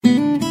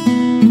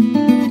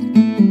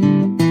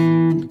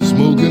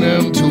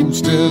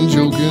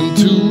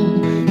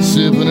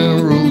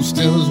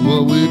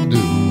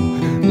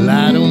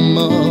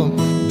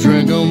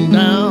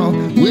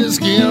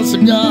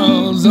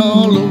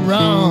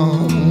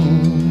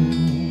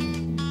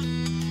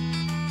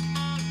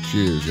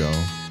Cheers, y'all.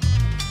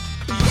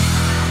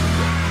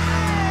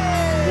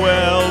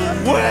 Well.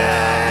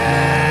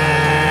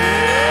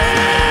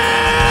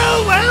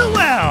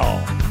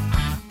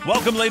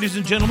 Welcome, ladies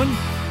and gentlemen,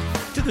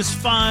 to this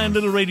fine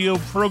little radio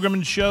program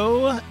and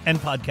show and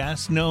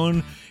podcast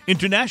known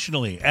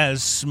internationally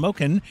as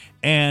Smokin'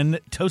 and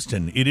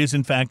Toastin'. It is,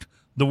 in fact,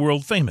 the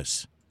world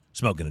famous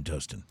Smokin' and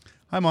Toastin'.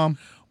 Hi, Mom.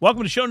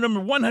 Welcome to show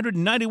number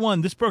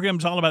 191. This program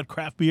is all about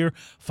craft beer,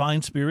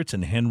 fine spirits,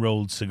 and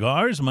hand-rolled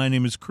cigars. My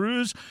name is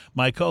Cruz.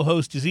 My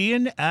co-host is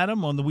Ian,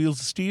 Adam on the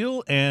Wheels of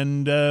Steel,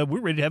 and we're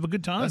ready to have a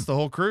good time. That's the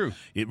whole crew.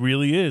 It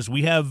really is.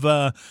 We have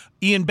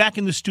Ian back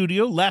in the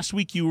studio. Last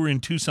week you were in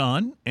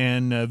Tucson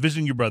and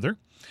visiting your brother.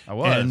 I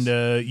was.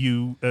 And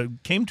you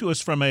came to us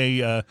from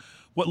a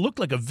what looked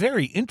like a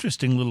very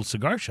interesting little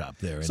cigar shop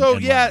there. So,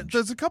 in yeah, Lounge.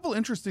 there's a couple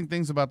interesting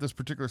things about this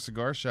particular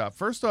cigar shop.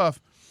 First off,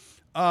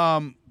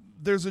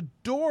 there's a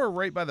door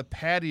right by the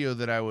patio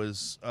that I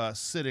was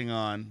sitting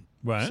on,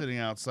 sitting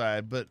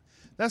outside, but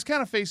that's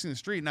kind of facing the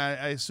street, and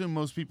I assume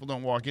most people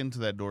don't walk into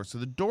that door. So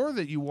the door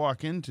that you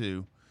walk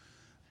into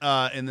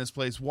in this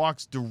place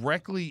walks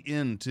directly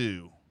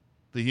into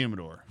the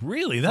humidor.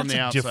 Really? That's a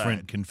outside.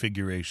 different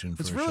configuration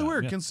for It's a really shop.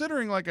 weird, Yeah.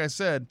 considering, like I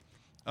said,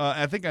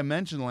 I think I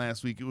mentioned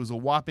last week, it was a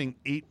whopping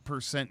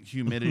 8%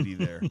 humidity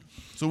there.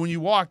 So when you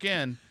walk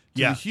in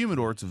to the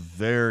humidor, it's a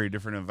very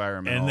different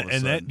environment all of a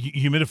And that sudden.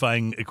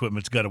 humidifying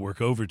equipment's got to work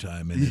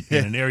overtime in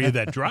an area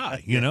that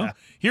dry, you know?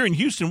 Here in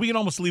Houston, we can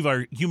almost leave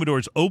our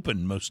humidors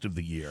open most of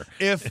the year.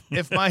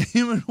 If my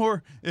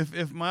humidor,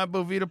 if my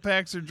Bovita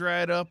packs are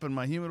dried up and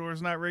my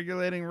humidor's not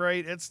regulating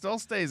right, it still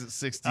stays at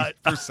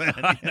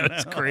 60%.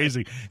 That's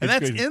crazy. And It's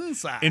that's crazy.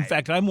 inside. In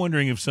fact, I'm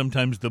wondering if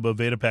sometimes the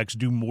Boveda packs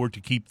do more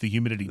to keep the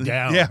humidity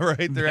down. Yeah, right.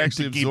 They're than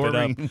actually to keep it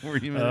up. absorbing more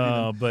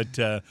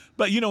humidity.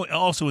 But you know,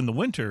 also in the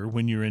winter,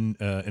 when you're in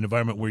an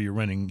environment where you're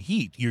running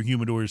heat, your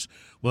humidors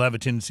will have a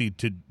tendency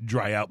to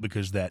dry out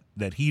because that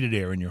heated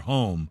air in your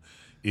home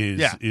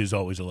is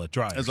always a lot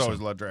drier. It's always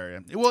a lot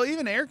drier. Yeah. Well,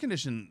 even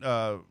air-conditioned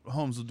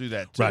homes will do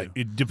that, too.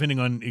 Right, depending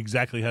on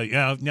exactly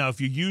how. Now, if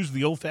you use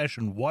the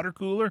old-fashioned water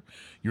cooler,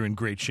 you're in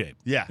great shape.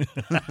 Yeah.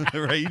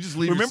 Right. You just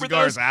leave Remember your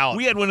cigars those? out.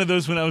 We had one of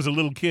those when I was a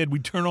little kid.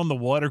 We'd turn on the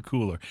water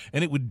cooler,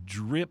 and it would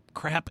drip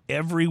crap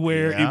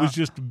everywhere. Yeah. It was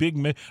just a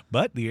big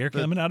but the air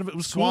coming out of it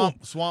was cool.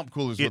 Swamp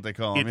cooler is what they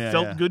call them. It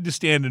felt good to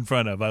stand in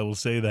front of, I will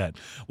say that.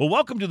 Well,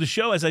 welcome to the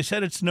show. As I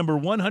said, it's number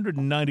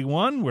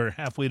 191. We're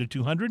halfway to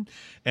 200,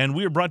 and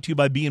we are brought to you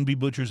by B&B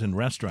Butchers and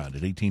Restaurant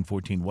at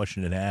 1814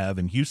 Washington Ave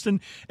in Houston,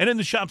 and in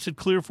the shops at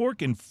Clear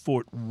Fork in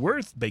Fort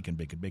Worth. Bacon.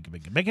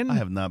 I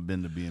have not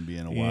been to B&B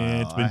in a while.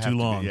 Yeah, it's been too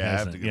long. I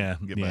have to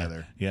hasn't it? get by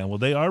there. Yeah, well,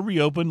 they are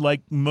reopened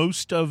like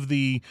most of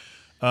the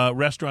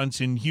restaurants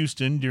in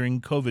Houston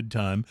during COVID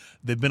time.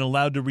 They've been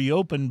allowed to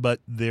reopen, but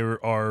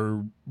there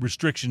are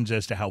restrictions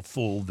as to how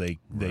full they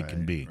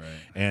can be. Right.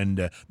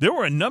 And there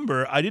were a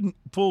number, I didn't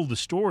pull the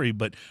story,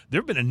 but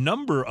there have been a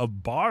number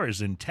of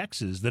bars in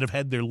Texas that have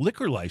had their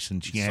liquor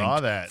license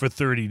yanked for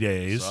 30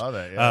 days Saw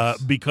that,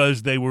 yes.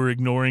 because they were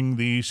ignoring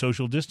the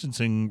social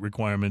distancing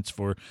requirements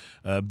for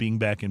being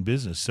back in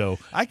business. So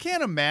I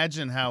can't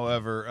imagine,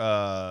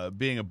 however,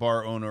 being a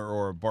bar owner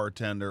or a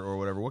bartender or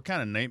whatever, what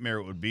kind of nightmare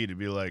it would be to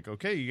be like,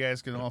 okay, you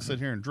guys can all sit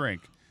here and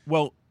drink,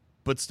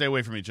 but stay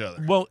away from each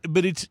other. Well,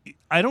 but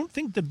I don't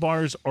think that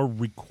bars are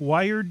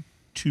required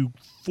to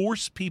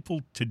force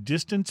people to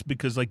distance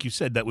because, like you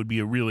said, that would be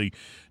a really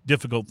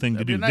difficult thing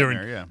to do.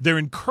 They're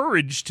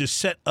encouraged to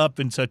set up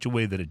in such a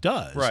way that it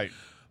does. Right.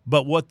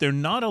 But what they're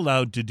not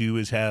allowed to do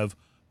is have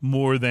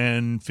more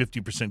than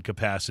 50%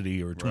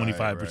 capacity or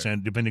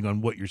 25%, depending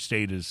on what your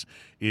state is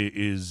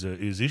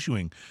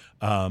issuing.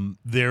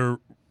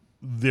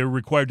 They're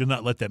required to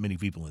not let that many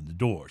people in the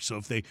door. So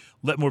if they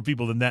let more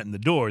people than that in the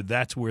door,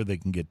 that's where they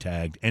can get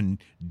tagged. And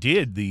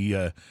did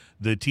the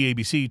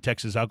TABC,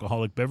 Texas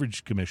Alcoholic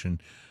Beverage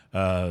Commission,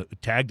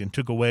 tagged and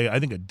took away, I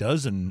think, a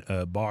dozen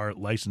bar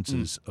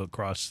licenses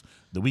across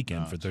the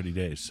weekend for 30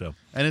 days. So,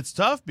 and it's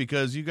tough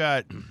because you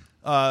got,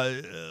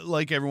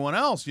 like everyone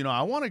else, you know,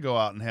 I want to go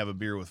out and have a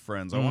beer with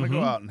friends. I want to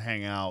go out and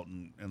hang out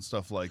and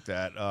stuff like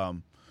that.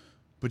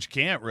 But you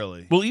can't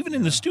really. Well, even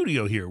in the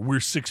studio here,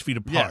 we're 6 feet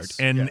apart.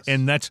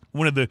 And that's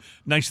one of the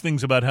nice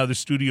things about how the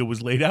studio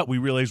was laid out. We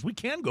realized we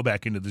can go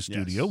back into the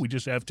studio. We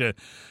just have to,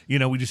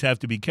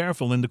 be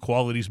careful, and the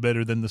quality's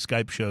better than the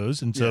Skype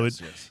shows. And so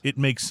it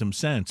makes some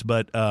sense.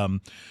 But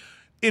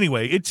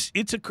anyway, it's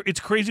a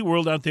crazy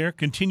world out there,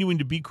 continuing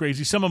to be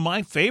crazy. Some of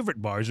my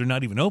favorite bars are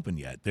not even open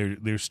yet.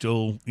 They're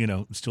still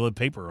still have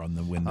paper on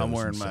the windows. I'm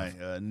wearing my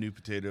New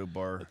Potato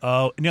Bar.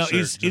 Oh, now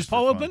is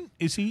Paul open?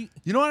 Is he?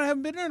 You know what? I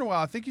haven't been there in a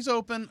while. I think he's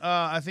open.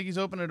 I think he's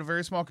open at a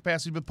very small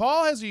capacity. But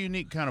Paul has a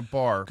unique kind of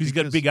bar because he's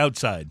got a big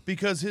outside.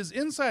 Because his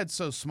inside's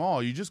so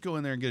small, you just go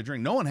in there and get a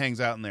drink. No one hangs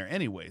out in there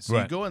anyway. So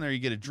you go in there, you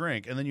get a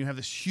drink, and then you have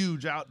this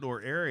huge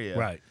outdoor area.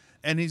 Right.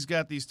 And he's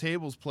got these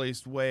tables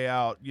placed way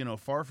out,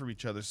 far from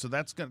each other. So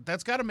that's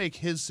got to make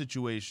his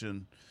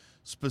situation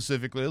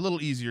specifically, a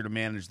little easier to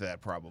manage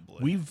that probably.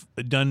 We've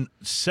done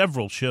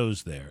several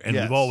shows there, and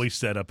we've always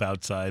set up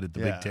outside at the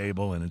big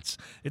table, and it's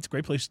a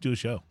great place to do a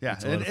show. Yeah,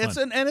 it's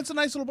a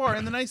nice little bar,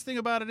 and the nice thing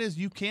about it is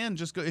you can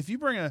just go if you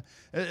bring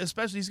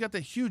especially he's got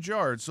that huge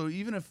yard, so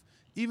even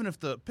if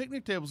the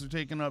picnic tables are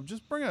taken up,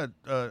 just bring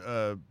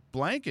a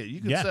blanket.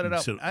 You can set it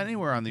up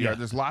anywhere on the yard.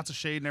 There's lots of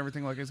shade and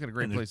everything like that. It's got a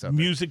great place out there.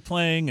 Music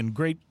playing and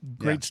great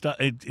stuff.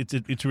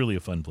 It's really a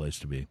fun place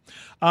to be.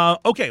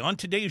 Okay, on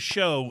today's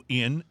show,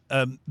 Ian,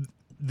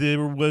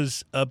 there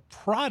was a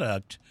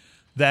product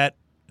that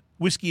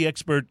whiskey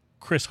expert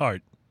Chris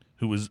Hart,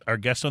 who was our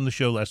guest on the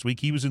show last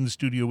week, he was in the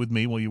studio with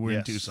me while you were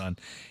in Tucson.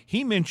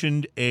 He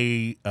mentioned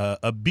a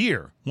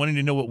beer, wanting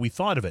to know what we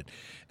thought of it.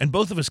 And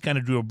both of us kind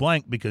of drew a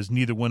blank because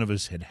neither one of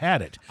us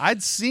had it.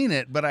 I'd seen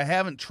it, but I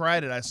haven't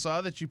tried it. I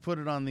saw that you put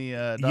it on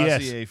the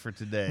dossier for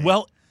today.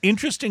 Well,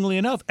 interestingly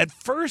enough, at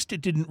first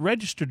it didn't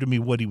register to me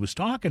what he was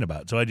talking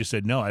about. So I just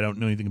said, no, I don't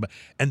know anything about it.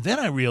 And then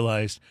I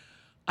realized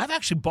I've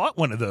actually bought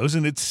one of those,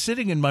 and it's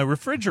sitting in my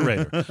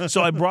refrigerator.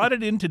 So I brought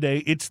it in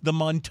today. It's the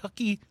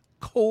Montucky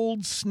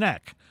Cold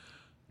Snack.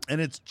 And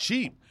it's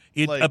cheap.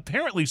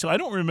 Apparently, so I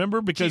don't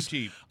remember because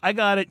cheap. I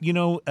got it,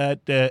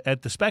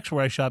 at the Specs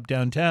where I shop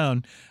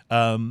downtown.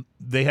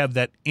 They have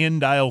that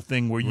end aisle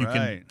thing where you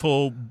can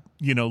pull,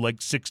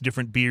 like 6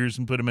 different beers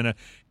and put them in a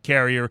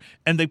carrier,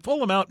 and they pull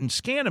them out and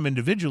scan them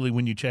individually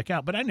when you check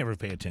out. But I never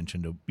pay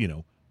attention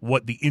to,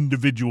 what the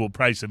individual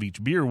price of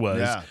each beer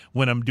was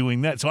when I'm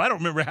doing that. So I don't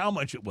remember how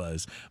much it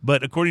was,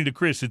 but according to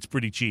Chris, it's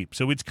pretty cheap.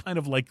 So it's kind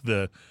of like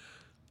the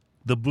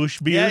Bush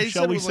beer,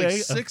 shall we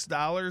say? Like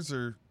 $6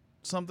 or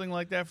something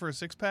like that for a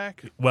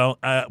 6-pack? Well,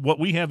 what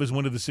we have is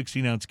one of the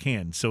 16-ounce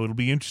cans, so it'll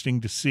be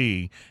interesting to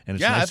see. And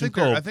it's nice and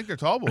cold. I think they're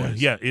tall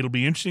boys. It'll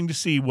be interesting to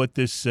see what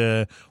this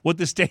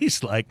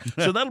tastes like.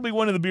 So that'll be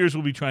one of the beers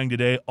we'll be trying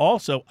today.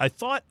 Also, I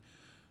thought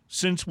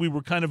since we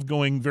were kind of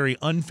going very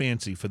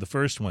unfancy for the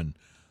first one,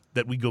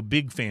 that we go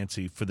big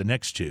fancy for the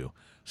next two.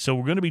 So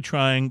we're going to be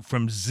trying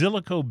from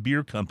Zillico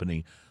Beer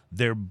Company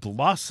their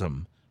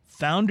Blossom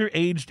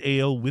Founder-Aged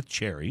Ale with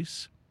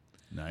cherries.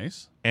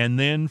 Nice. And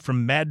then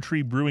from Mad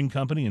Tree Brewing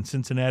Company in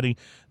Cincinnati,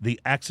 the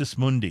Axis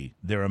Mundi,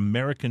 their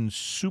American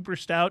Super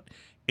Stout,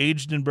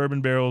 aged in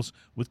bourbon barrels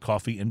with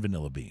coffee and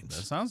vanilla beans.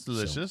 That sounds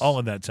delicious. So all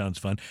of that sounds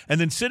fun.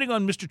 And then sitting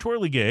on Mr.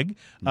 Twirlygig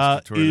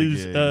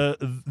is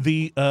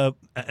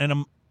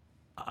and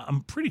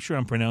I'm pretty sure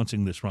I'm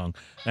pronouncing this wrong,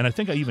 and I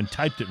think I even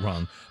typed it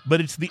wrong, but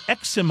it's the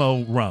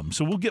Eximo rum.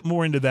 So we'll get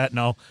more into that, and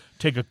I'll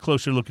take a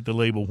closer look at the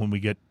label when we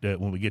get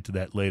to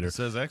that later. It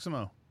says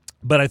Eximo.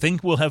 But I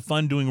think we'll have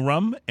fun doing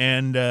rum,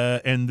 and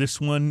this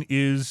one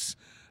is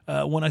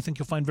one I think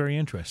you'll find very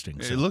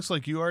interesting. So, it looks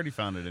like you already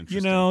found it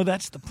interesting.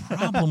 That's the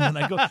problem when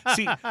I go.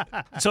 See,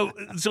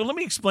 so let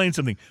me explain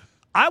something.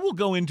 I will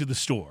go into the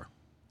store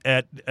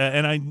and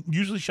I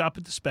usually shop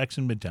at the Specs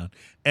in Midtown,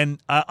 and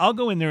I'll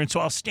go in there, and so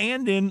I'll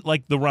stand in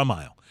like the rum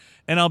aisle,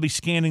 and I'll be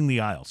scanning the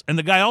aisles, and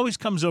the guy always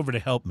comes over to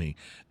help me,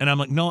 and I'm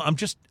like, no,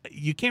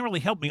 you can't really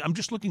help me. I'm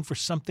just looking for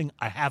something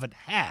I haven't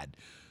had,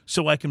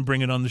 so I can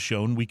bring it on the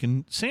show and we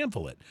can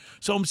sample it.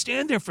 So I'm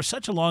standing there for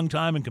such a long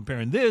time and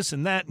comparing this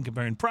and that and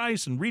comparing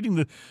price and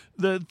reading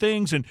the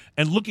things and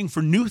looking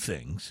for new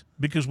things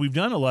because we've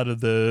done a lot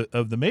of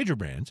the major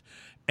brands.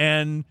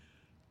 And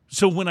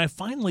so when I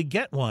finally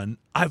get one,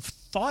 I've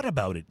thought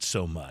about it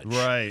so much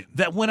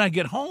that when I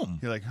get home,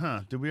 you're like,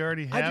 did we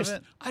already have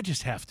it? I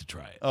just have to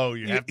try it. Oh,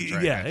 you have to try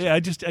it. Yeah, I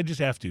just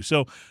have to.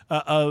 So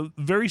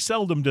very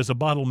seldom does a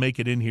bottle make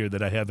it in here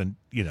that I haven't,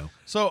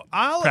 so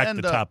I'll cracked end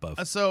the top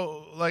of.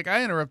 So like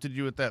I interrupted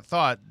you with that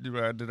thought. Did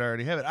I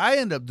already have it? I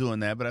end up doing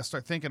that, but I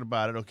start thinking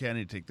about it. Okay, I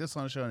need to take this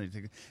on the show. I need to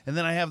take it. And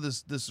then I have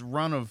this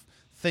run of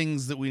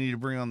things that we need to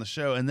bring on the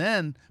show, and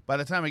then by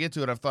the time I get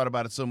to it, I've thought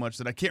about it so much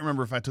that I can't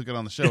remember if I took it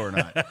on the show or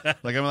not.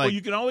 Well,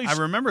 you can always.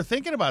 I remember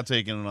thinking about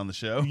taking it on the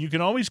show. You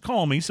can always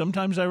call me.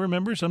 Sometimes I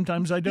remember,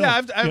 sometimes I don't.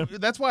 Yeah,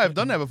 that's why I've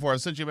done that before.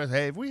 I've sent you a message.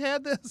 Hey, have we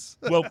had this?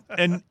 Well,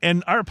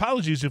 and our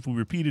apologies if we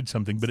repeated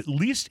something, but at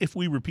least if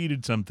we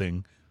repeated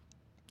something,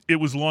 it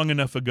was long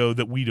enough ago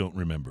that we don't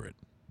remember it.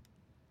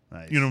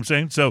 Nice. You know what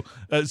I'm saying?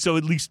 So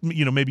at least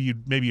maybe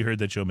you heard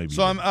that show. Maybe.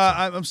 So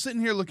I'm sitting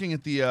here looking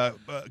at the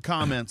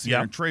comments here.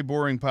 And Trey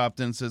Boring popped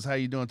in and says, "How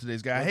you doing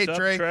today's guy?" What's hey up,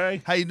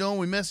 Trey, how you doing?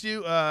 We miss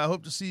you. I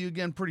hope to see you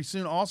again pretty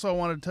soon. Also, I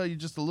wanted to tell you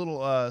just a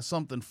little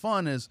something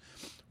fun. Is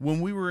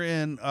when we were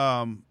in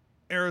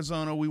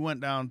Arizona, we went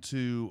down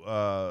to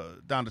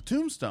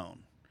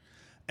Tombstone.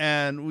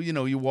 And,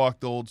 you walk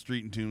the old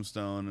street in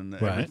Tombstone, and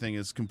everything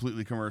is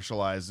completely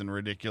commercialized and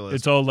ridiculous.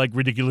 It's all like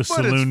ridiculous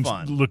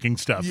saloon-looking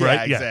stuff,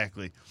 right? Yeah,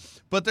 exactly.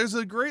 But there's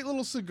a great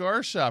little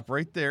cigar shop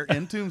right there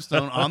in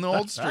Tombstone on the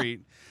old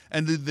street.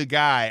 And the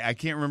guy, I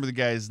can't remember the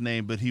guy's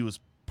name, but he was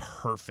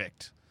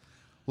perfect.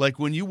 Like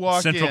when you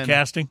walk Central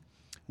Casting?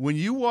 When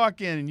you walk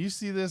in and you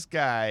see this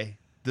guy,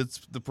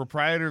 that's the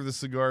proprietor of the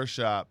cigar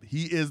shop.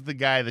 He is the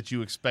guy that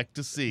you expect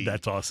to see.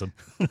 That's awesome.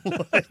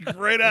 Like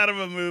right out of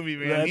a movie,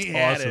 man. That's he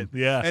had awesome. it.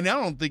 Yeah. And I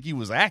don't think he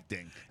was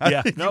acting.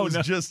 I think it was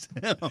just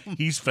him.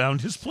 He's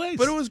found his place.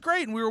 But it was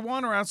great. And we were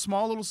wandering around,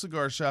 small little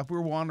cigar shop. We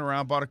were wandering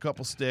around, bought a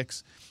couple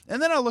sticks.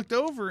 And then I looked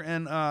over,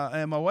 and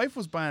my wife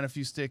was buying a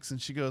few sticks,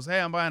 and she goes,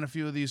 "Hey, I'm buying a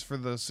few of these for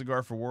the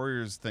Cigar for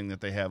Warriors thing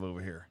that they have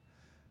over here."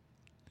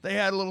 They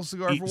had a little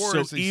Cigar for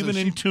Warriors. So even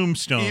in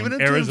Tombstone,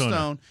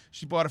 Arizona.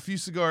 She bought a few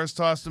cigars,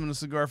 tossed them in a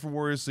Cigar for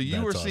Warriors. So you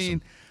That's were awesome.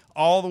 seen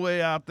all the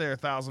way out there,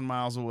 1,000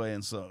 miles away,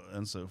 and so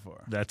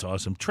far. That's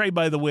awesome. Trey,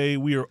 by the way,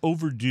 we are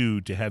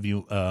overdue to have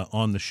you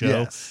on the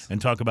show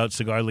and talk about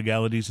cigar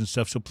legalities and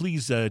stuff. So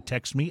please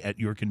text me at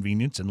your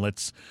convenience, and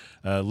let's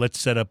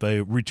set up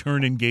a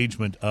return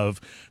engagement of.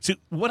 See,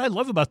 what I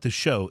love about this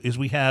show is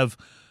we have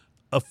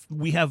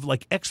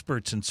like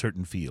experts in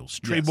certain fields.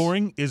 Trey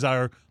Boring is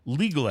our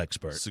legal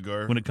expert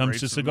when it comes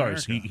to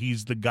cigars.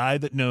 He's the guy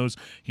that knows.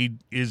 He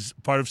is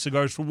part of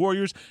Cigars for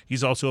Warriors.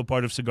 He's also a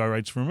part of Cigar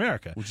Rights for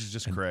America, Which is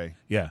just cray.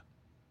 Yeah.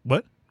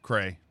 What?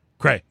 Cray.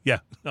 Yeah.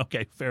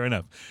 Okay, fair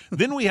enough.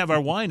 Then we have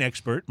our wine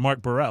expert,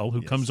 Mark Burrell,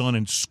 who comes on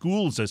and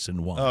schools us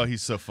in wine. Oh,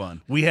 he's so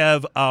fun. We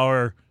have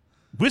our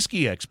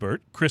whiskey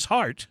expert, Chris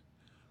Hart,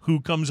 who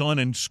comes on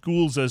and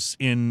schools us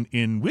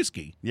in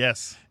whiskey.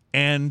 Yes.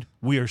 And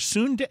we are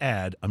soon to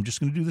add, I'm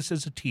just going to do this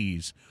as a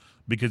tease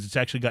because it's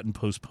actually gotten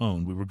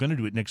postponed. We were going to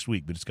do it next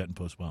week, but it's gotten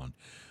postponed.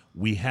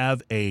 We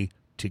have a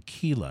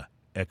tequila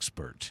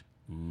expert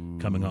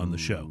coming on the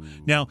show.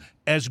 Now,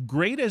 as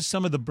great as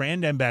some of the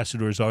brand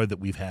ambassadors are that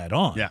we've had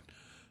on,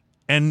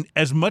 and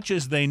as much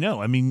as they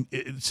know, I mean,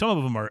 some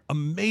of them are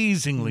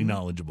amazingly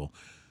knowledgeable.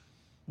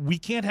 We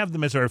can't have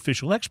them as our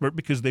official expert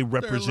because they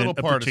represent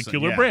a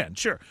particular brand.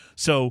 Sure.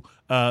 So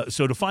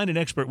to find an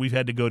expert, we've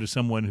had to go to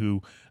someone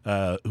who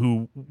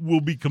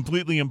will be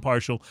completely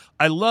impartial.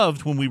 I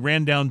loved when we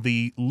ran down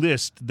the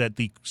list that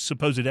the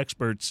supposed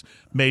experts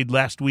made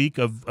last week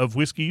of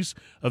whiskeys,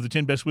 of the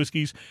 10 best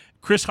whiskeys.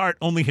 Chris Hart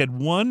only had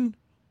one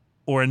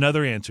or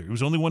another answer. It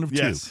was only one of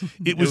two.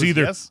 It was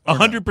either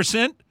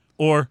 100%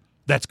 or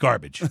that's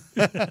garbage.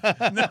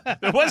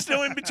 There was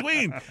no in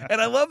between,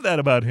 and I love that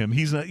about him.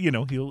 He's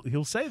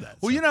he'll say that.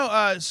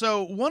 Well,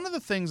 so one of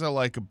the things I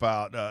like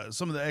about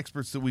some of the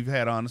experts that we've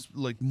had on,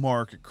 like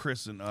Mark and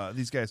Chris and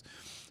these guys,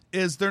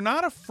 is they're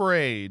not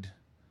afraid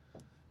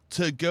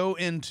to go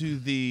into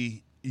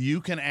the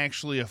you can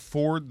actually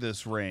afford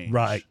this range.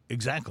 Right,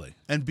 exactly.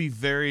 And be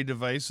very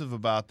divisive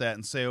about that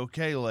and say,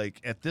 okay,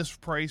 like at this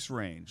price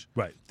range,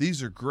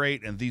 these are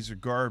great and these are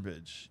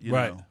garbage. You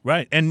know?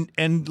 Right.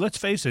 And let's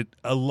face it,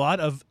 a lot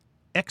of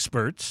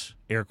experts,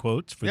 air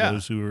quotes for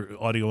those who are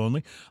audio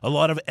only, a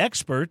lot of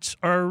experts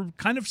are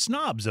kind of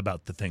snobs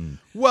about the thing.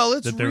 Well,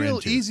 it's real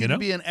easy to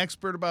be an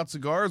expert about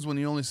cigars when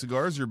the only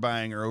cigars you're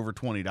buying are over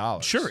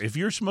 $20. Sure, if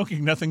you're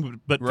smoking nothing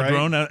but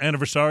Padron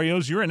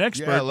Anniversarios, you're an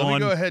expert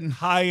on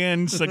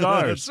high-end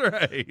cigars.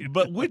 That's right.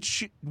 But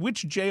which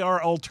JR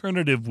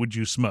alternative would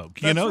you smoke?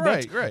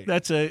 That's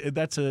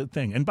That's a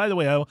thing. And by the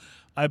way,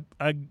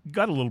 I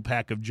got a little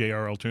pack of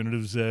JR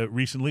alternatives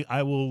recently.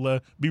 I will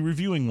be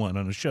reviewing one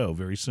on a show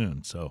very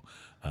soon. So,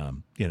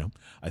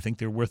 I think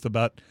they're worth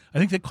I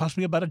think they cost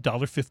me about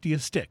 $1.50 a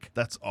stick.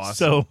 That's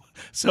awesome.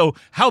 So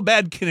how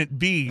bad can it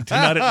be to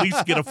not at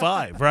least get a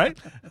 5, right?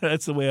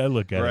 That's the way I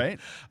look at it.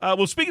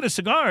 Well, speaking of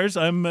cigars,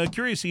 I'm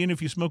curious, Ian,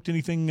 if you smoked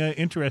anything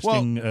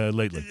interesting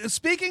lately.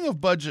 Speaking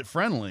of budget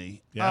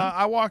friendly,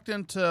 I walked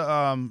into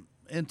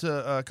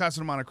Casa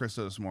de Monte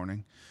Cristo this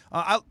morning.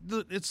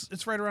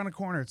 It's right around the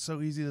corner. It's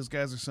so easy. Those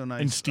guys are so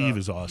nice. And Steve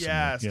is awesome.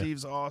 Yeah,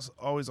 Steve's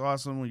always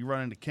awesome. When you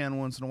run into Ken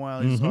once in a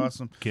while, he's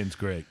awesome. Ken's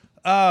great.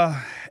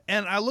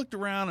 And I looked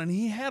around, and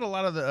he had a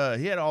lot of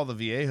he had all the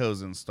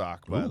Viejos in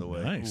stock, by the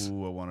way. Nice. I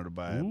wanted to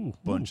buy a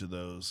bunch of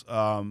those.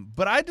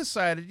 But I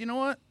decided, you know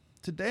what?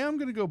 Today I'm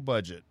going to go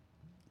budget.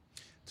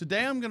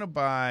 Today I'm going to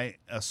buy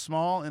a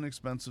small,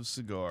 inexpensive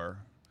cigar.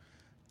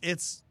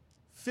 It's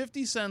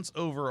 50 cents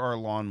over our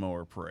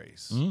lawnmower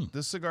price.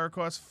 This cigar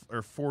costs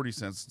 40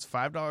 cents. It's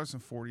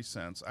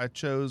 $5.40. I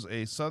chose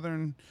a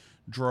Southern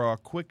Draw,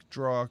 Quick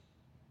Draw,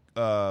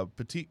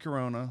 Petite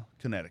Corona,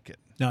 Connecticut.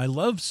 Now, I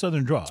love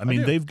Southern Draw. I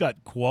mean, they've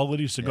got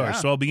quality cigars,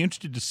 so I'll be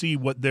interested to see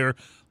what their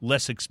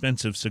less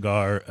expensive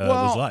cigar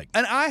was like.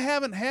 And I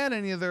haven't had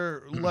any of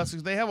their less.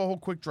 They have a whole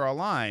Quick Draw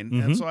line,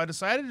 and so I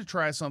decided to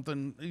try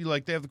something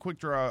like they have the Quick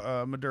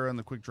Draw Madura and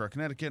the Quick Draw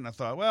Connecticut, and I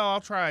thought, well, I'll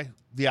try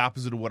the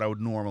opposite of what I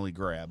would normally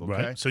grab. Okay,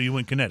 right. So you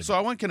went Connecticut. So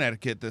I went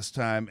Connecticut this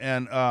time,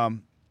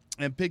 and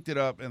picked it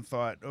up and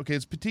thought, okay,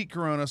 it's Petite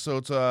Corona, so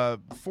it's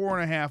a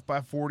 4.5 by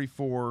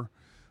 44.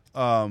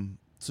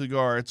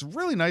 Cigar. It's a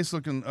really nice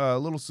looking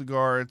little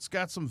cigar. It's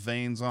got some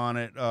veins on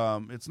it.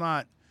 It's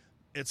not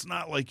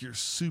like your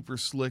super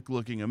slick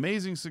looking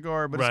amazing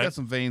cigar, but it's got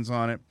some veins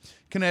on it.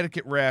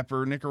 Connecticut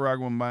wrapper,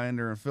 Nicaraguan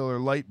binder and filler,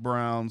 light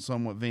brown,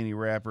 somewhat veiny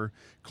wrapper,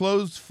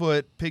 closed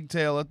foot,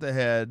 pigtail at the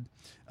head.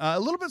 A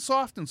little bit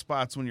soft in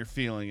spots when you're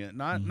feeling it.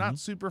 Not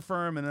super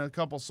firm, and a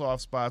couple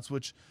soft spots,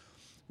 which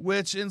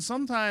Which, and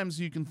sometimes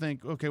you can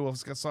think, okay, well, if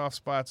it's got soft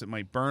spots, it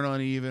might burn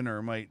uneven or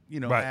it might,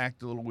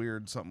 act a little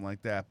weird, something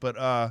like that. But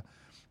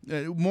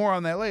more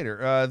on that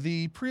later.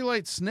 The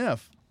pre-light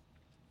sniff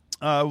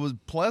was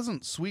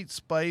pleasant, sweet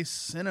spice,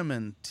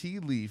 cinnamon, tea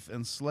leaf,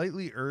 and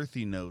slightly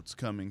earthy notes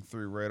coming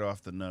through right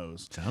off the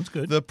nose. Sounds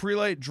good. The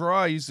pre-light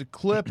draw, I used a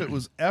clip. It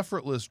was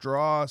effortless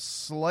draw,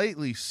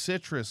 slightly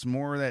citrus,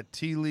 more of that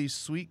tea leaf,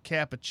 sweet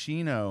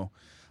cappuccino.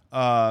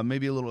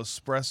 Maybe a little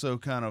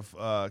espresso kind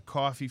of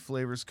coffee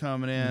flavors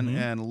coming in,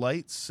 and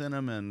light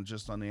cinnamon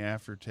just on the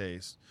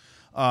aftertaste.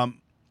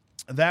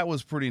 That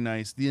was pretty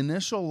nice. The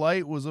initial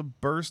light was a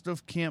burst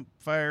of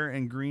campfire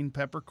and green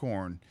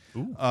peppercorn,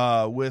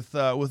 with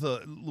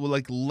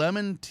like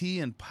lemon tea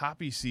and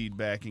poppy seed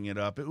backing it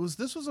up. It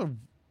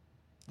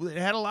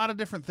had a lot of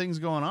different things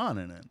going on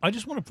in it. I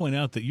just want to point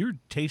out that your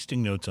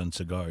tasting notes on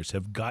cigars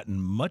have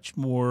gotten much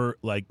more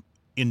like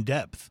in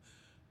depth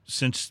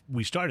since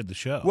we started the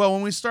show. Well,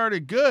 when we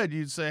started good,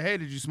 you'd say, hey,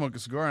 did you smoke a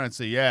cigar? And I'd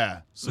say,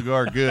 yeah,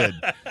 cigar good.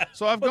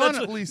 So I've gone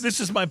at least...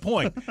 This is my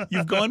point.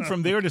 You've gone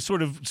from there to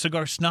sort of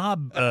cigar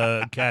snob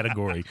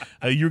category.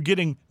 You're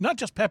getting not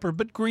just pepper,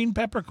 but green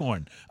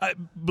peppercorn.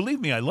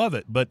 Believe me, I love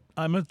it, but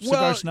I'm a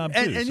cigar snob too.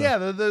 And yeah,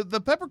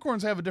 the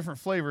peppercorns have a different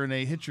flavor, and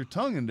they hit your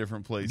tongue in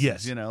different places.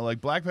 Yes.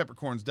 Like black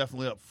peppercorn's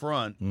definitely up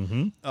front.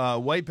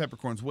 White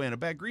peppercorn's way in the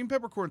back. Green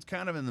peppercorn's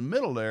kind of in the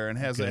middle there and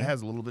has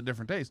a little bit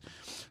different taste.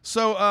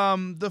 So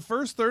the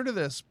first third of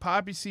this,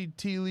 poppy seed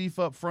tea leaf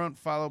up front,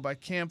 followed by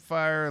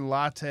campfire and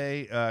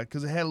latte,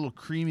 because it had a little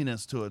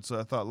creaminess to it. So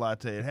I thought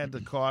latte. It had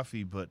the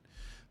coffee, but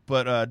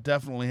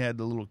definitely had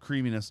the little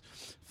creaminess.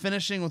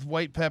 Finishing with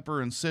white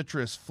pepper and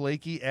citrus,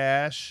 flaky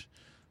ash,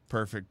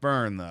 perfect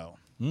burn though.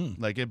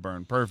 Like it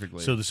burned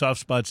perfectly. So the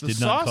soft spots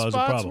did not cause a problem. The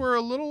soft spots were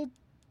a little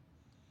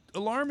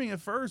alarming at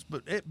first,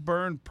 but it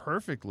burned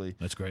perfectly.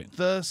 That's great.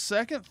 The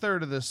second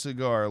third of this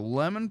cigar,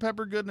 lemon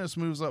pepper goodness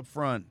moves up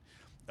front.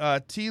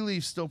 Tea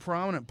leaf still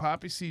prominent.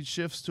 Poppy seed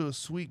shifts to a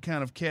sweet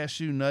kind of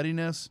cashew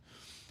nuttiness.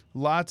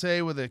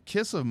 Latte with a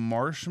kiss of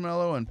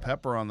marshmallow and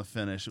pepper on the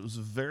finish. It was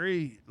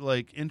very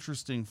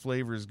interesting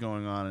flavors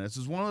going on, and this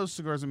is one of those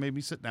cigars that made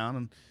me sit down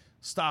and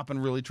stop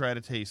and really try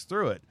to taste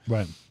through it.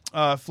 Right.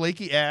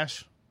 Flaky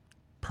ash,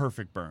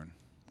 perfect burn.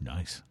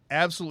 Nice.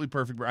 Absolutely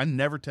perfect burn. I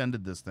never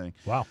tended this thing.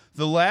 Wow.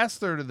 The last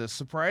third of this,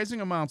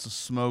 surprising amounts of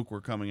smoke were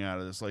coming out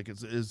of this. Like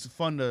it's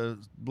fun to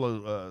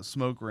blow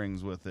smoke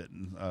rings with it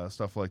and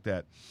stuff like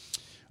that.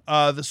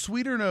 The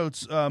sweeter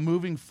notes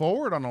moving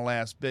forward on the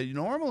last bit.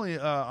 Normally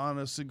on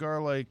a cigar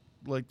like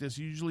this,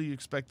 usually you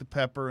expect the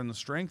pepper and the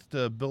strength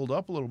to build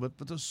up a little bit,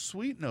 but the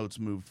sweet notes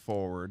moved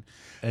forward.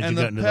 And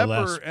the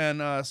pepper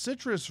and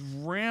citrus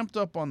ramped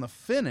up on the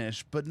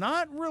finish, but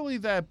not really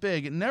that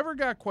big. It never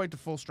got quite to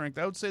full strength.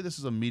 I would say this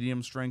is a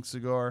medium strength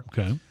cigar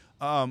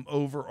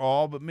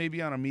overall, but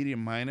maybe on a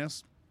medium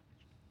minus.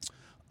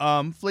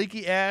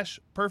 Flaky ash,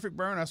 perfect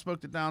burn. I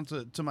smoked it down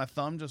to my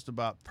thumb, just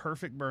about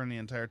perfect burn the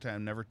entire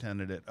time. Never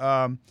tended it.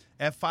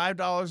 At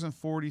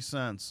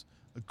 $5.40,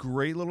 a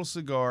great little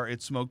cigar.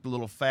 It smoked a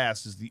little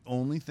fast is the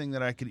only thing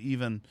that I could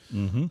even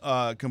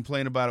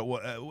complain about it.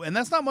 And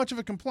that's not much of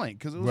a complaint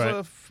because it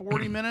was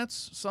 40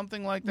 minutes,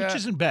 something like that. Which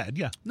isn't bad,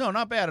 yeah. No,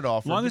 not bad at all.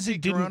 As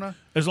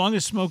long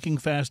as smoking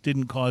fast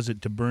didn't cause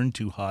it to burn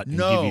too hot and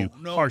give you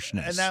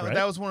harshness. And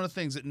that was one of the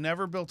things. It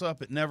never built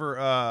up. It never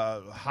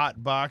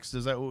hot boxed.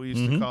 Is that what we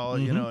used to call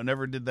it? It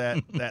never did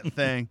that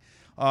thing.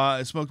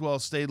 It smoked well,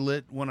 stayed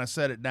lit when I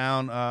set it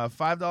down.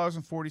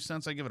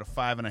 $5.40, I give it a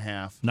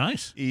 5.5.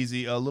 Nice.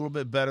 Easy. A little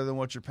bit better than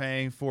what you're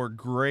paying for.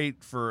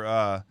 Great for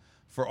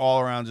all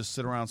around, just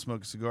sit around,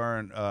 smoke a cigar,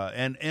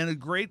 and a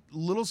great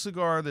little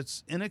cigar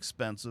that's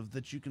inexpensive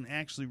that you can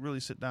actually really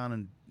sit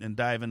down and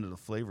dive into the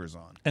flavors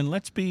on. And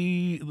let's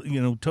be,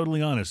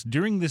 totally honest.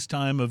 During this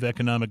time of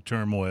economic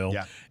turmoil,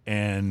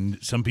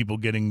 and some people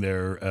getting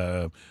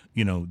their,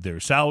 their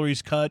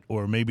salaries cut,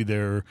 or maybe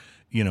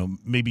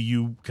maybe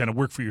you kind of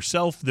work for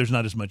yourself. There's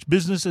not as much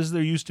business as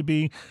there used to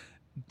be.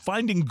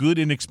 Finding good,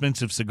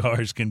 inexpensive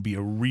cigars can be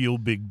a real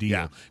big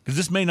deal because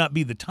this may not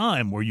be the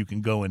time where you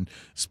can go and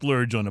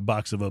splurge on a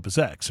box of Opus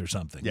X or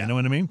something. You know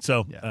what I mean?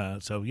 So,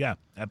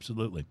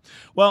 absolutely.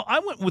 Well, I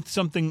went with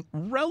something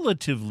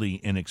relatively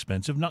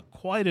inexpensive, not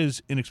quite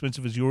as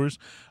inexpensive as yours,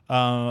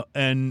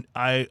 and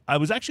I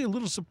was actually a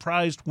little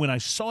surprised when I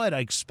saw it. I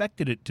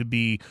expected it to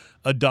be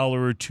 $1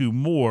 or $2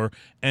 more,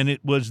 and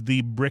it was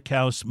the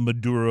Brickhouse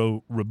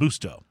Maduro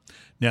Robusto.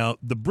 Now,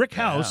 the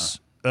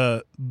Brickhouse.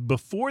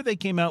 Before they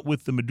came out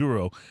with the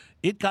Maduro,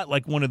 it got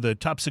like one of the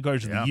top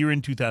cigars of the year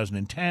in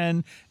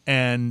 2010,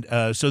 and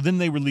so then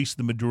they released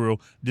the Maduro,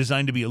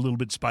 designed to be a little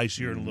bit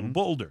spicier and a little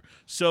bolder.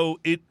 So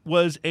it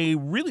was a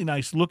really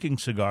nice looking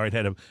cigar. It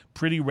had a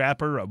pretty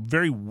wrapper, a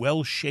very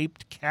well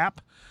shaped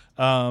cap.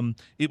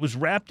 It was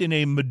wrapped in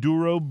a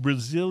Maduro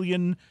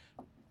Brazilian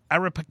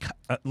Arapica.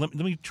 Let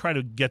me try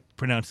to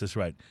pronounce this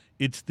right.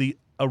 It's the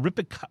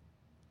Aripiraca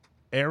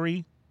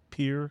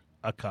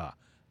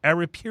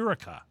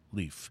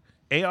leaf.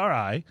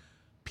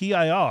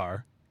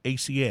 Aripiraca.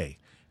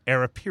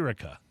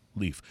 Aripiraca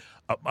leaf.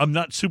 I'm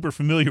not super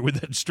familiar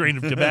with that strain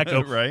of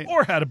tobacco right.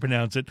 or how to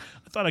pronounce it.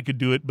 I thought I could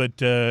do it, but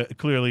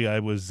clearly I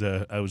was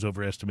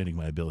overestimating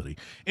my ability.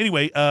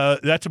 Anyway,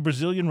 that's a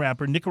Brazilian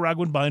wrapper,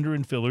 Nicaraguan binder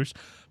and fillers.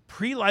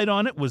 Pre-light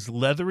on it was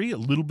leathery, a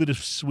little bit of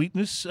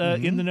sweetness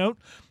in the note,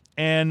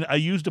 and I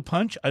used a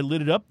punch. I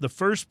lit it up. The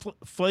first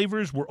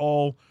flavors were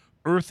all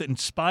earth and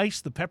spice.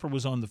 The pepper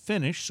was on the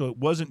finish, so it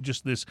wasn't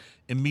just this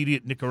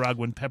immediate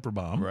Nicaraguan pepper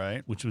bomb,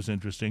 right, which was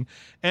interesting.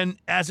 And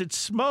as it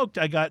smoked,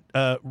 I got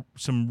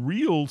some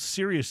real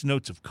serious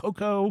notes of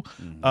cocoa.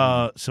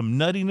 Some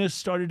nuttiness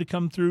started to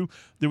come through.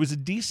 There was a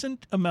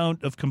decent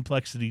amount of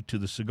complexity to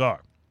the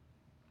cigar.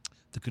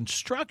 The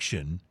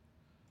construction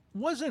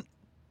wasn't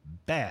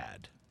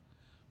bad,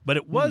 but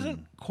it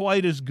wasn't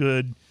quite as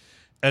good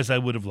as I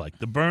would have liked.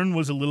 The burn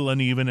was a little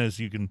uneven, as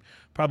you can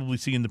probably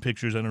see in the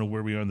pictures. I don't know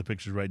where we are in the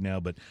pictures right now,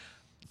 but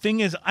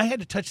thing is, I had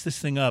to touch this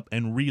thing up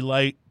and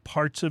relight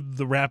parts of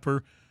the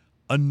wrapper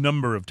a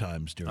number of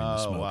times during the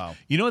smoke. Wow.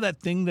 You know that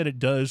thing that it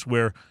does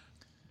where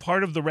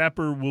part of the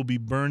wrapper will be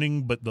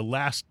burning, but the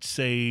last,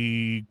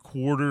 say,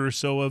 quarter or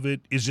so of it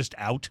is just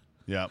out?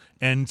 Yeah.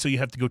 And so you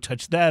have to go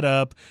touch that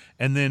up,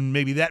 and then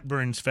maybe that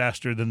burns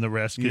faster than the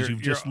rest because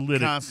you've just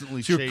lit it.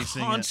 So you're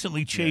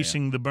constantly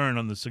chasing the burn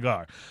on the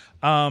cigar.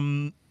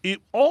 It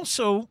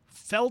also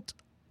felt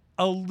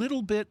a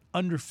little bit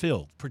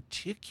underfilled,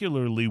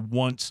 particularly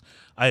once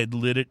I had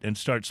lit it and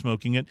started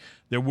smoking it.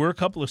 There were a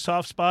couple of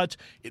soft spots.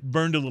 It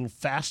burned a little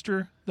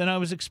faster than I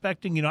was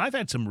expecting. You know, I've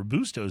had some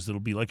Robustos that'll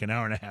be like an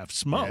hour and a half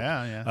smoke.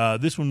 Yeah.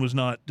 This one was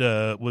not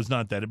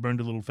that. It burned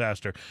a little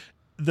faster.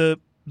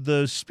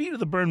 The speed of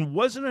the burn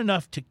wasn't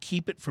enough to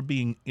keep it from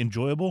being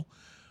enjoyable,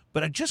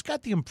 but I just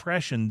got the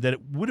impression that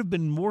it would have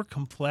been more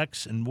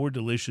complex and more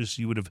delicious.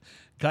 You would have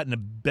gotten a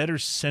better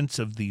sense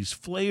of these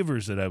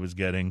flavors that I was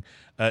getting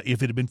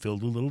if it had been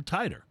filled a little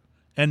tighter.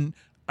 And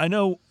I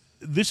know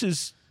this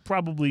is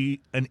probably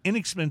an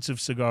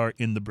inexpensive cigar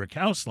in the Brick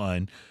House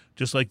line,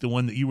 just like the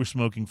one that you were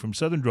smoking from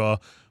Southern Draw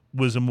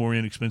was a more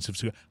inexpensive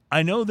cigar.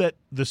 I know that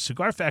the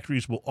cigar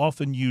factories will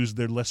often use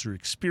their lesser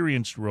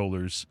experienced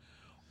rollers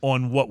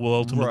on what will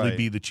ultimately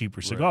be the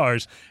cheaper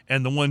cigars,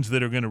 and the ones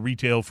that are going to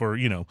retail for,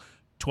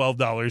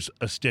 $12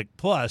 a stick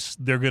plus,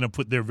 they're going to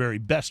put their very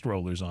best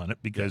rollers on it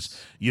because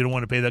you don't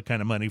want to pay that kind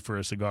of money for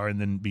a cigar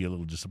and then be a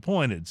little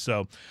disappointed.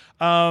 So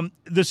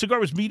the cigar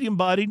was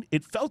medium-bodied.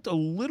 It felt a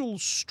little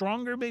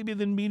stronger maybe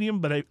than medium,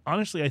 but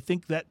I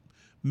think that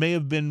may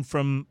have been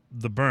from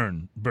the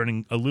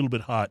burning a little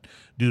bit hot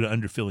due to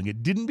underfilling.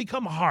 It didn't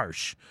become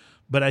harsh,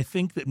 but I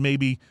think that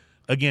maybe,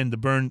 again, the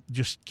burn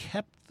just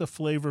kept the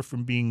flavor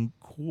from being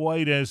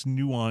quite as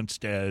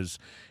nuanced as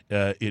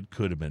it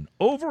could have been.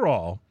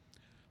 Overall,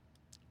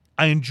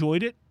 I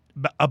enjoyed it.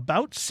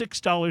 About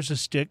 $6 a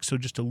stick, so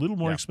just a little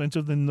more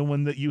expensive than the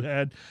one that you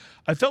had.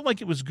 I felt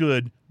like it was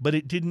good, but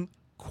it didn't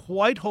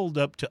quite hold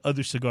up to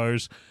other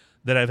cigars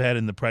that I've had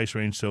in the price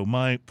range, so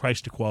my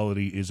price to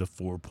quality is a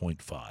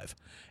 4.5.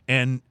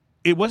 And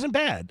it wasn't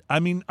bad.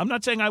 I mean, I'm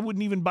not saying I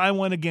wouldn't even buy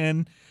one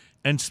again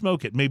and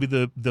smoke it. Maybe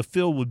the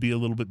fill would be a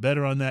little bit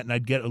better on that, and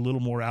I'd get a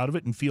little more out of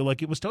it and feel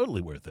like it was totally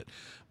worth it.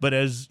 But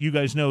as you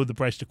guys know, the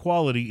price to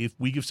quality, if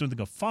we give something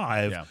a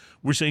 5,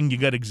 we're saying you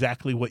got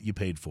exactly what you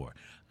paid for.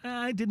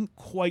 I didn't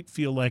quite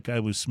feel like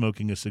I was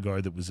smoking a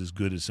cigar that was as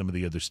good as some of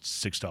the other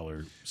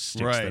 $6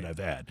 sticks that I've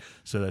had.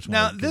 So that's why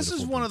now this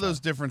is one of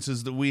those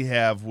differences that we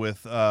have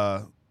with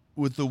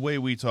the way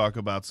we talk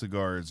about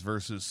cigars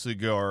versus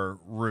cigar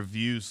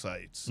review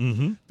sites,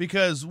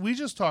 because we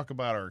just talk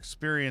about our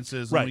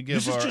experiences and we give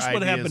this is just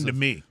what happened to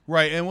me.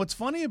 Right, and what's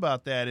funny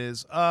about that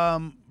is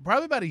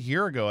probably about a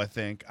year ago, I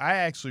think I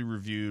actually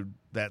reviewed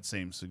that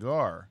same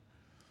cigar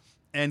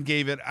and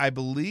gave it, I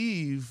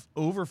believe,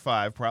 over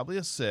 5, probably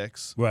a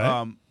 6.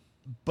 Right.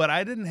 But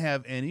I didn't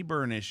have any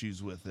burn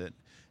issues with it.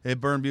 It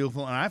burned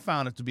beautiful, and I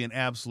found it to be an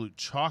absolute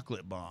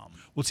chocolate bomb.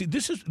 Well, see,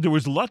 there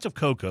was lots of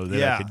cocoa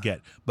that I could get,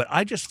 but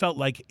I just felt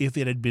like if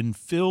it had been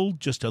filled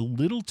just a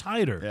little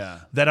tighter,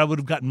 that I would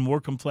have gotten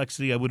more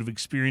complexity. I would have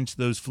experienced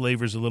those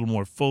flavors a little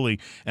more fully,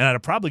 and I'd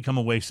have probably come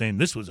away saying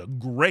this was a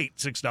great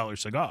 $6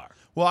 cigar.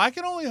 Well, I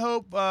can only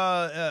hope,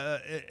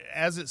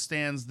 as it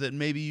stands, that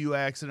maybe you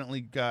accidentally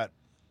got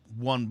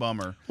one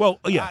bummer. Well,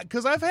 yeah,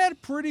 because I've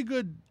had pretty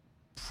good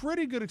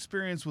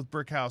experience with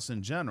Brick House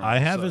in general. I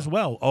have as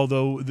well,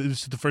 although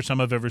this is the first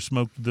time I've ever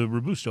smoked the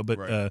Robusto,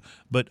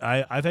 but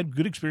I've had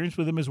good experience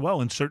with them as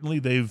well, and certainly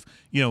they've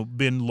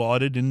been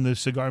lauded in the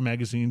cigar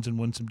magazines and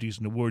won some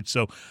decent awards.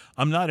 So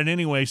I'm not in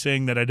any way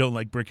saying that I don't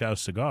like Brick House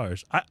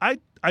cigars. I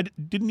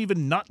didn't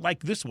even not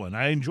like this one.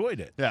 I enjoyed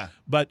it. Yeah.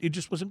 But it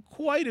just wasn't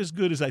quite as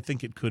good as I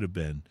think it could have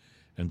been.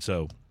 And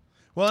so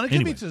well, and it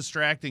can be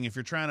distracting if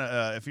you're trying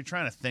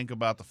to think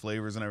about the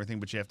flavors and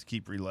everything, but you have to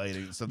keep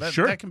relighting. So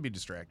that can be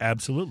distracting.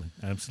 Absolutely.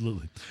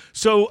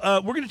 So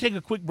we're going to take a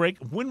quick break.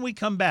 When we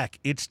come back,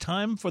 it's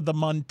time for the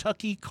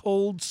Montucky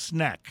Cold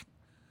Snack.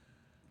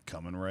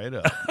 Coming right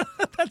up.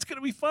 That's going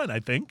to be fun, I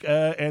think,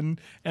 and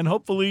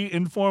hopefully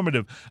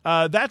informative.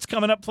 That's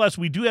coming up. Plus,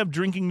 we do have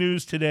drinking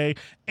news today,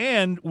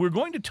 and we're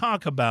going to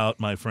talk about,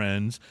 my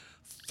friends,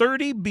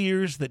 30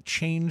 beers that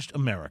changed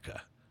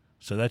America.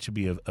 So that should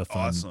be a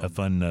fun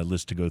Awesome.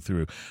 list to go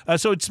through.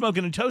 So it's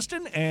Smoking and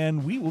Toasting,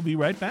 and we will be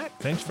right back.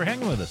 Thanks for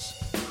hanging with us.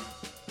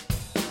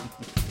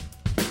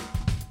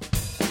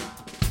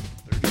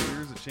 30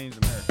 years that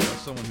changed America.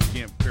 That's someone who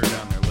can't pare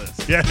down their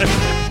list. Yeah.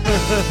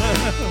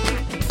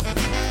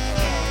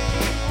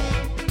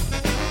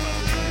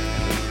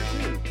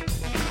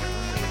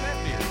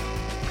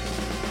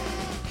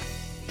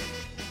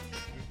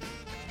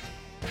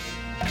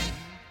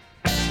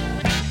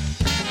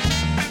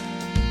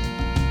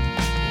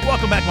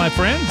 Welcome back, my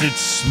friends. It's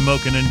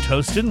Smoking and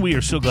Toasting. We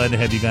are so glad to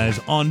have you guys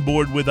on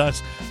board with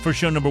us for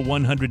show number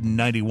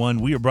 191.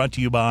 We are brought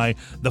to you by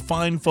the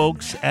fine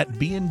folks at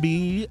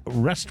B&B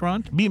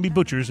Restaurant, B&B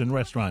Butchers and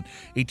Restaurant,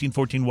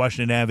 1814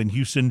 Washington Ave in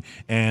Houston,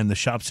 and the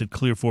shops at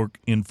Clear Fork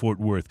in Fort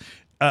Worth.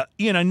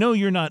 Ian, I know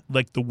you're not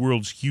like the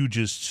world's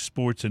hugest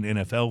sports and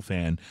NFL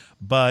fan,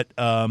 but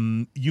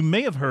you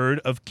may have heard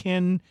of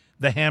Ken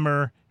the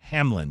Hammer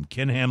Hamlin.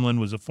 Ken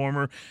Hamlin was a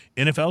former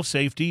NFL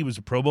safety. He was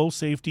a Pro Bowl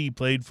safety. He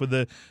played for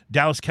the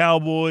Dallas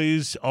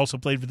Cowboys, also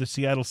played for the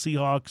Seattle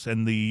Seahawks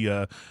and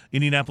the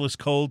Indianapolis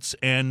Colts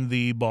and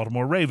the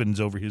Baltimore Ravens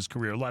over his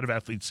career. A lot of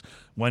athletes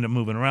wind up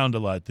moving around a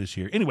lot this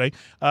year. Anyway,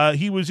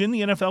 he was in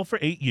the NFL for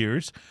 8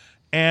 years,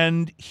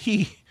 and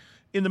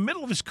in the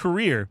middle of his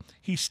career,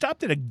 he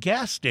stopped at a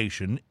gas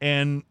station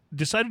and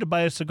decided to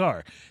buy a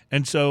cigar.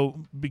 And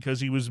so, because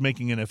he was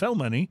making NFL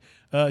money,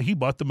 he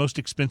bought the most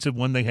expensive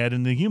one they had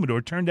in the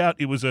humidor. Turned out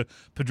it was a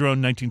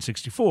Padron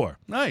 1964.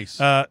 Nice.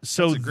 So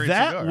that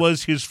cigar.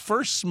 was his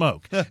first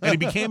smoke. And he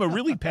became a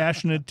really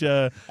passionate...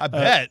 I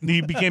bet.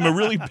 He became a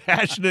really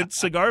passionate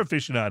cigar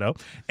aficionado.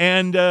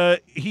 And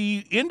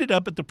he ended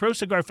up at the Pro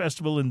Cigar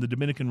Festival in the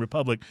Dominican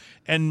Republic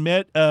and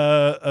met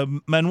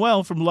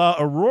Manuel from La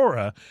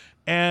Aurora.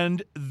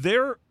 And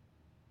their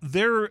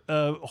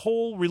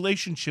whole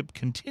relationship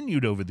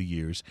continued over the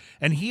years,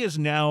 and he is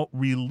now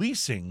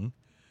releasing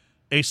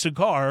a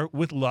cigar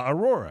with La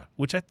Aurora,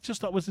 which I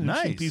just thought was an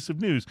interesting piece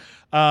of news.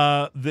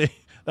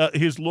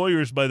 His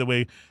lawyers, by the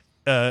way,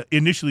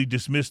 initially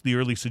dismissed the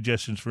early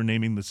suggestions for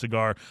naming the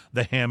cigar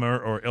the Hammer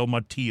or El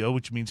Martillo,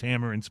 which means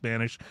hammer in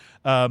Spanish.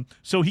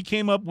 So he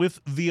came up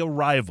with the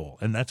Arrival,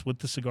 and that's what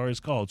the cigar is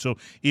called. So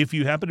if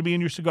you happen to be in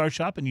your cigar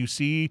shop and you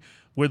see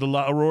where the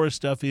La Aurora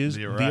stuff is,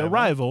 the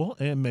Arrival,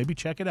 and maybe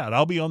check it out.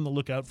 I'll be on the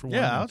lookout for one.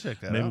 Yeah, I'll check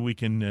that out.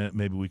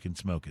 Maybe we can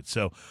smoke it.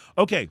 So,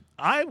 okay,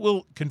 I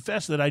will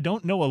confess that I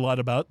don't know a lot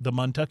about the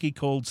Montucky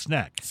Cold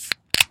Snack,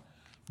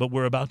 but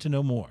we're about to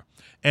know more.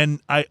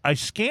 And I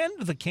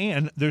scanned the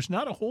can. There's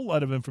not a whole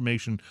lot of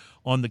information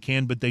on the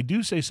can, but they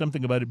do say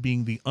something about it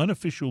being the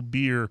unofficial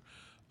beer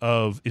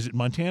of, is it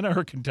Montana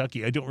or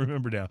Kentucky? I don't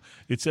remember now.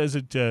 It says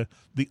it the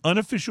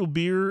unofficial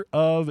beer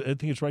of, I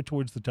think it's right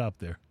towards the top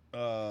there.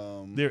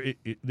 There,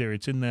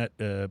 it's in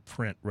that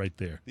print right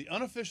there. The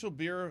unofficial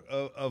beer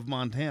of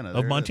Montana.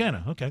 Of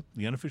Montana, okay.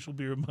 The unofficial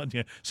beer of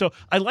Montana. So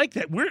I like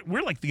that.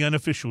 We're like the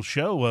unofficial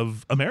show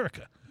of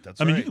America. That's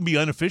right. I mean, you right. can be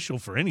unofficial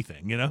for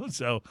anything, you know.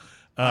 So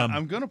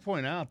I'm going to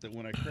point out that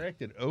when I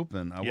cracked it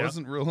open, I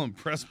wasn't real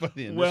impressed by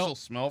the initial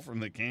smell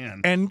from the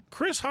can. And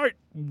Chris Hart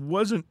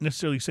wasn't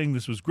necessarily saying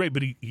this was great,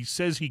 but he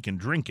says he can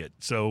drink it.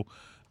 So,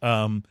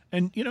 and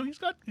you know, he's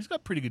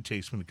got pretty good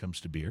taste when it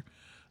comes to beer.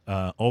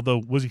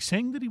 Although, was he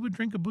saying that he would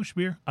drink a Busch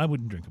beer? I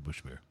wouldn't drink a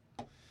Busch beer.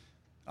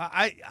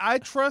 I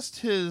trust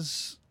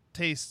his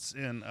tastes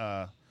in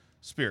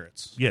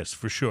spirits. Yes,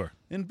 for sure.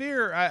 In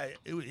beer,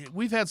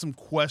 we've had some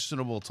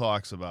questionable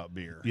talks about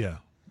beer. Yeah.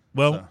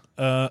 Well,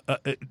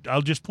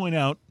 I'll just point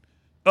out.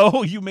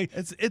 Oh,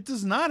 it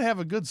does not have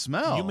a good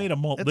smell. You made a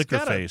malt liquor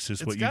face,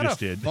 is what you just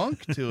did. It's got a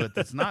funk to it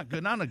that's not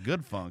good, not a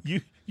good funk.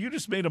 You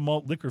just made a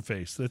malt liquor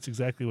face. That's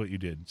exactly what you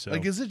did. So,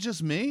 like, is it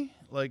just me?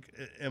 Like,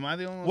 am I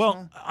the only one?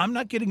 Well, I'm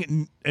not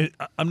getting it.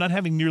 I'm not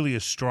having nearly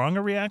as strong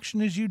a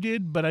reaction as you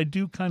did, but I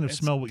do kind of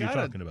smell what you're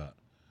talking about.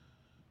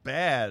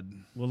 Bad.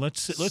 Well,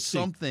 let's see.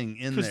 Something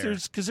in there.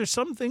 Because there's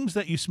some things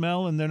that you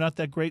smell and they're not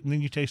that great, and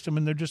then you taste them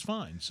and they're just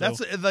fine. So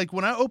that's like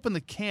when I opened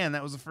the can.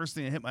 That was the first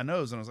thing that hit my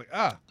nose, and I was like,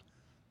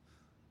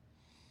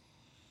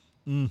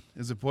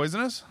 Is it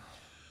poisonous?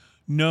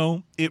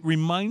 No, it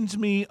reminds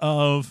me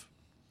of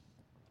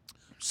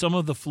some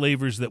of the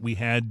flavors that we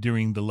had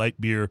during the light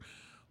beer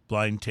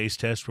blind taste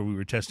test, where we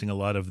were testing a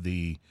lot of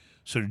the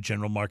sort of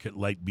general market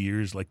light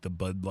beers, like the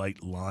Bud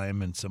Light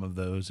Lime and some of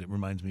those. It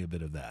reminds me a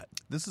bit of that.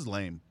 This is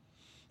lame.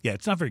 Yeah,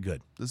 it's not very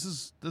good. This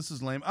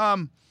is lame.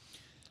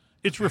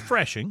 It's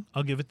refreshing.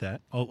 I'll give it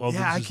that.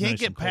 I can't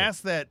get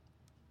past that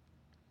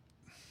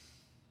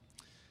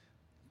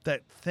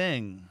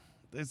thing.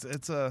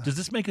 It's a. Does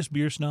this make us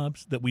beer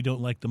snobs that we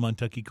don't like the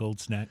Montucky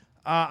Cold Snack?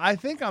 I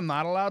think I'm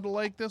not allowed to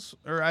like this,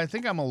 or I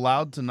think I'm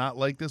allowed to not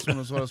like this one.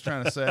 Is what I was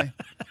trying to say.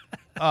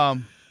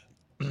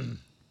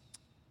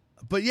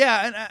 But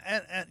yeah,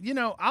 and you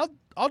know,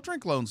 I'll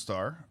drink Lone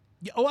Star.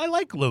 Yeah, I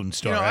like Lone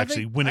Star,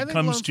 actually. I think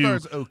Lone to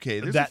Star's okay.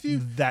 There's a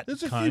few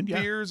yeah.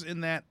 beers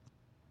in that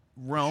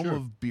realm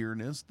of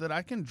beerness that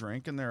I can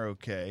drink, and they're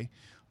okay.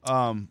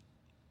 And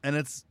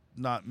it's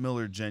not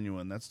Miller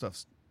Genuine. That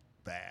stuff's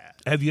bad.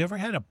 Have you ever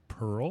had a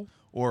Pearl?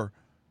 Or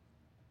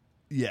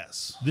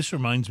Yes. This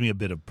reminds me a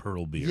bit of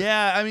Pearl beer.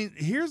 Yeah, I mean,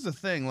 here's the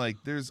thing.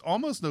 Like, there's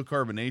almost no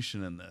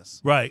carbonation in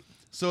this. Right.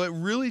 So it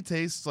really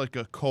tastes like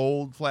a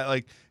cold, flat.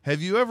 Like,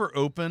 have you ever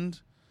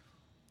opened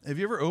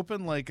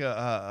like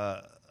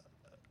a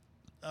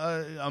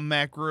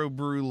macro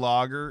brew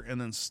lager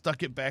and then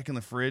stuck it back in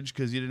the fridge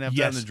because you didn't have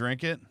time to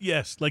drink it?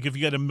 Yes, like if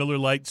you got a Miller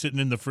Lite sitting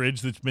in the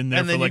fridge that's been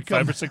there for like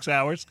 5 or 6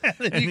 hours. and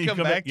then you come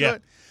back to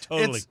it.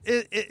 Totally.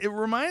 It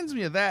reminds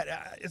me of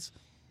that. It's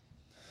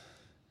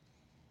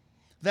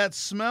that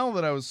smell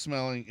that I was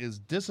smelling is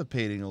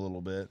dissipating a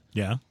little bit.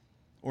 Yeah.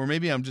 Or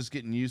maybe I'm just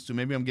getting used to.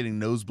 Maybe I'm getting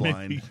nose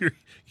blind.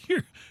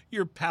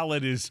 Your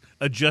palate is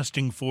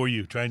adjusting for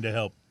you, trying to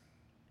help.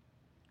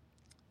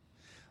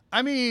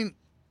 I mean,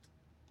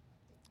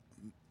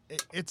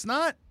 it's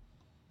not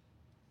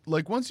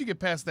like once you get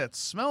past that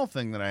smell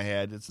thing that I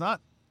had, it's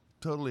not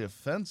totally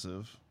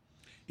offensive.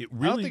 I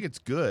don't think it's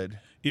good.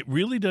 It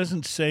really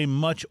doesn't say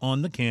much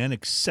on the can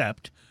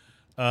except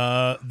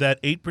that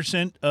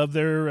 8% of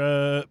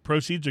their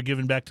proceeds are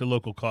given back to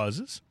local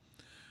causes.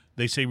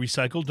 They say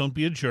recycle, don't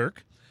be a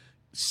jerk.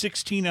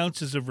 16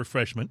 ounces of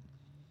refreshment.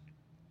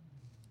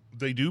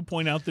 They do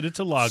point out that it's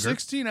a lager.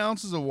 16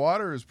 ounces of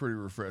water is pretty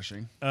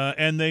refreshing.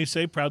 And they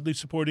say proudly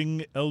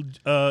supporting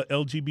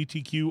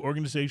LGBTQ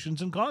organizations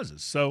and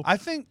causes. So I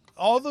think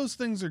all those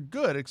things are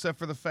good except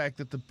for the fact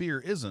that the beer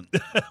isn't.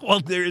 Well,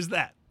 there is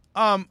that.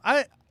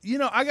 I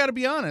got to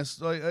be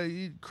honest.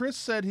 Chris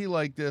said he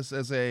liked this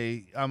as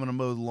I'm going to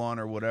mow the lawn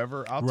or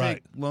whatever. I'll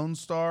take Lone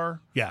Star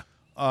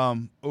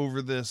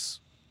over this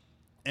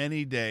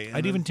any day.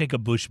 I'd even take a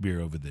Busch beer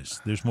over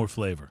this. There's more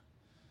flavor.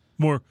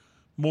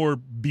 More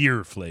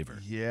beer flavor.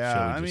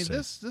 Yeah, I mean,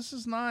 this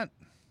is not.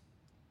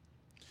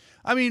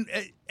 I mean,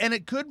 and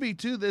it could be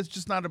too. That's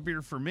just not a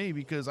beer for me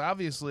because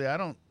obviously I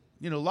don't.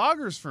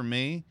 Lagers for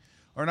me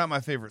are not my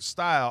favorite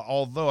style.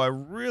 Although I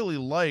really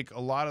like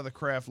a lot of the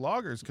craft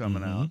lagers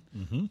coming out.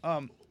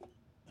 Mm-hmm.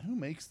 Who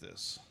makes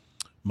this?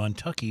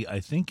 Montucky, I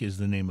think, is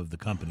the name of the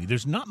company.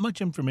 There's not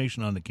much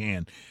information on the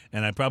can,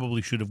 and I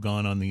probably should have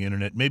gone on the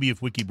internet. Maybe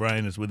if Wiki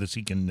Brian is with us,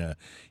 he can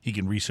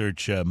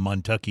research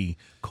Montucky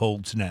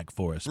Cold Snack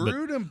for us.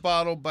 Brewed and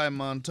bottled by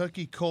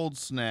Montucky Cold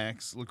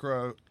Snacks, La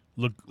Crosse,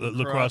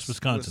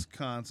 Wisconsin.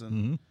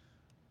 Mm-hmm.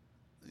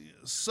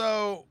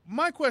 So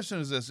my question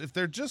is this: if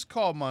they're just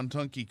called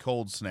Montucky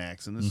Cold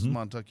Snacks, and this is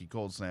Montucky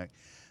Cold Snack,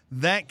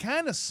 that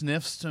kind of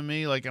sniffs to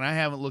me like, and I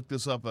haven't looked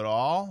this up at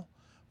all.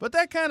 But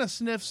that kind of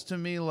sniffs to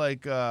me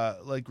like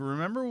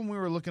remember when we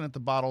were looking at the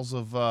bottles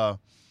of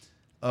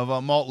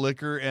malt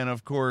liquor, and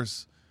of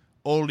course,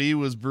 Old E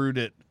was brewed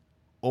at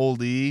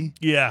Old E,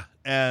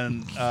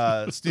 and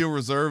Steel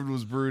Reserve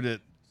was brewed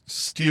at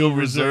Steel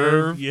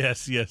Reserve.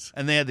 Yes,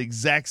 and they had the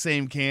exact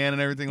same can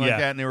and everything like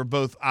that, and they were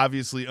both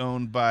obviously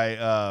owned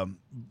by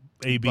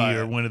AB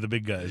or one of the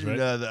big guys, right?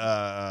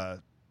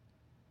 The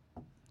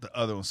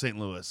other one, St.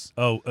 Louis.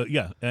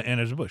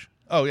 Anheuser-Busch.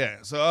 Oh yeah,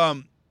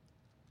 so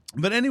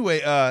But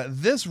anyway,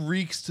 this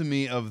reeks to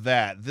me of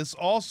that. This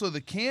also,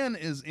 the can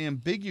is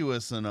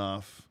ambiguous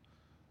enough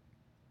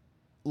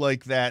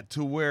like that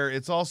to where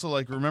it's also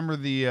like, remember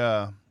the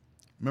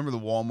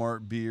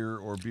Walmart beer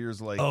or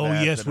beers like that? Oh,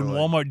 yes, when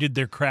Walmart did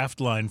their craft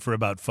line for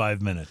about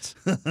 5 minutes.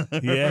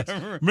 Yes.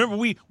 Remember,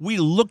 we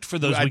looked for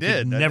those. We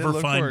could never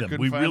find them.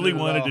 We really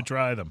wanted to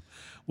try them.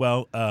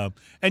 Well, and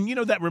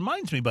that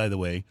reminds me, by the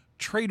way,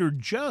 Trader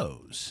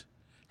Joe's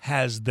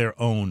has their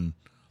own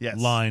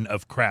line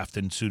of craft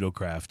and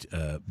pseudo-craft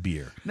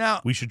beer.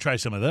 Now, we should try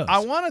some of those. I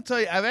want to tell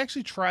you, I've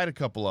actually tried a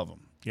couple of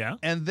them. Yeah?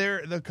 And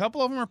the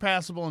couple of them are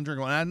passable and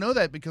drinkable. And I know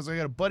that because I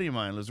got a buddy of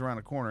mine who lives around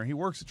the corner. He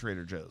works at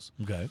Trader Joe's.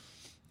 Okay.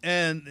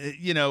 And,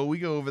 we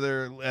go over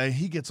there.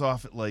 He gets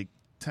off at like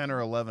 10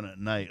 or 11 at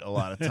night a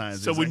lot of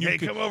times. So when you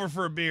come over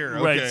for a beer.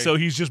 Right, okay. So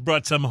he's just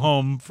brought some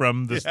home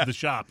from the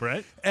shop,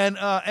 right? And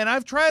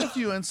I've tried a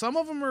few, and some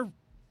of them are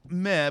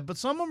meh, but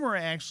some of them are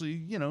actually,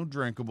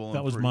 drinkable.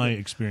 That was my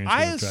experience.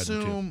 I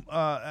assume,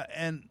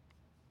 and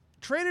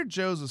Trader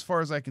Joe's, as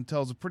far as I can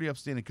tell, is a pretty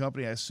upstanding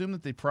company. I assume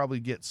that they probably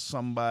get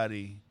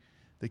somebody,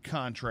 they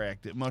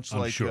contract it, much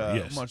like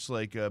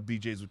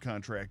BJ's would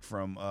contract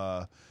from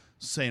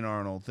St.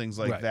 Arnold, things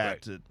like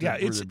that.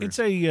 Right.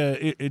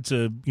 It's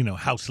a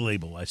house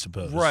label, I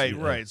suppose.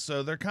 Right.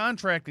 So they're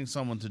contracting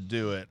someone to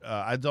do it.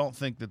 I don't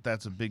think that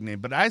that's a big name,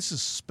 but I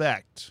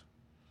suspect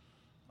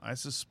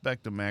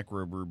a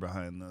macro brew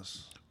behind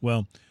this.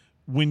 Well,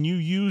 when you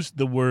use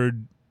the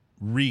word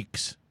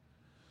reeks,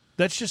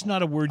 that's just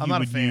not a word you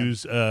would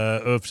use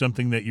of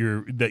something that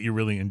you're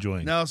really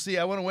enjoying. No, see,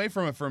 I went away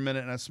from it for a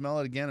minute and I smell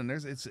it again, and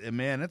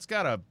it's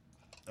got a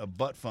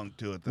butt funk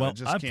to it that I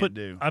just can't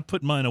do. I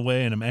put mine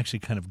away, and I'm actually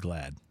kind of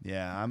glad.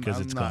 Yeah, I'm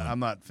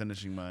not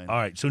finishing mine. All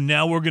right, so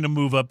now we're going to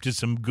move up to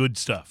some good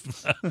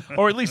stuff,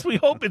 or at least we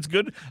hope it's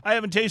good. I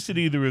haven't tasted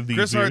either of these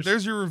Chris beers. Hart,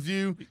 there's your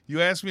review.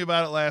 You asked me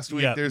about it last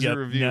week. There's your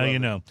review. Now you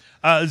know.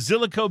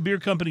 Zillico Beer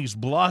Company's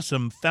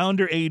Blossom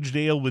Founder Aged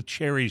Ale with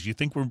cherries. You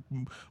think we're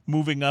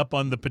moving up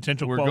on the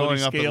potential quality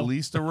scale? We're going up at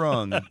least a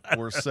rung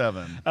or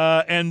 7.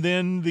 And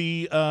then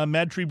the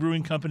Mad Tree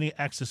Brewing Company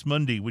Axis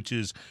Mundi, which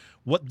is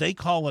what they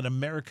call an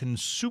American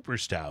Super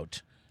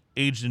Stout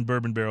aged in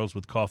bourbon barrels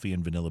with coffee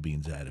and vanilla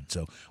beans added.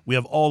 So we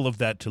have all of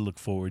that to look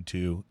forward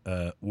to.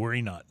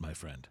 Worry not, my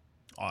friend.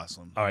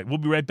 Awesome. All right, we'll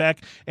be right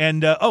back.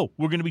 And,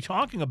 we're going to be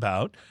talking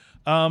about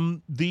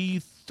the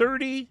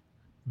 30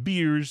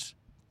 beers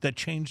that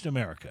changed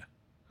America.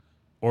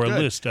 Or Good. A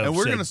list of. And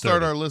we're going to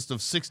start 30. our list of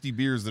 60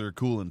 beers that are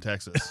cool in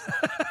Texas.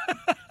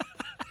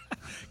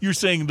 You're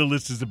saying the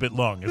list is a bit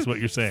long, is what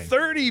you're saying.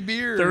 30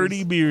 beers.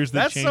 30 beers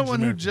that That's changed someone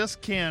America. who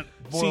just can't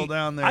boil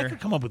down there. I could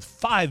come up with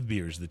 5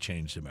 beers that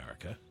changed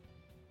America.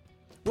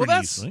 Well,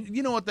 that's easily.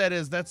 You know what that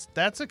is.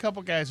 That's a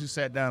couple guys who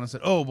sat down and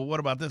said, "Oh, but what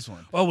about this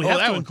one? Oh, we have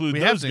that to one. include we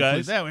those have to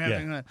guys. Include that. We have Yeah.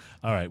 to include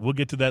that." All right, we'll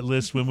get to that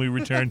list when we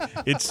return.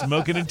 It's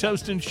Smoking and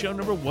Toasting, show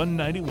number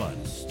 191.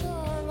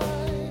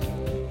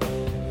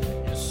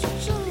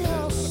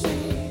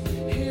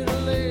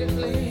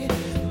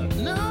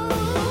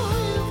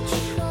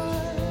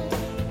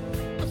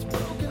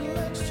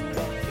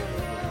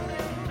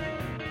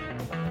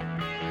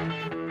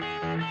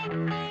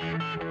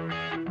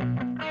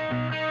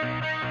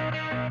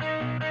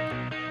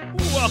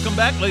 Welcome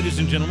back, ladies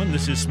and gentlemen.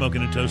 This is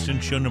Smoking and Toasting,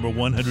 show number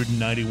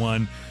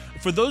 191.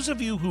 For those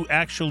of you who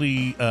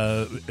actually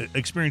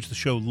experience the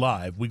show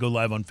live, we go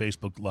live on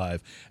Facebook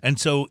Live, and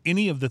so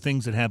any of the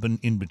things that happen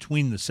in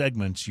between the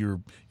segments,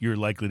 you're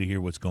likely to hear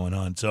what's going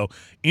on. So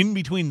in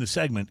between the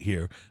segment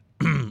here,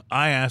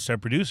 I asked our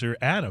producer,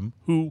 Adam,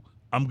 who,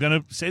 I'm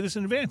going to say this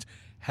in advance,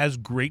 has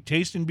great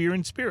taste in beer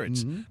and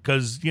spirits,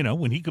 because,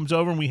 when he comes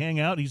over and we hang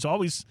out, he's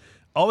always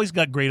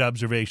got great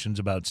observations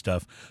about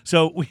stuff.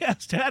 So we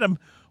asked Adam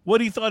what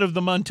he thought of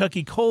the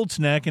Montucky Cold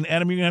Snack, and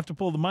Adam, you're going to have to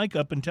pull the mic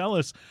up and tell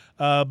us,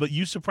 but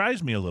you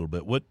surprised me a little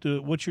bit.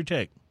 What's your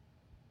take?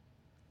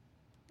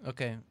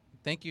 Okay,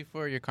 thank you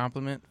for your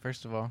compliment,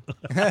 first of all.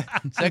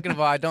 Second of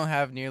all, I don't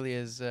have nearly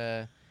as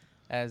a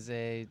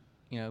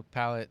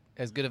palate,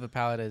 as good of a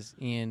palate as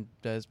Ian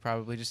does,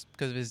 probably just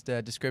because of his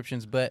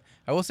descriptions. But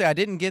I will say I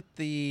didn't get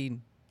the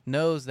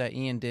nose that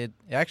Ian did.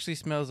 It actually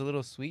smells a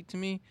little sweet to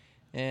me,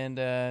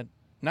 and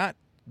not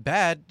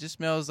bad. Just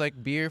smells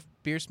like beer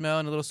smell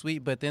and a little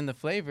sweet. But then the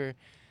flavor,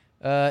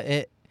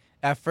 at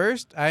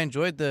first I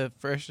enjoyed the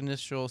first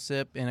initial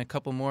sip and a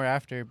couple more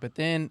after, but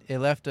then it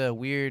left a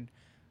weird,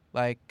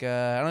 I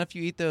don't know if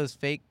you eat those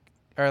fake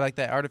or like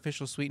that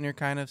artificial sweetener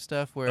kind of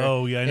stuff where I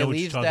know what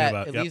you're talking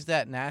about. It leaves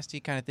that nasty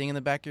kind of thing in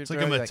the back of your It's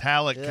throat. like a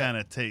metallic like, kind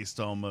of taste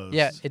almost.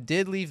 Yeah, it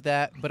did leave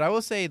that, but I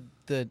will say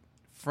the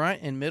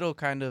front and middle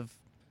kind of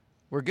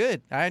were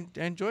good. I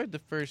enjoyed the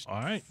first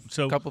All right.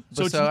 So, couple.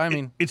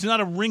 it's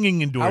not a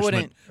ringing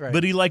endorsement, right.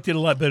 but he liked it a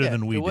lot better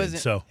than we did.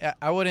 So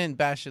I wouldn't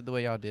bash it the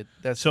way y'all did.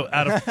 That's so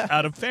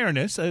out of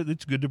fairness,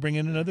 it's good to bring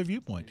in another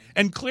viewpoint.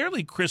 And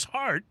clearly, Chris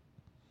Hart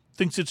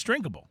thinks it's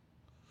drinkable.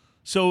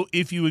 So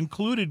if you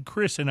included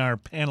Chris in our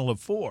panel of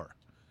 4,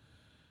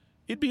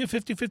 it'd be a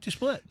 50-50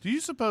 split. Do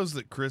you suppose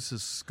that Chris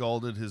has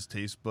scalded his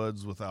taste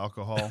buds with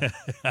alcohol?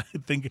 I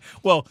think.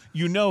 Well,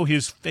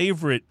 his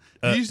favorite.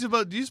 Do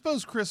you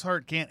suppose Chris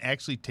Hart can't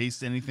actually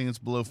taste anything that's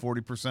below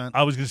 40%?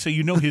 I was going to say,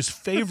 his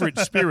favorite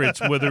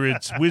spirits, whether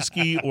it's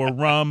whiskey or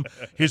rum,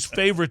 his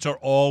favorites are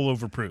all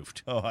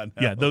overproofed. Oh, I know.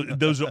 Yeah,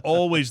 those are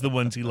always the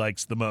ones he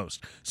likes the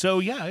most. So,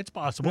 yeah, it's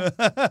possible.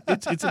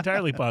 It's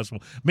entirely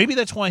possible. Maybe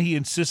that's why he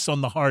insists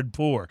on the hard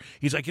pour.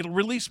 He's like, it'll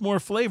release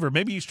more flavor.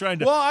 Maybe he's trying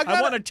to, I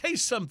want to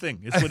taste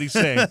something, is what he's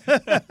saying.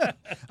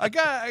 I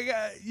got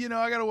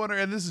to wonder,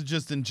 and this is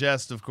just in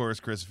jest, of course,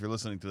 Chris, if you're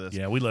listening to this.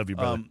 Yeah, we love you,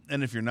 brother.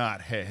 And if you're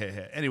not, hey.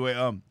 Anyway,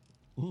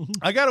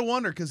 I got to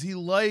wonder, because he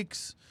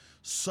likes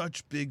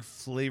such big,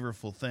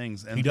 flavorful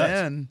things. And he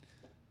does.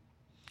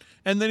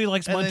 And then he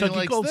likes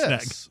Montucky Cold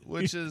Snack.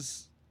 Which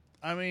is,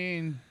 I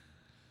don't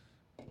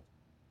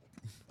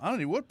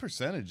know, what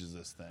percentage is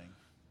this thing?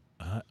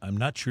 I'm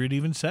not sure it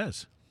even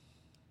says.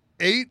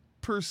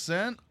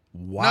 8%?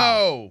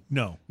 Wow.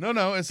 No.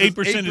 It says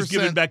 8% is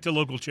given back to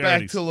local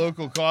charities. Back to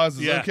local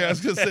causes. Yeah. Okay, I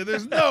was going to say,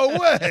 there's no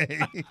way.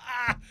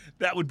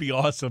 That would be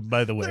awesome,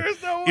 by the way.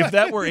 There's no way. If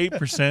that were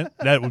 8%,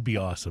 that would be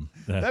awesome.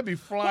 That'd be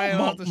flying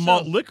off the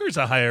Malt shelf. liquor's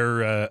a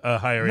higher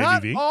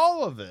Not ABV.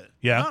 all of it.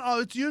 Yeah. Not all.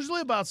 It's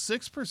usually about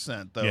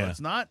 6%, though. Yeah. It's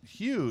not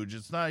huge.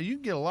 It's not. You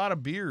can get a lot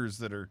of beers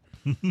that are.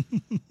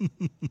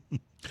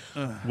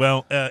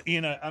 Well,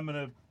 Ian, I'm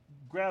going to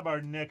grab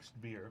our next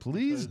beer.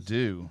 Please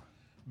do.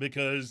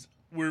 Because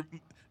we're,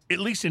 at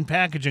least in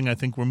packaging, I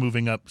think we're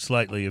moving up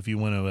slightly. If you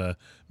want to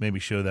maybe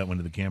show that one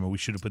to the camera. We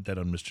should have put that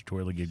on Mr.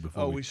 Twirligig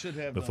before we should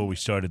have before we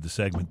started the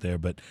segment there.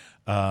 But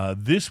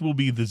this will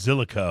be the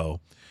Zillico.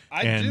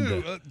 I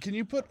do. Can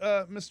you put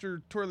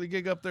Mr.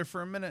 Twirligig up there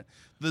for a minute?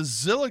 The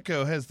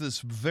Zillico has this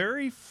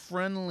very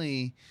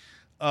friendly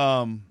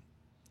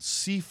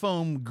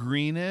seafoam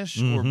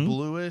greenish or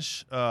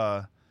bluish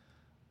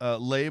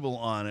label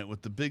on it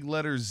with the big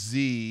letter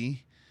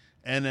Z.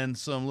 And then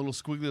some little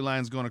squiggly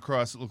lines going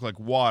across that look like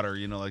water,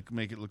 like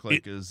make it look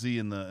like a Z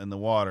in the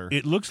water.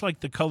 It looks like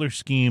the color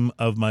scheme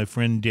of my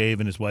friend Dave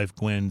and his wife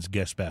Gwen's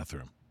guest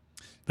bathroom.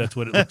 That's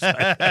what it looks like.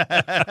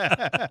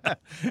 I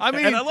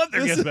mean, and I love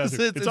their guest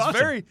bathroom. It's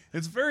awesome.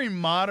 It's very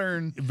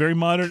modern. Very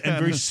modern and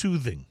very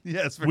soothing.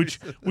 Yes,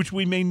 which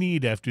we may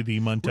need after the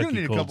Montucky We're going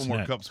to need a couple snap.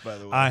 more cups, by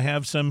the way. I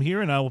have some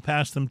here, and I will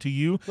pass them to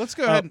you. Let's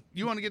go ahead.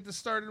 You want to get this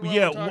started while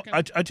yeah, we're talking?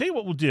 I tell you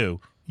what we'll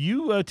do.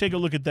 You take a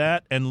look at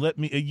that, and let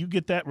me. You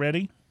get that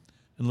ready,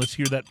 and let's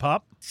hear that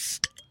pop.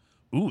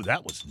 Ooh,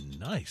 that was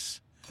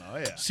nice. Oh,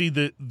 yeah. See,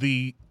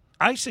 the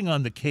icing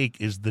on the cake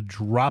is the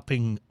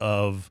dropping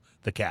of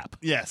the cap.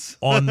 Yes.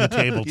 On the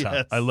tabletop.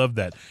 Yes. I love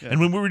that. Yeah. And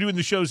when we were doing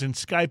the shows in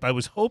Skype, I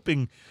was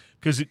hoping,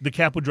 because the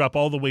cap would drop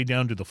all the way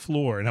down to the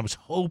floor, and I was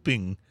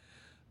hoping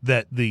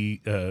that the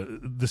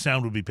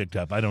sound would be picked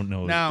up. I don't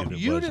know. Now, if it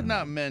you was did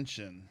not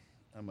mention,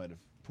 I might have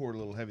poured a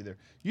little heavy there.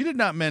 You did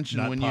not mention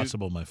my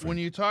friend. When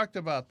you talked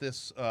about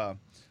this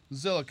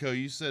Zillico,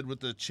 you said with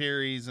the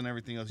cherries and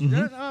everything else. You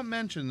did not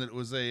mention that it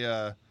was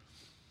a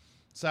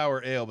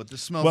sour ale, but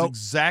this smells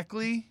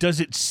exactly. Does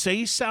it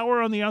say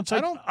sour on the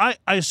outside? I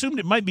assumed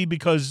it might be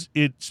because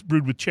it's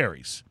brewed with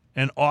cherries,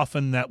 and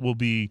often that will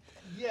be.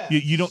 Yes.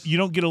 You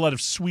don't get a lot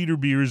of sweeter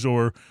beers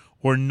or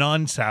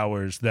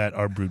non-sours that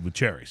are brewed with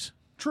cherries.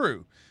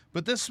 True,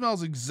 but this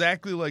smells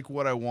exactly like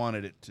what I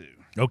wanted it to.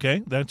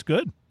 Okay, that's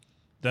good.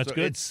 That's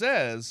good. It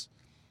says,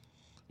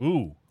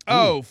 "Ooh."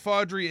 Oh,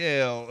 Fawdry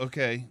Ale.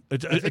 Okay,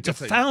 it's a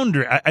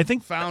founder. I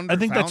think founder. I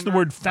think that's the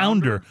word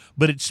founder,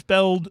 but it's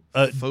spelled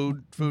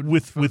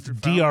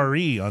with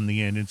DRE on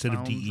the end instead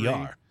of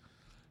DER.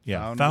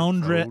 Yeah,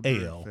 Foundre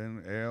Ale.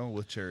 Ale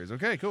with cherries.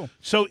 Okay, cool.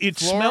 So it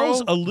Floral,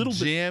 smells a little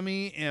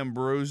jammy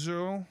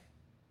ambrosial.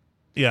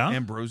 Yeah,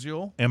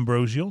 ambrosial,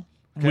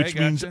 okay, which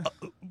means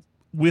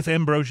with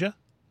ambrosia.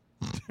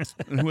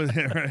 With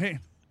it, right?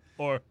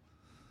 Or.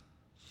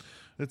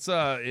 It's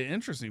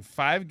interesting.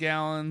 5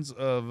 gallons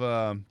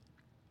of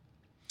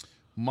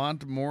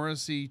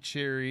Montmorency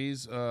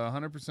cherries,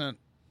 100%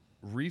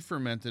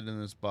 re-fermented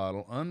in this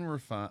bottle,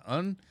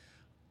 unfined,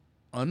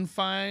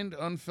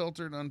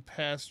 unfiltered,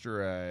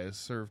 unpasteurized,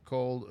 served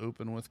cold,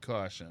 open with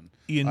caution.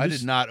 Ian, I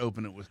did not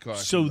open it with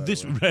caution. So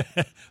this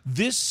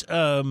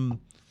on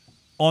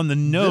the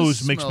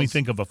nose makes me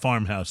think of a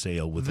farmhouse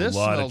ale with a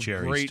lot of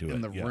cherries to it. This smells great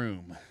in the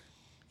room.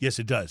 Yes,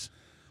 it does.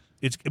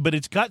 But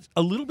it's got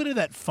a little bit of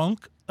that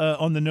funk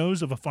on the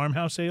nose of a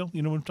farmhouse ale.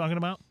 You know what I'm talking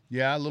about?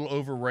 Yeah, a little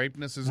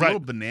over-ripeness. There's a little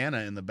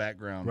banana in the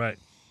background. Right.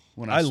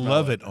 When I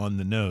love it on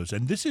the nose.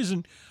 And this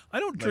isn't – I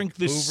don't drink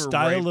this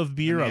style of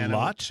beer a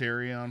lot. With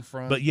cherry on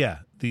front. But, yeah,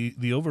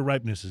 the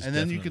over-ripeness is and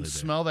then definitely you can there.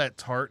 smell that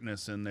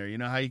tartness in there. You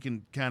know how you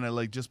can kind of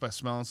like just by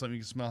smelling something,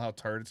 you can smell how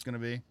tart it's going to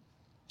be?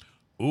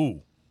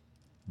 Ooh.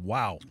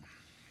 Wow.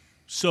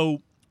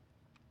 So,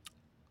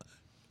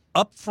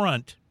 up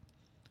front –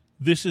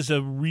 this is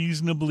a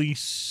reasonably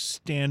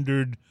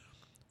standard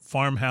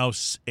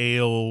farmhouse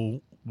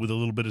ale with a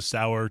little bit of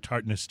sour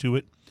tartness to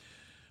it.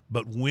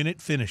 But when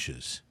it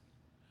finishes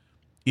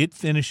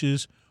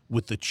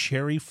with the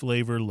cherry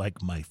flavor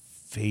like my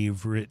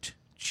favorite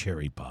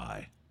cherry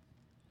pie.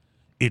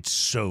 It's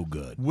so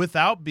good.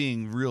 Without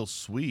being real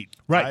sweet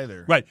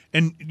either. Right.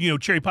 And,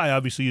 cherry pie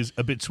obviously is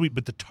a bit sweet,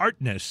 but the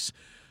tartness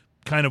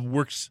kind of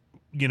works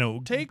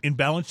in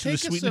balance to the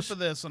sweetness. Take a sip of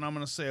this, and I'm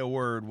going to say a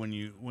word when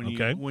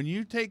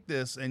you take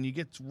this and you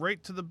get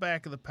right to the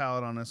back of the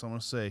palate on this. I'm going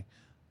to say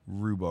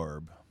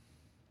rhubarb.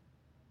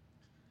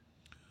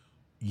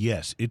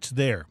 Yes, it's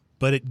there,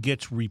 but it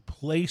gets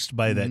replaced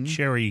by that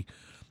cherry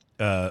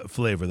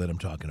flavor that I'm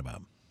talking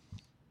about.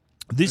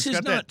 It's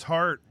got that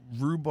tart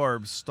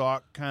rhubarb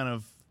stalk kind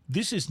of.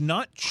 This is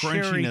not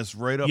crunchiness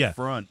right up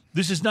front.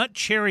 This is not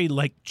cherry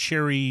like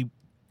cherry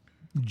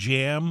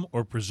jam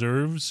or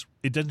preserves.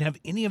 It doesn't have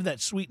any of that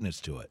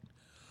sweetness to it.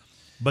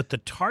 But the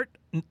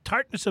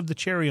tartness of the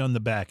cherry on the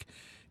back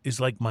is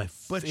like my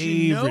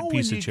favorite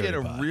piece of cherry pie.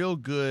 When you get a real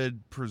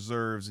good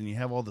preserves and you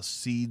have all the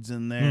seeds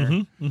in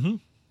there,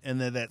 and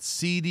then that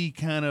seedy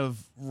kind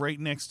of right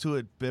next to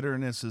it,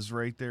 bitterness is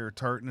right there,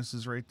 tartness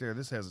is right there.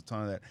 This has a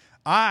ton of that.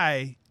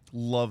 I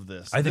love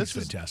this. I think it's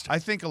fantastic. I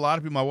think a lot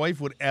of people, my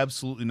wife would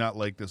absolutely not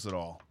like this at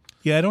all.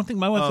 Yeah, I don't think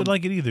my wife would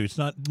like it either. It's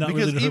not because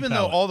really to her even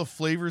palate. though all the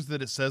flavors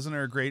that it says in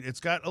there are great, it's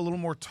got a little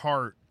more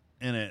tart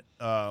in it,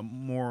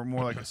 more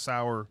like a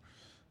sour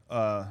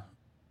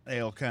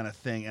ale kind of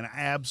thing, and I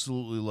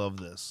absolutely love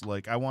this.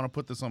 Like, I want to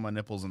put this on my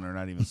nipples, and they're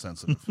not even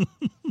sensitive.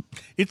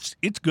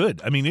 It's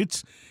good. I mean,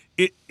 it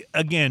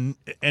again,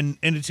 and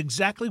it's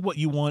exactly what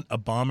you want a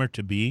bomber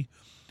to be,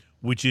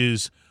 which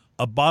is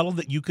a bottle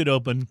that you could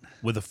open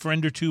with a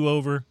friend or two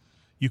over.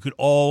 You could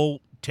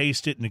all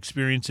taste it and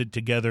experience it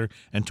together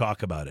and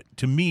talk about it.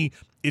 To me,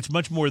 it's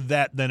much more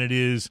that than it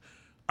is,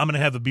 I'm going to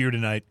have a beer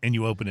tonight, and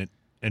you open it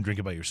and drink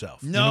it by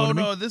yourself.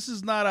 No, this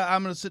is not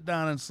I'm going to sit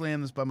down and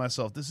slam this by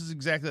myself. This is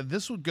exactly,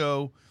 this would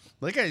go,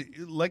 like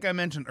I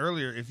mentioned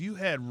earlier, if you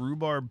had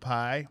rhubarb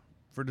pie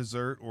for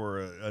dessert or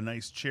a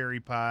nice cherry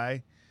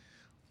pie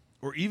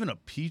or even a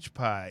peach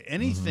pie,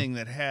 anything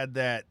that had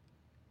that,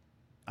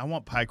 I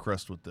want pie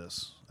crust with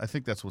this. I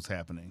think that's what's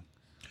happening.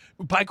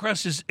 Pie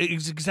crust is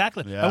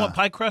exactly. Yeah. I want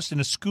pie crust and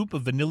a scoop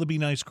of Vanilla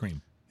Bean ice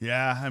cream.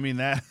 Yeah, I mean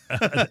that.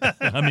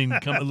 I mean,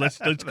 let's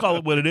call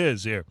it what it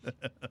is here.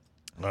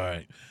 All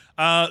right.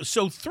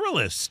 So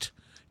Thrillist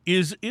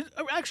is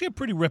actually a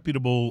pretty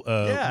reputable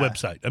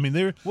website. I mean,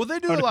 their they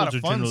do a articles lot of are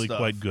fun generally stuff.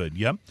 quite good.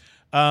 Yep.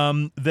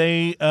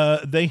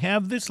 They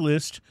have this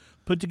list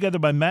put together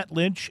by Matt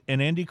Lynch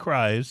and Andy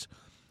Kreis,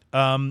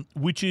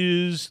 which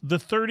is the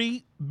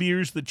 30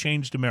 beers that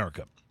changed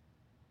America.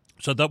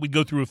 So I thought we'd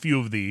go through a few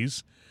of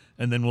these,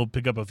 and then we'll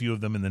pick up a few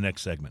of them in the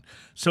next segment.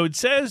 So it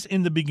says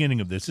in the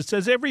beginning of this, it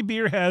says every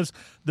beer has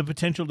the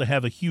potential to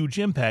have a huge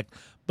impact,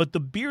 but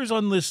the beers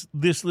on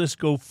this list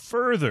go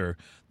further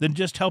than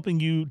just helping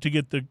you to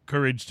get the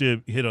courage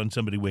to hit on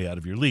somebody way out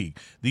of your league.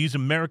 These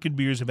American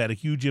beers have had a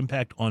huge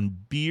impact on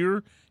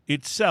beer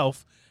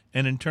itself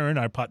and, in turn,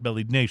 our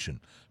pot-bellied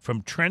nation.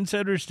 From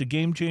trendsetters to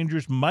game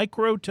changers,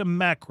 micro to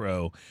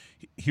macro,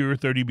 here are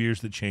 30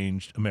 beers that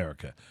changed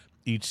America.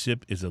 Each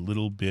sip is a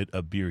little bit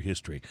of beer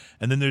history.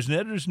 And then there's an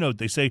editor's note.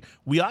 They say,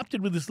 we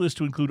opted with this list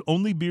to include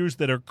only beers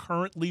that are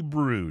currently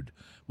brewed.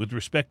 With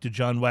respect to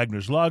John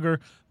Wagner's Lager,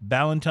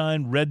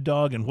 Ballantine, Red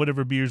Dog, and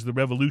whatever beers the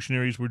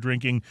revolutionaries were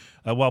drinking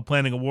while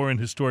planning a war in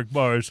historic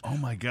bars. Oh,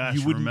 my gosh.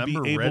 You wouldn't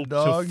remember be able Red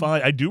Dog? to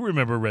find. I do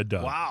remember Red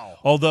Dog. Wow.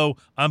 Although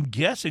I'm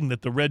guessing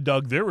that the Red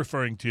Dog they're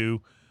referring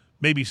to,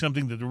 maybe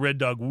something that the Red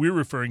Dog we're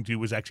referring to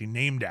was actually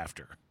named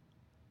after.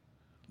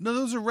 No,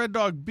 those are Red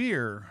Dog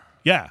beer.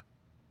 Yeah.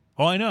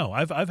 Oh, I know.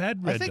 I've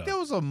had Red Dog. I think there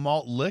was a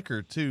malt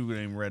liquor, too,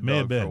 named Red May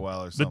have Dog been. for a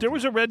while or something. But there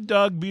was a Red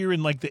Dog beer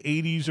in like the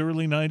 80s,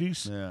 early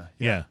 90s.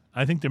 Yeah.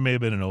 I think there may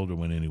have been an older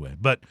one anyway.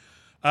 But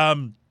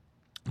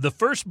the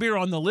first beer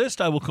on the list,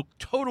 I will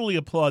totally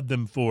applaud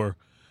them for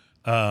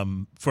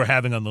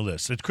having on the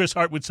list. As Chris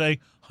Hart would say,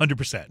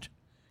 100%.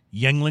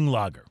 Yuengling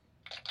Lager.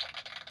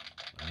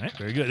 All right,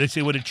 very good. They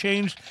say what it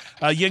changed.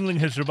 Yuengling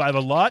has survived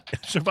a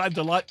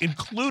lot,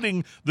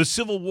 including the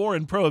Civil War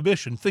and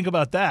Prohibition. Think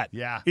about that.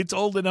 Yeah. It's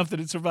old enough that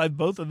it survived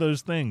both of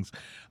those things.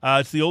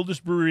 It's the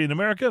oldest brewery in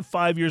America.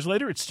 5 years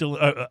later, it's still,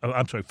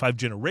 5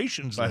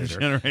 generations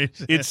later.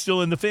 It's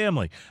still in the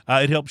family.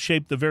 It helped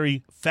shape the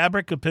very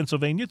fabric of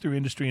Pennsylvania through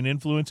industry and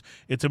influence.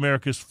 It's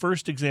America's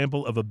first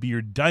example of a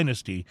beer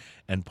dynasty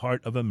and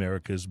part of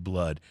America's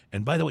blood.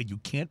 And by the way, you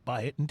can't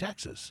buy it in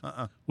Texas,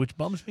 which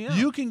bums me out.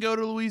 You can go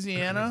to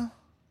Louisiana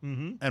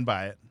and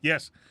buy it.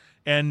 Yes.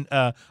 And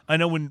I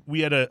know when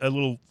we had a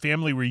little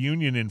family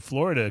reunion in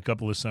Florida a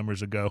couple of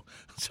summers ago,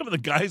 some of the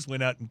guys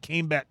went out and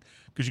came back,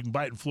 because you can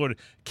buy it in Florida,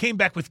 came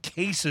back with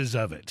cases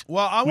of it.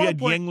 Well, we had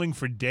Yuengling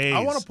for days. I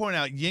want to point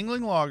out,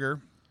 Yuengling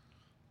Lager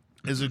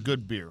is a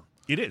good beer.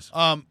 It is.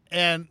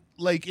 And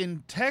like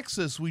in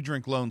Texas, we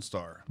drink Lone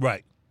Star.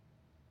 Right.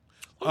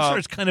 Lone Star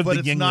is kind of the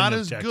Yuengling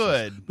of Texas. But it's not as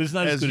good but it's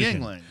not as good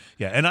Yuengling. As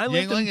yeah, and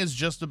Yuengling is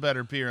just a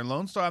better beer. And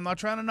Lone Star, I'm not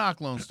trying to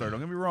knock Lone Star, don't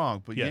get me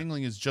wrong, but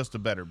Yuengling is just a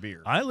better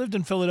beer. I lived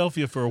in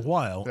Philadelphia for a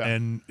while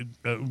and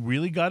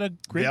really got a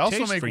great taste for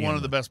They also make one Yuengling.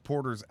 of the best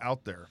porters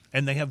out there.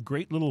 And they have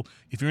great little,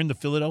 if you're in the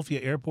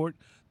Philadelphia airport,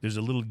 there's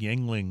a little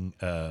Yuengling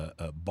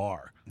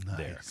bar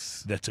there.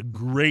 That's a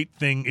great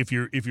thing if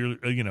you're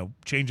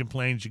changing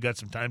planes, you got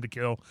some time to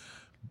kill.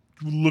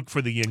 Look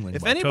for the Yuengling.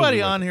 If bar. anybody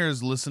Totally on here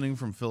is listening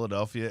from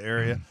Philadelphia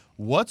area,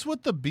 what's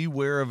with the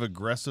beware of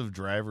aggressive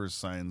drivers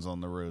signs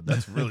on the road?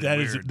 That's really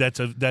weird. That's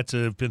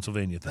a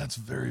Pennsylvania thing. That's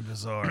very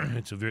bizarre.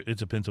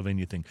 It's a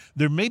Pennsylvania thing.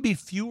 There may be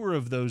fewer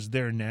of those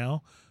there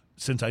now,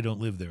 since I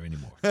don't live there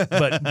anymore.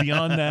 But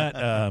beyond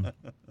that,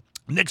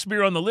 next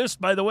beer on the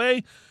list, by the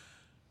way,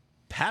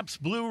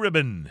 Pabst Blue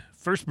Ribbon.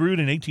 First brewed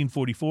in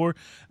 1844.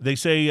 They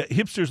say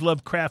hipsters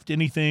love craft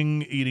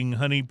anything, eating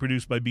honey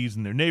produced by bees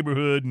in their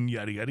neighborhood, and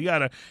yada, yada,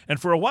 yada.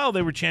 And for a while,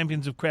 they were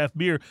champions of craft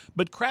beer.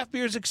 But craft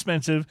beer is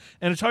expensive,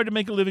 and it's hard to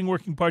make a living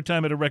working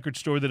part-time at a record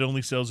store that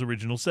only sells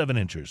original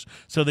 7-inchers.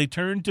 So they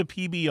turned to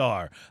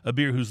PBR, a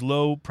beer whose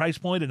low price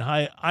point and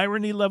high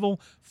irony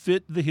level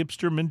fit the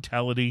hipster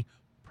mentality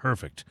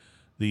perfect.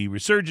 The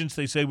resurgence,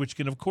 they say, which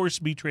can, of course,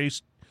 be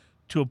traced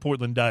to a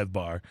Portland dive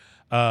bar,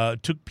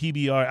 took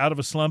PBR out of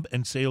a slump,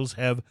 and sales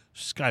have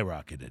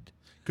skyrocketed.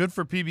 Good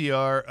for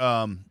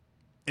PBR.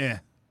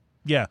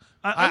 Yeah.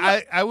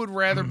 I would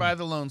rather buy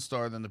the Lone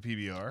Star than the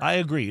PBR. I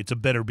agree. It's a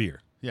better beer.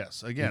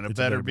 Yes, again, It's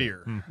a better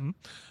beer. Mm-hmm.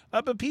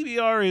 But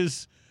PBR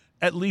is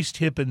at least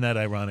hip in that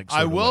ironic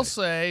sort I of will way.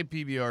 say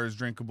PBR is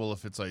drinkable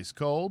if it's ice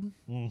cold,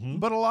 Mm-hmm.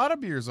 but a lot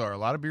of beers are. A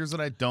lot of beers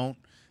that I don't,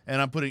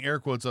 and I'm putting air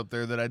quotes up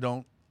there, that I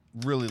don't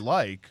really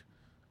like.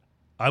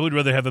 I would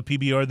rather have a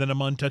PBR than a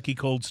Montucky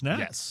Cold Snap.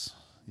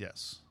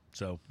 Yes.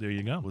 So there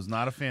you go. Was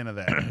not a fan of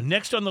that.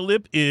 Next on the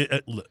lip,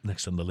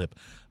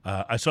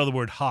 I saw the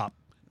word hop,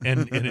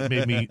 and it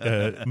made me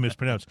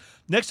mispronounce.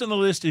 Next on the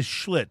list is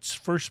Schlitz,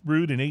 first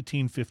brewed in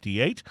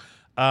 1858.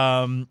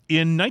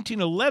 In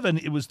 1911,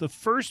 it was the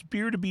first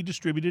beer to be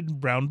distributed in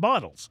brown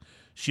bottles,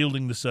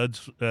 shielding the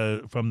suds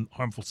from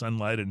harmful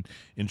sunlight and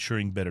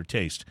ensuring better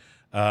taste.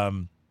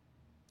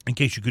 In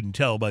case you couldn't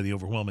tell by the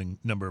overwhelming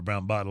number of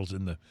brown bottles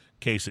in the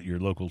case at your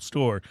local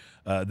store,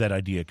 that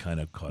idea kind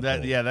of caught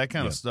hold. Yeah, that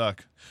kind of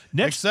stuck.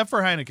 Next, except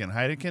for Heineken.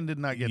 Heineken did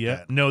not get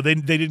that. No, they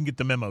didn't get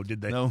the memo,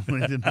 did they? No,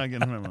 they did not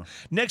get the memo.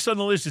 Next on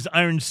the list is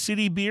Iron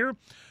City Beer.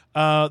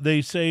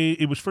 They say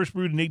it was first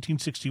brewed in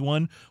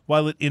 1861.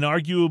 While it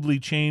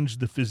inarguably changed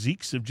the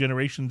physiques of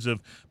generations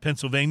of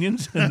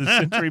Pennsylvanians in the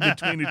century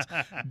between its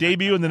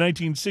debut and the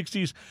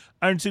 1960s,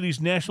 Iron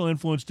City's national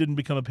influence didn't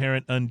become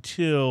apparent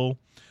until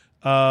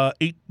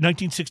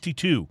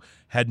 1962.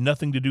 Had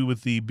nothing to do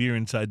with the beer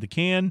inside the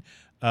can.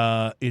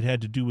 It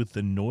had to do with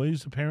the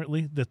noise,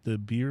 apparently, that the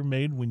beer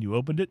made when you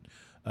opened it.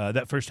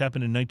 That first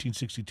happened in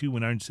 1962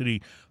 when Iron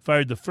City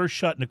fired the first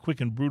shot in a quick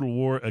and brutal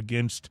war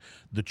against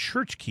the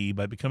Church Key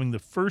by becoming the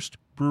first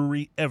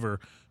brewery ever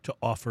to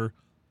offer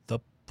the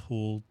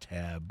pull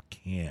tab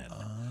can.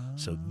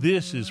 So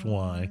this is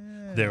why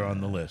they're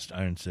on the list,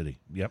 Iron City.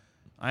 Yep.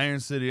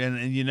 Iron City.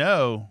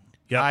 And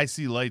Yep.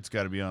 IC Light's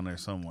got to be on there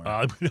somewhere.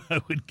 I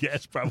would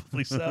guess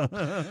probably so.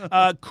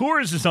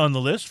 Coors is on the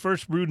list,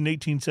 first brewed in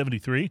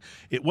 1873.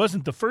 It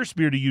wasn't the first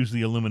beer to use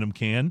the aluminum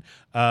can.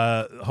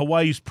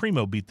 Hawaii's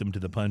Primo beat them to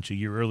the punch a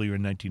year earlier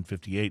in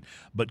 1958,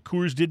 but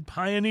Coors did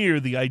pioneer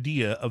the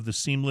idea of the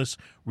seamless,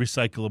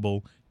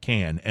 recyclable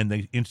can, and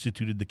they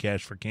instituted the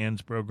Cash for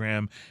Cans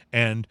program.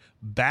 And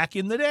back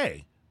in the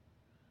day,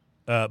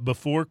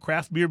 before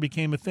craft beer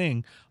became a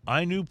thing,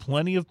 I knew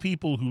plenty of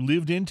people who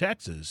lived in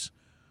Texas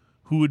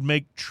who would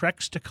make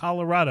treks to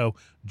Colorado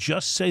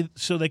just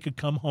so they could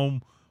come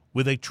home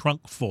with a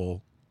trunk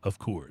full of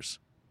Coors.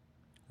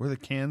 Were the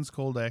cans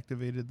cold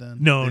activated then?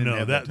 No.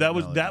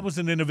 That was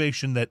an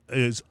innovation that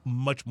is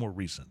much more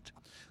recent.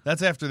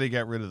 That's after they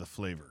got rid of the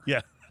flavor. Yeah.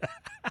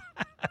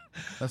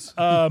 Next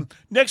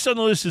on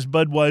the list is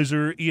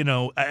Budweiser.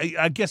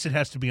 I guess it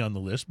has to be on the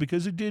list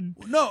because it did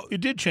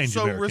change American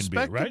beer, right? So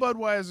respect to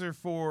Budweiser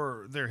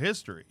for their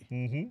history.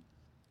 Mm-hmm.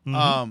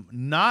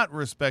 Not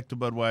respect to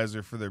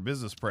Budweiser for their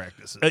business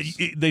practices.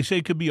 They say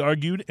it could be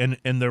argued, and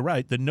they're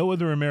right, that no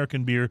other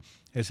American beer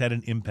has had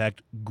an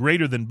impact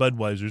greater than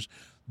Budweiser's.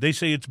 They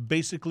say it's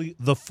basically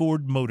the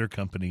Ford Motor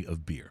Company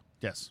of beer.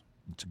 Yes.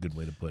 It's a good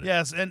way to put it.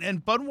 Yes,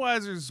 and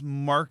Budweiser's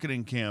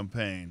marketing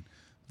campaign,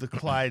 the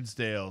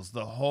Clydesdales,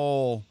 the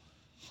whole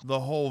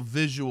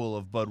visual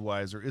of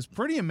Budweiser is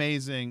pretty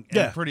amazing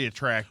and pretty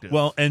attractive.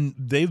 Well, and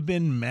they've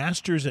been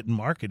masters at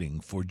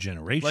marketing for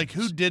generations. Like,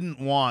 who didn't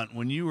want,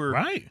 when you were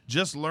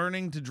just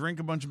learning to drink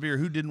a bunch of beer,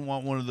 who didn't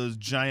want one of those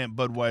giant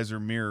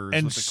Budweiser mirrors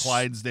with the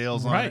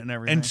Clydesdales on it and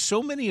everything? And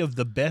so many of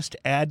the best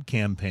ad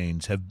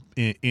campaigns have,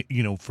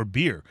 for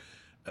beer,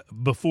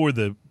 before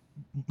the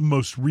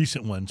most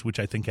recent ones, which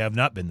I think have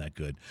not been that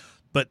good,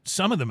 but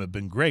some of them have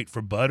been great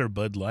for Bud or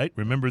Bud Light.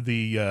 Remember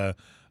the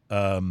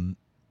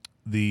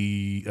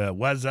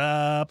what's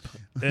up,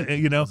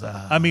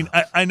 I mean,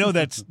 I know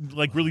that's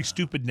like really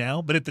stupid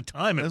now, but at the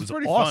time it was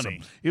pretty awesome.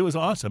 funny. It was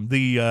awesome.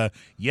 The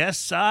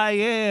Yes I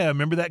Am,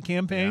 remember that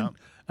campaign?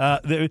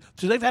 Yeah.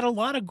 So they've had a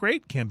lot of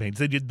great campaigns.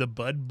 They did the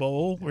Bud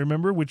Bowl,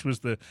 remember, which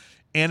was the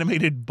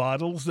animated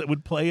bottles that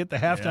would play at the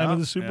halftime of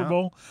the Super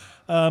Bowl.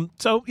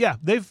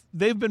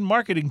 They've been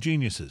marketing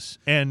geniuses.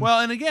 And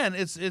again,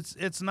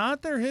 it's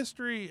not their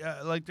history.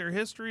 Like, their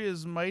history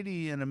is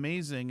mighty and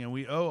amazing, and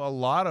we owe a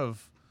lot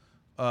of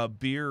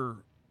beer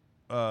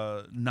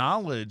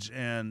knowledge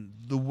and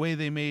the way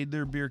they made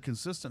their beer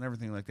consistent and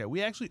everything like that.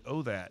 We actually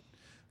owe that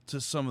to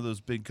some of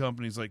those big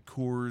companies like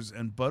Coors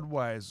and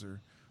Budweiser.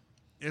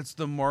 It's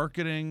the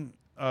marketing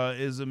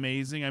is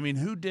amazing. I mean,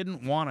 who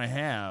didn't want to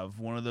have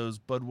one of those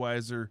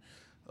Budweiser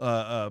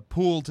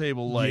pool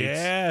table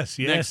lights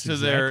next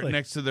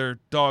to their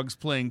dogs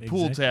playing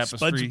pool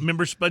tapestry?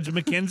 Remember Spuds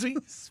McKenzie?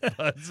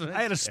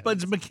 I had a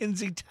Spuds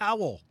McKenzie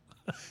towel.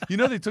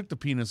 They took the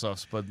penis off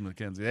Spud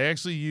McKenzie. They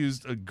actually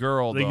used a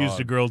girl dog. They used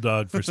a girl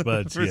dog for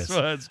Spuds, yes.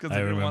 Spuds, because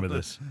I remember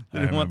this.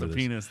 They didn't want the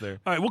penis there.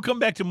 All right, we'll come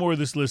back to more of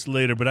this list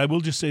later, but I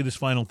will just say this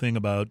final thing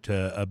about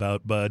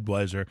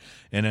Budweiser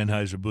and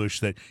Anheuser-Busch,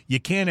 that you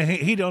can't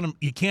hate on them.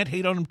 You can't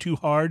hate on them too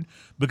hard,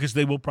 because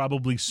they will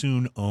probably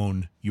soon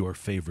own your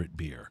favorite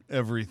beer.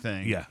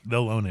 Everything. Yeah,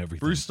 they'll own everything.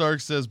 Bruce Stark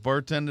says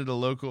bartended a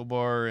local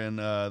bar in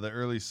the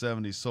early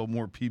 70s, sold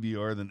more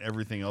PBR than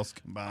everything else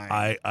combined.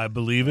 I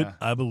believe it.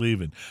 I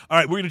believe it. All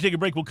right, we're going to take a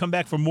break. We'll come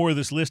back for more of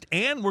this list,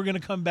 and we're going to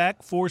come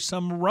back for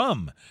some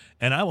rum.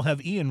 And I will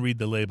have Ian read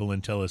the label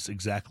and tell us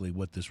exactly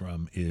what this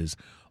rum is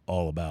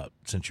all about,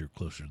 since you're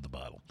closer to the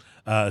bottle.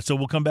 So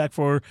we'll come back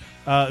for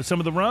some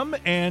of the rum,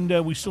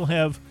 and we still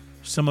have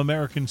some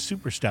American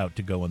Super Stout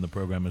to go on the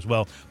program as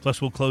well.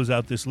 Plus, we'll close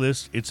out this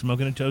list. It's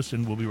Smoking and Toast,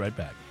 and we'll be right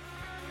back.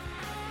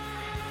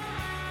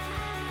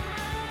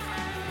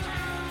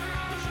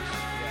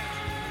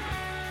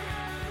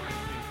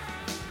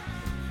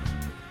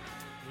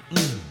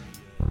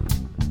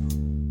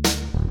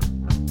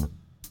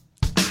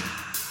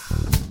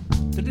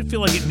 Did it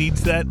feel like it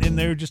needs that in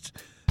there just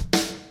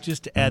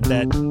to add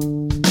that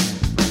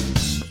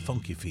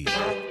funky feel?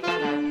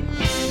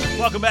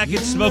 Welcome back.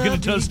 It's Smoking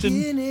and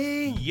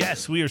Toastin'.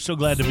 Yes, we are so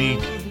glad to be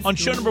on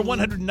show number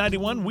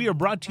 191. We are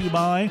brought to you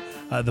by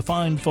the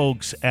fine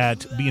folks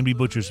at B&B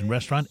Butchers and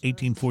Restaurant,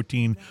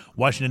 1814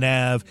 Washington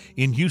Ave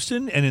in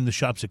Houston, and in the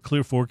shops at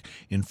Clear Fork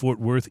in Fort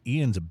Worth.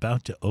 Ian's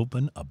about to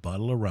open a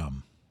bottle of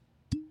rum.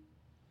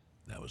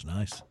 That was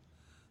nice.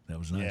 That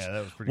was nice. Yeah,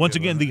 that was pretty Once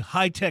good, again, wasn't the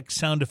high-tech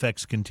sound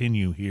effects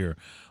continue here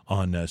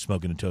on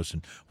Smoking and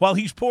Toasting. While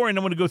he's pouring,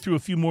 I'm going to go through a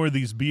few more of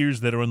these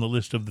beers that are on the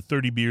list of the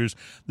 30 beers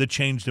that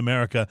changed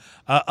America.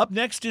 Up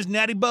next is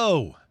Natty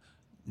Boh,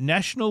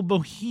 National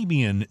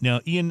Bohemian. Now,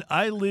 Ian,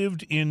 I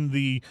lived in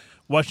the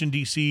Washington,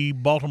 D.C.,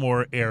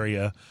 Baltimore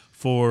area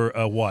for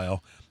a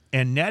while,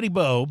 and Natty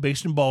Boh,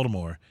 based in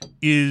Baltimore,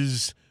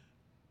 is,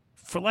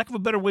 for lack of a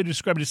better way to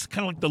describe it, it's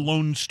kind of like the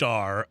Lone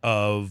Star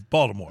of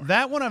Baltimore.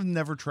 That one I've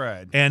never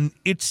tried. And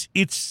it's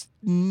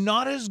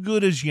not as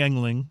good as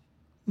Yuengling,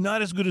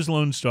 not as good as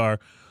Lone Star,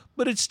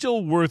 but it's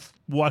still worth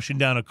washing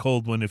down a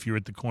cold one if you're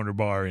at the corner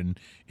bar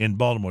in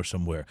Baltimore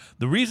somewhere.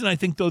 The reason I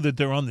think, though, that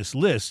they're on this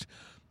list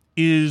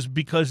is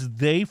because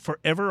they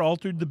forever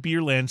altered the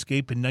beer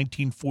landscape in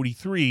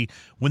 1943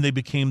 when they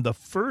became the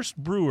first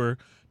brewer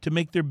to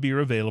make their beer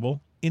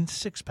available in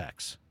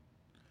six-packs.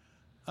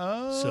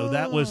 Oh. So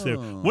that was their...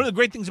 One of the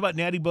great things about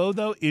Natty Boh,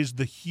 though, is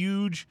the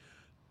huge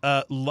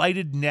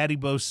lighted Natty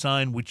Boh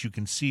sign, which you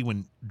can see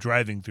when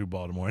driving through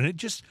Baltimore. And it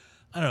just...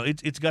 I don't know,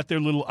 it's got their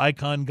little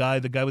icon guy,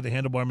 the guy with the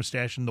handlebar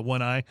mustache and the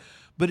one eye,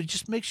 but it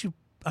just makes you...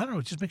 I don't know.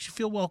 It just makes you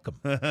feel welcome.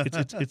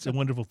 It's a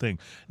wonderful thing.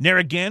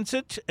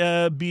 Narragansett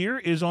beer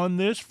is on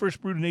this, first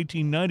brewed in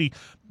 1890,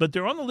 but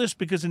they're on the list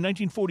because in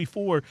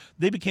 1944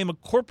 they became a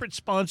corporate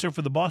sponsor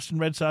for the Boston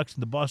Red Sox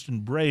and the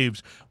Boston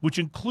Braves, which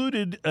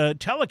included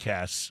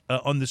telecasts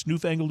on this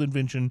newfangled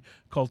invention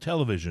called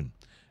television.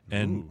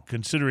 And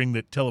considering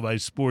that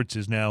televised sports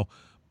is now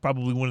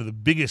probably one of the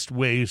biggest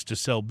ways to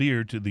sell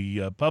beer to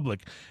the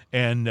public,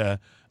 and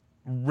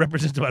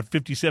represents about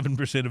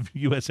 57% of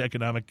U.S.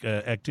 economic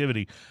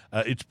activity,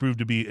 it's proved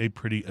to be a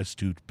pretty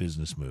astute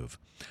business move.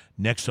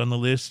 Next on the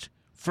list,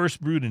 first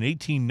brewed in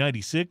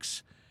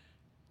 1896,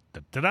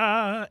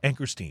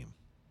 Anchor Steam.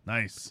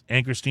 Nice.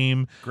 Anchor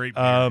Steam. Great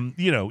beer.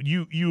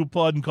 You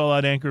applaud and call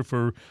out Anchor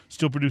for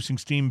still producing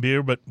steam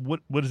beer, but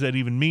what does that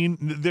even mean?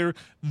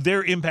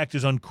 Their impact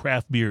is on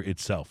craft beer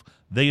itself.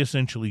 They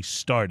essentially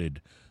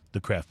started the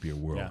craft beer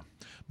world. Yeah.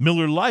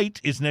 Miller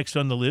Lite is next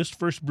on the list,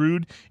 first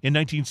brewed in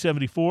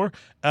 1974,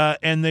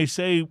 and they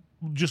say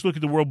just look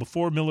at the world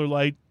before Miller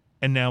Lite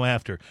and now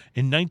after.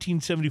 In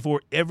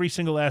 1974, every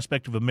single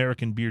aspect of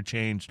American beer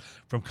changed,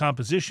 from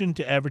composition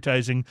to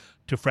advertising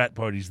to frat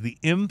parties. The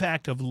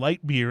impact of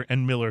light beer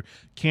and Miller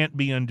can't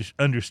be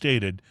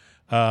understated.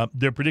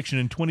 Their prediction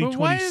in 2027.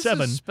 Why is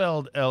this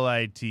spelled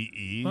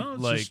L-I-T-E?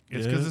 Well, it's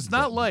because it's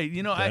not light.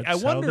 You know, I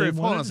wonder if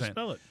hold on a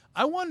second.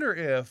 I wonder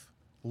if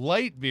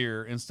light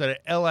beer instead of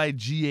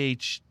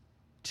L-I-G-H-T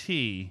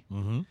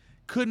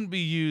couldn't be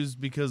used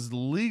because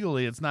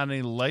legally it's not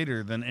any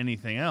lighter than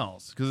anything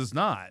else, because it's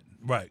not.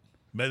 Right.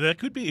 But that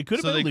could be. It could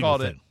have been a they legal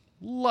called thing.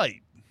 it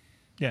light.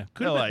 Yeah,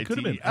 could have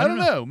been. I don't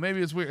know.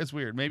 Maybe it's weird. It's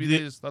weird. Maybe they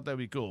just thought that would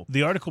be cool.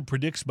 The article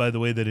predicts, by the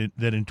way, that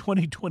in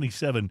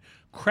 2027,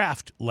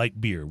 craft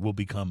light beer will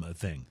become a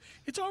thing.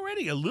 It's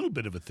already a little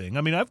bit of a thing.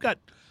 I mean, I've got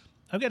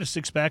a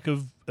 6-pack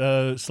of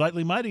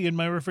Slightly Mighty in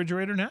my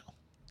refrigerator now.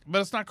 But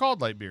it's not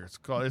called light beer. It's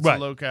a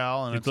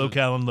low-cal. And it's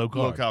low-cal and low-carb.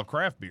 Low-cal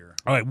craft beer.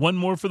 All right, one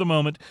more for the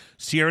moment.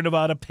 Sierra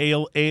Nevada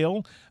Pale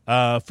Ale,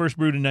 first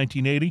brewed in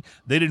 1980.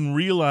 They didn't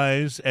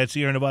realize at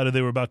Sierra Nevada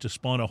they were about to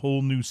spawn a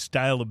whole new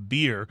style of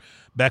beer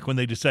back when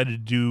they decided to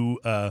do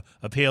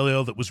a pale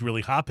ale that was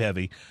really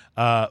hop-heavy.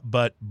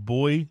 But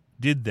boy,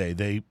 did they.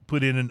 They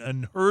put in an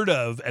unheard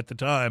of, at the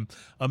time,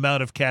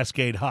 amount of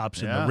Cascade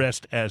hops, and the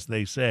rest, as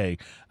they say,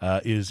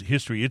 is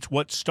history. It's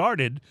what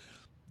started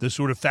the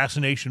sort of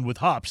fascination with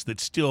hops that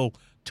still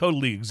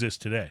totally exists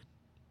today.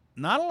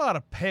 Not a lot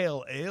of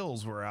pale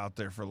ales were out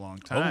there for a long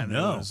time. Oh,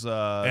 no. It was,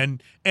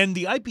 and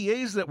the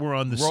IPAs that were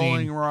on the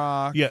Rolling scene.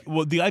 Rock. Yeah,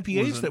 well, the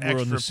IPAs that were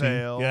on the scene.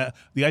 Pale. Yeah,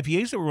 the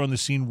IPAs that were on the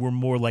scene were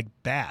more like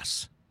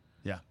Bass.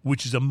 Yeah.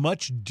 Which is a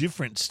much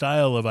different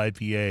style of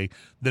IPA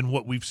than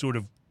what we've sort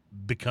of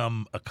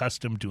become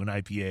accustomed to an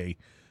IPA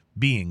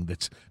being.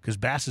 That's because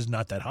Bass is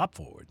not that hop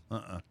forward.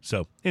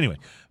 So anyway,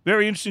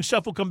 very interesting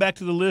stuff. We'll come back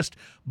to the list,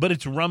 but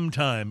it's rum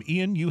time.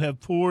 Ian, you have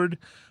poured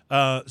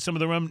some of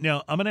the rum.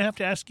 Now I'm going to have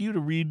to ask you to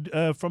read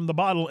from the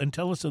bottle and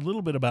tell us a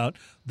little bit about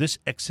this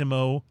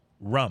Eximo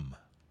rum.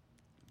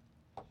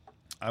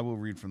 I will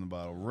read from the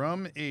bottle.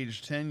 Rum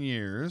aged 10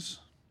 years.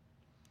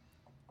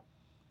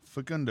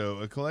 Facundo,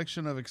 a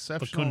collection of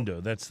exceptional...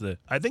 Facundo,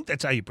 I think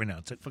that's how you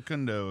pronounce it.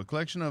 Facundo, a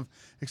collection of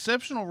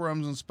exceptional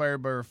rums inspired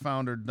by our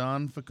founder,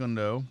 Don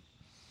Facundo.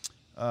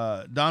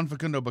 Don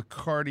Facundo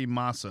Bacardi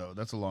Masso.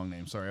 That's a long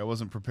name. Sorry, I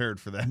wasn't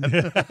prepared for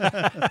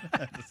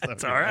that.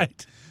 That's all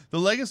right. The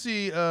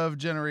legacy of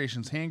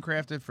generations,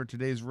 handcrafted for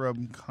today's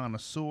rum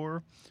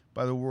connoisseur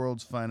by the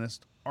world's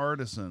finest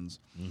artisans.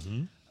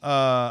 Mm-hmm.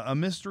 A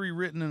mystery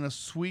written in a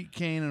sweet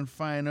cane and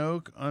fine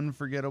oak,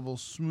 unforgettable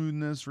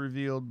smoothness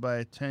revealed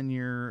by 10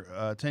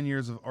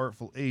 years of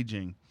artful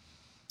aging.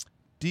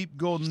 Deep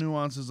golden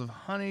nuances of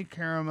honey,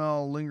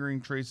 caramel, lingering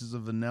traces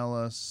of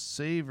vanilla.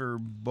 Savor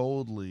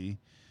boldly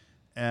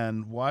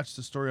and watch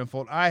the story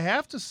unfold. I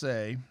have to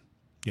say,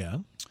 yeah,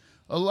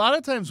 a lot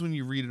of times when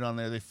you read it on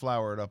there, they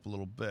flower it up a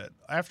little bit.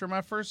 After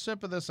my first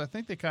sip of this, I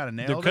think they kind of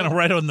nailed it. They're kind of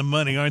right on the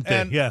money, aren't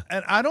they?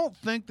 And I don't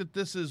think that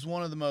this is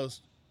one of the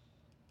most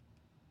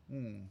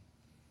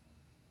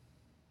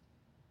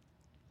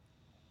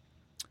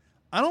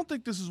I don't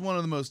think this is one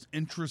of the most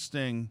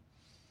interesting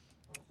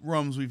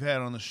rums we've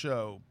had on the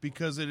show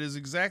because it is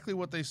exactly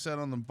what they said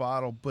on the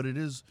bottle, but it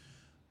is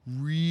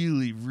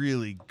really,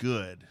 really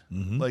good.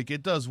 Mm-hmm. Like,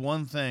 it does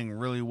one thing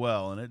really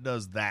well, and it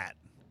does that.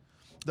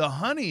 The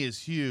honey is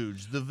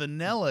huge. The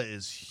vanilla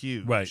is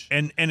huge. Right,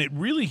 and it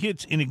really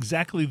hits in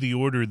exactly the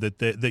order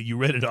that you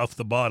read it off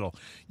the bottle.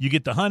 You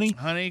get the honey,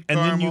 and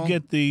then you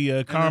get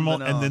the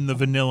caramel, and then the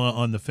vanilla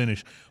on the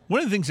finish.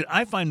 One of the things that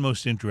I find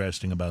most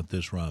interesting about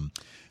this rum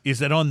is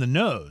that on the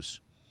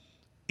nose,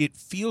 it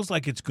feels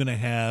like it's going to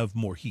have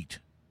more heat.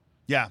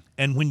 Yeah.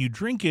 And when you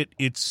drink it,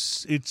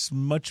 it's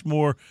much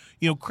more,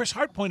 Chris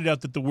Hart pointed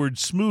out that the word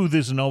smooth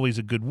isn't always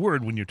a good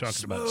word when you're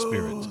talking about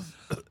spirits.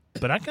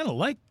 But I kind of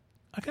like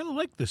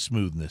the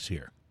smoothness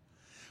here.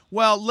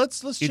 Well, let's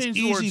change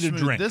the word easy to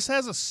smooth. drink. This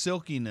has a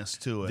silkiness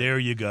to it. There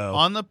you go.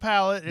 On the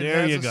palate, it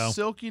there has you a go.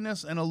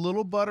 silkiness and a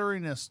little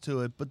butteriness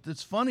to it. But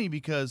it's funny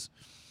because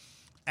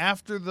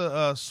after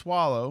the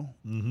swallow,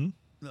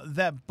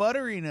 that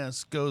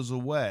butteriness goes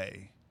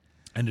away.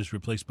 And is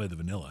replaced by the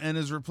vanilla.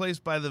 And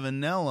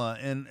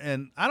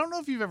I don't know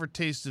if you've ever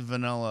tasted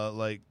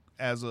vanilla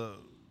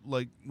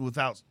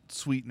without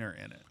sweetener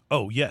in it.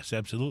 Oh, yes,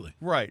 absolutely.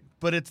 Right.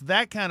 But it's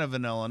that kind of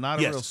vanilla, not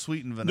a real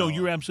sweetened vanilla. No,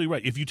 you're absolutely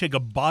right. If you take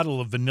a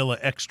bottle of vanilla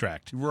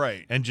extract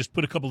and just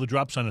put a couple of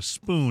drops on a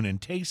spoon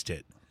and taste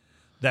it,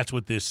 that's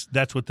what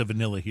the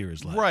vanilla here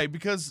is like. Right,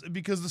 because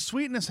the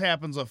sweetness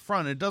happens up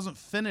front. It doesn't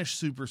finish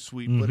super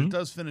sweet, but it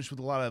does finish with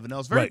a lot of vanilla.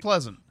 It's very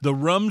pleasant. The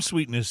rum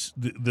sweetness,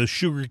 the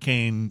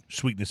sugarcane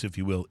sweetness, if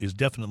you will, is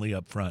definitely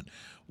up front.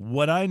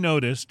 What I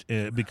noticed,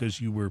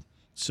 because you were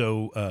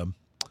so,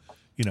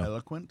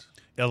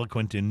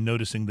 eloquent in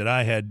noticing that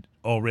I had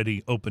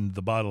already opened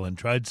the bottle and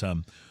tried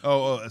some.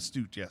 Oh,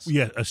 astute, yes.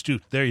 Yeah,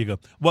 astute. There you go.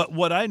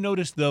 What I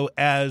noticed, though,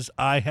 as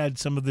I had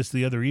some of this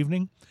the other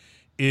evening,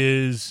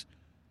 is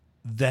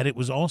that it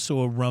was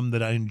also a rum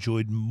that I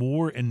enjoyed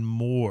more and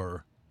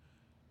more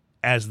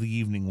as the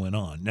evening went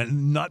on. Now,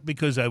 not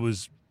because I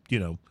was,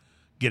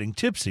 getting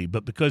tipsy,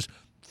 but because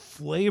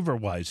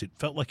flavor-wise, it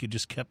felt like it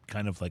just kept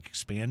kind of like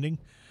expanding.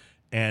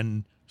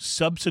 And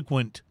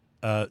subsequent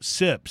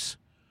sips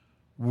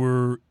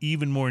were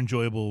even more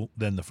enjoyable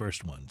than the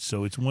first one.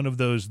 So it's one of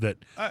those that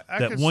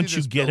once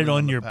you get it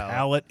on your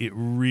palate, it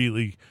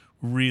really,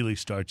 really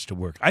starts to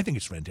work. I think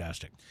it's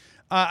fantastic.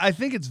 I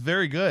think it's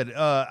very good.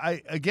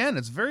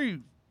 It's very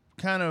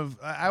kind of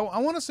I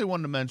want to say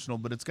one-dimensional,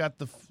 but it's got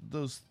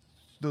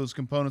those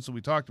components that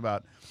we talked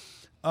about,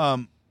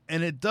 and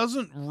it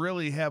doesn't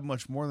really have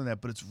much more than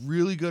that. But it's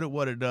really good at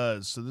what it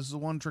does. So this is a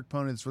one-trick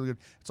pony that's really good.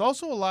 It's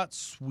also a lot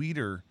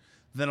sweeter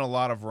than a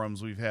lot of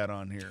rums we've had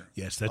on here.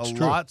 Yes, that's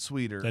true. A lot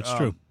sweeter. That's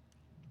true.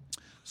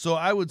 So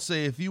I would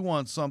say if you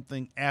want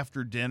something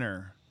after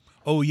dinner.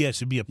 Oh yes,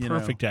 it'd be a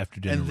perfect after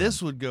dinner. And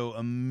this would go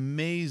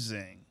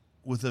amazing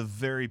with a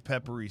very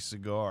peppery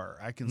cigar.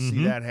 I can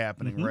see that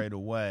happening right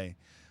away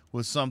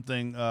with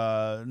something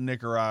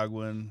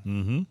Nicaraguan,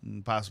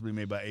 and possibly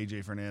made by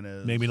A.J.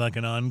 Fernandez. Maybe like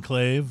an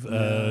Enclave,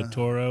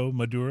 Toro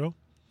Maduro.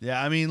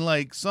 Yeah, I mean,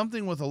 like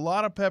something with a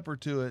lot of pepper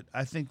to it.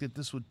 I think that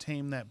this would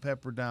tame that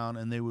pepper down,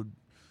 and they would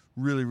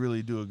really,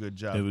 really do a good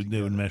job.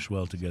 They would mesh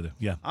well together.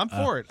 Yeah, I'm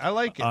for it. I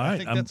like it. Right. I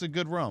think that's a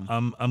good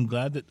rum. I'm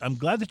glad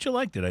that you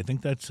liked it. I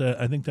think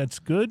that's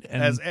good.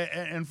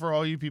 And for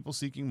all you people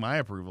seeking my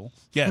approval,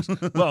 yes.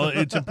 Well,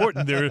 it's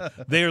important.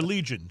 They are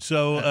legion.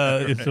 So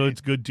so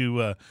it's good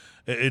to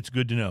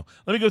know.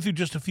 Let me go through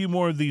just a few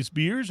more of these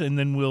beers, and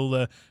then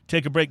we'll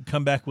take a break. And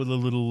come back with a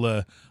little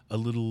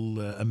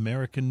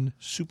American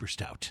Super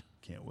Stout.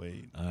 Can't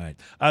wait. All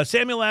right.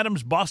 Samuel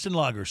Adams Boston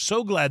Lager.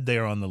 So glad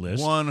they're on the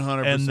list.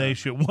 100%. And they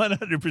should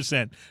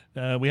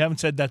 100%. We haven't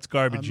said that's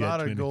garbage yet. I'm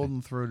not a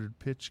golden-throated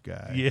pitch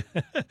guy. Yeah.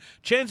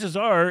 Chances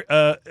are,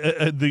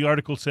 the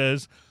article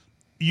says,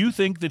 you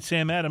think that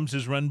Sam Adams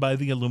is run by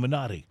the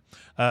Illuminati.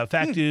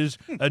 Fact is,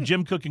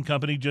 Jim Koch and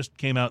Company just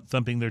came out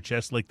thumping their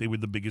chest like they were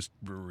the biggest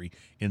brewery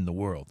in the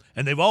world,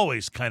 and they've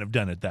always kind of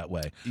done it that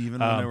way. Even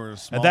when they were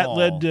small.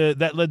 And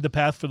that led the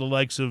path for the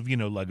likes of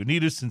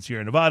Lagunitas and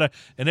Sierra Nevada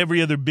and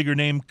every other bigger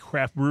name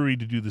craft brewery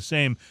to do the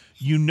same.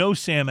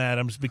 Sam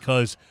Adams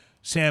because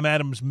Sam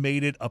Adams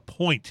made it a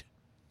point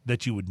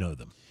that you would know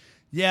them.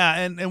 Yeah,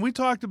 and we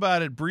talked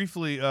about it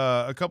briefly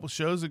a couple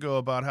shows ago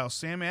about how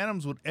Sam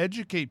Adams would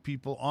educate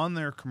people on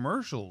their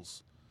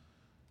commercials.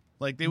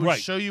 Like they would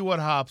show you what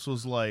hops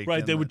was like.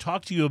 Right, they would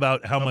talk to you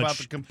about about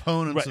the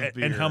components of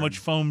beer. And how much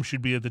foam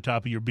should be at the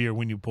top of your beer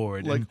when you pour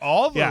it. Like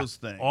all those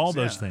things. All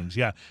those things,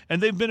 yeah.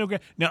 And they've been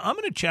great. Now, I'm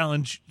going to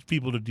challenge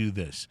people to do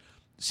this.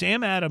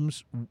 Sam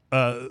Adams,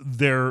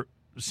 their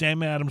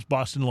Sam Adams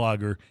Boston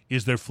Lager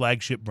is their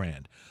flagship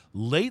brand.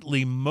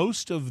 Lately,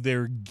 most of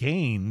their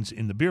gains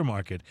in the beer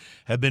market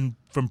have been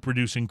from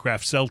producing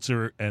craft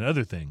seltzer and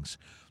other things.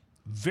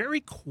 Very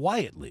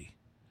quietly,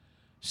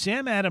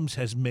 Sam Adams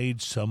has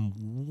made some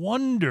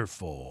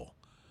wonderful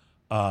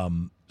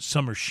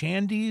summer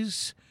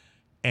shandies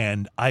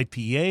and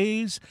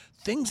IPAs,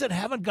 things that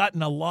haven't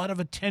gotten a lot of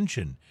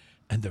attention.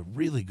 and they're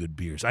really good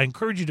beers. I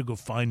encourage you to go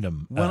find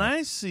them. When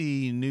I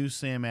see new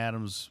Sam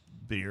Adams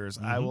beers,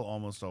 I will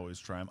almost always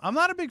try them. I'm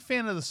not a big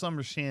fan of the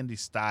Summer Shandy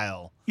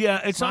style.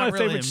 Yeah, it's not my really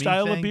favorite a me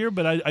style of thing. beer,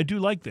 but I do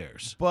like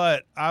theirs.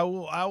 But I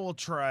will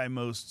try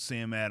most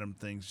Sam Adams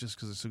things just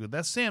because they're so good.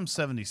 That's Sam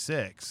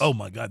 76. Oh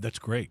my God, that's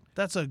great.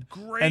 That's a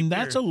great And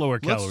that's beer. a lower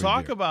calorie Let's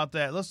talk beer. about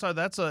that. Let's talk.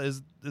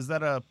 Is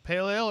that a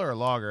pale ale or a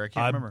lager? I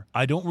can't remember.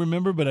 I don't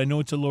remember, but I know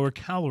it's a lower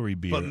calorie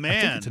beer. But I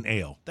man, think it's an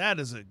ale. That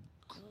is a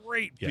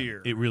great Yeah,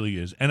 beer. it really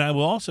is. And I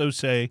will also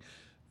say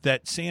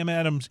that Sam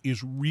Adams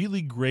is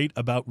really great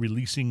about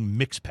releasing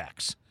mix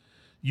packs.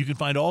 You can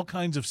find all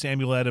kinds of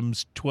Samuel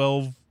Adams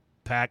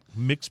 12-pack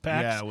mix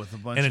packs. Yeah, with a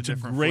bunch and of it's a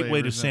different great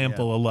way to flavors in it,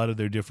 sample a lot of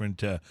their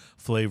different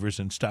flavors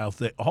and styles.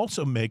 They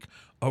also make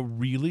a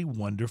really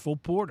wonderful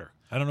porter.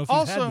 I don't know if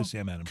you've had the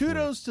Sam Adams porter.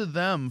 kudos to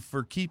them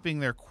for keeping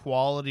their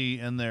quality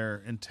and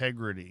their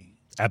integrity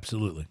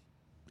Absolutely.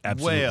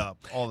 way up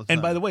all the time.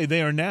 And by the way,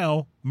 they are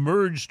now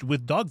merged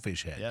with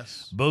Dogfish Head.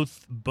 Yes.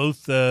 Both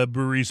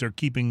breweries are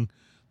keeping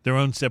their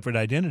own separate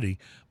identity,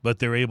 but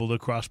they're able to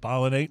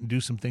cross-pollinate and do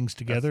some things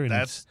together.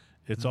 That's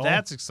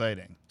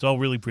exciting. It's all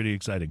really pretty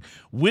exciting.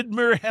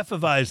 Widmer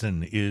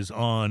Hefeweizen is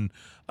on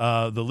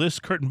the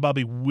list. Kurt and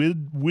Bobby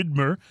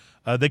Widmer.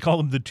 They call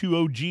them the two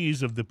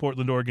OGs of the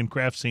Portland, Oregon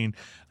craft scene.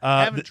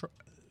 I haven't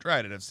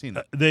tried it. I've seen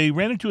it. They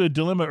ran into a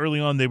dilemma early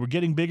on. They were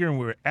getting bigger and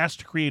were asked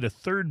to create a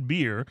third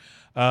beer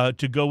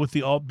to go with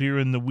the alt beer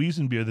and the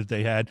Wiesen beer that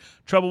they had.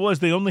 Trouble was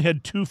they only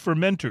had 2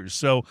 fermenters.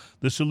 So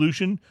the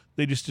solution,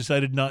 they just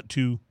decided not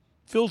to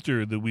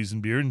filter the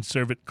Wiesen beer and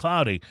serve it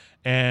cloudy.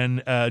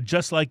 And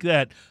just like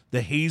that,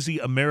 the hazy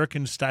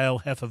American-style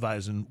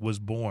Hefeweizen was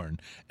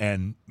born.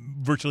 And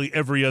virtually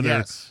every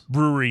other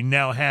brewery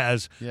now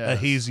has a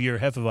hazier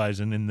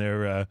Hefeweizen in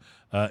their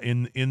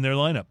in their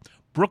lineup.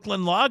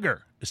 Brooklyn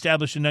Lager,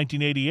 established in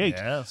 1988.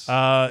 Yes.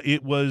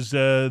 It was,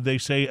 they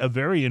say, a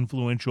very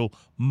influential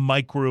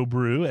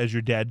microbrew, as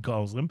your dad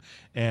calls them.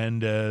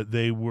 And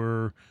they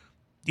were,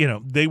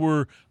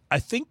 I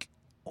think,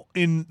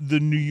 in the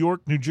New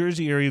York, New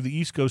Jersey area of the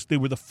East Coast, they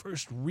were the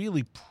first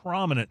really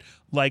prominent,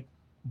 like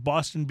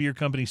Boston Beer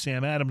Company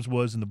Sam Adams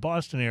was in the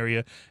Boston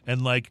area,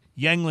 and like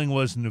Yuengling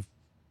was in the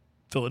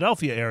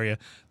Philadelphia area.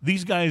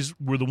 These guys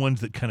were the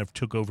ones that kind of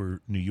took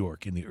over New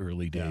York in the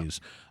early days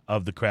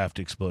of the craft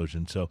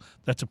explosion. So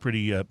that's a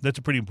pretty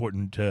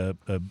important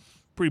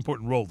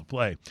role to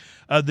play.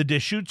 The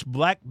Deschutes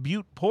Black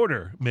Butte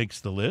Porter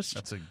makes the list.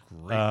 That's a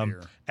great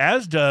beer.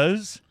 As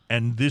does,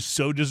 and this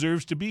so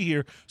deserves to be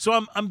here.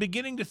 So I'm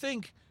beginning to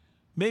think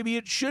maybe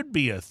it should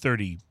be a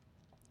 30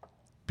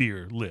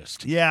 beer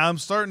list. Yeah, I'm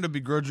starting to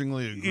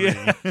begrudgingly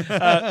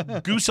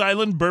agree. Goose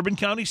Island Bourbon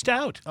County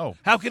Stout. Oh.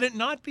 How can it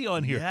not be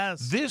on here?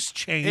 Yes. This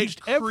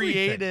changed It everything.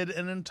 created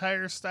an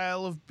entire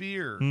style of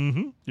beer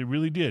It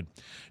really did.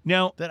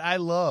 Now, that I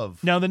love.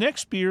 the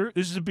next beer,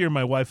 this is a beer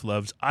my wife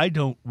loves. I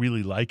don't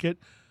really like it,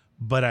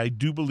 but I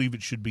do believe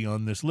it should be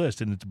on this list,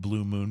 and it's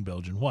Blue Moon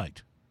Belgian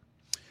White.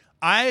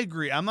 I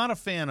agree. I'm not a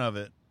fan of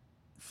it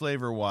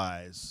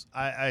flavor-wise.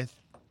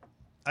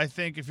 I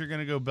think if you're going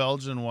to go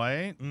Belgian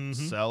white,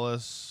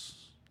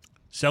 Celis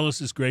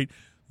is great.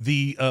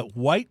 The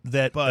white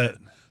that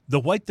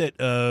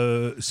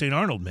St.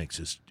 Arnold makes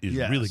is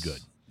really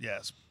good.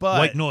 Yes, but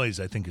White Noise,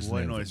 I think, is the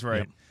White name of Noise, it. right?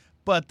 Yep.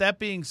 But that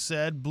being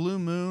said, Blue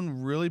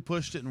Moon really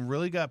pushed it and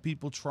really got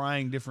people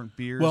trying different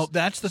beers. Well,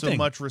 that's the thing. So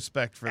much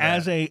respect for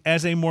that.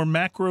 As a more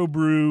macro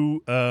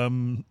brew,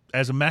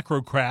 as a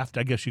macro craft,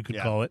 I guess you could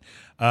call it,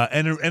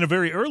 and a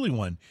very early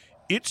one.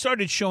 It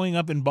started showing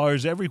up in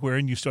bars everywhere,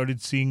 and you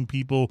started seeing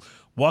people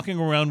walking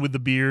around with the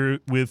beer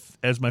with,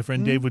 as my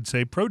friend Dave would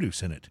say,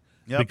 produce in it.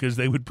 Yep. Because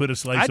they would put a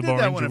slice I of did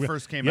orange. that when it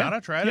first came out.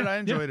 I tried it. I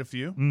enjoyed a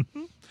few.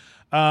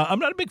 I'm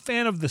not a big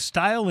fan of the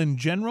style in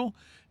general,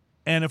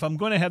 and if I'm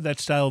going to have that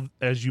style,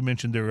 as you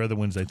mentioned, there are other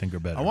ones I think are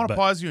better. I want to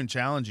pause you and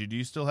challenge you. Do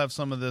you still have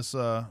some of this?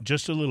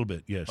 Just a little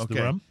bit, yes. Okay.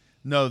 The rum?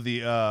 No,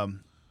 the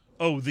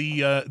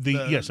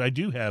yes, I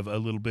do have a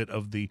little bit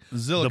of the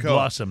Zillico. the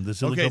blossom, the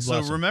Zillico okay,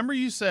 blossom. so remember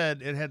you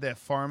said it had that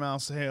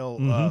farmhouse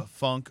ale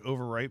funk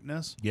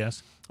overripeness?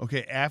 Yes.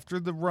 Okay, after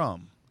the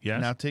rum,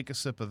 Yes. now take a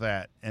sip of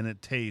that, and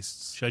it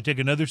tastes. Should I take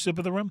another sip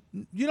of the rum?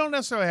 You don't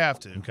necessarily have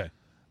to. Okay.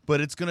 But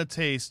it's going to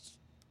taste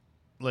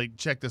like,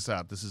 check this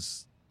out. This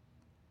is.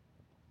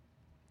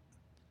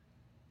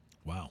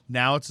 Wow.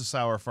 Now it's a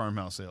sour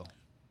farmhouse ale.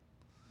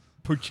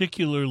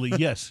 Particularly,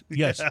 yes,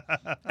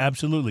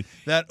 absolutely.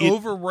 That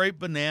overripe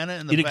banana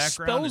in the It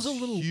background expels is a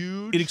little.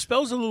 huge. It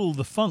expels a little of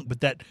the funk,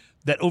 but that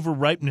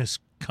overripeness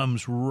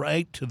comes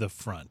right to the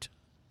front.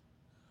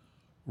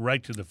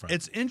 Right to the front.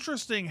 It's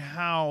interesting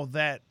how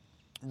that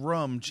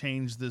rum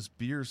changed this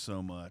beer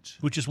so much.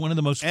 Which is one of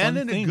the most fun And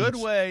in things. a good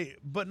way,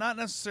 but not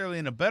necessarily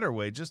in a better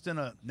way, just in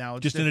a now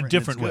it's Just in a and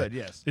different it's way. good,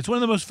 yes. It's one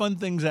of the most fun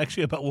things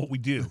actually about what we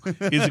do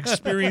is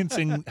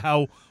experiencing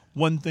how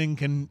one thing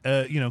can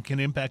can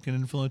impact and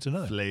influence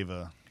another.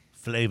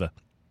 Flavor.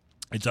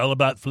 It's all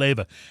about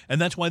flavor. And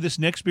that's why this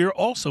next beer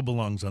also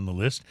belongs on the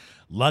list,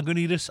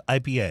 Lagunitas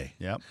IPA.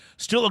 Yep.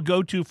 Still a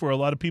go-to for a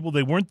lot of people.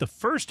 They weren't the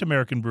first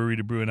American brewery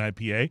to brew an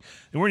IPA.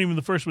 They weren't even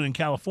the first one in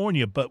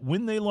California. But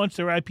when they launched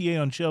their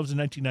IPA on shelves in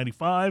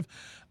 1995,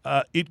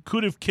 it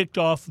could have kicked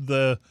off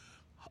the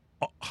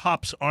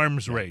hops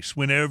arms race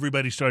when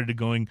everybody started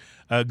going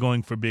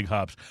for big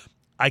hops.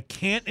 I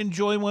can't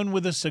enjoy one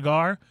with a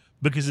cigar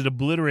because it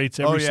obliterates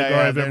every cigar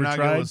I've ever not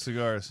tried. Good with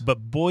cigars.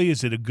 But boy,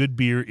 is it a good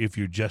beer if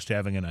you're just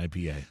having an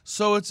IPA.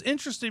 So it's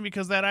interesting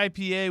because that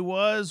IPA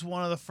was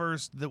one of the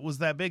first that was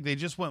that big. They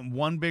just went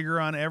one bigger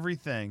on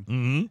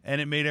everything,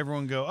 and it made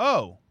everyone go,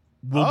 "Oh,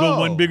 we'll go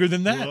one bigger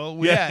than that." Well,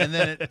 yeah, and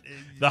then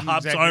the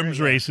hops exactly arms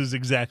right. race is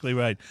exactly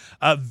right.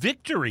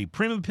 Victory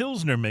Prima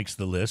Pilsner makes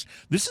the list.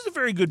 This is a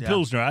very good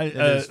Pilsner.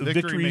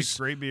 Victory makes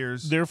great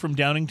beers. They're from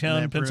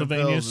Downingtown,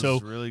 Pennsylvania, so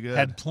really good.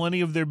 Had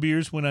plenty of their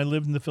beers when I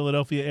lived in the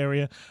Philadelphia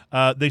area.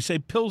 They say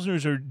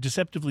Pilsners are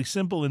deceptively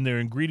simple in their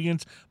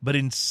ingredients, but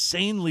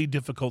insanely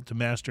difficult to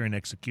master in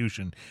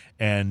execution.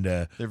 And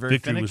they're very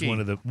Victory finicky.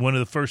 was one of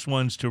the first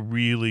ones to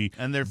really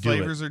and their do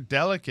flavors it. are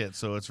delicate,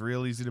 so it's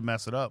real easy to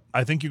mess it up.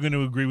 I think you're going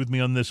to agree with me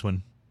on this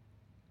one.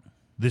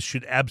 This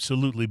should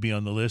absolutely be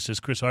on the list, as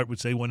Chris Hart would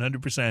say,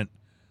 100%.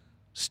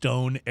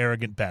 Stone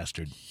Arrogant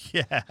Bastard.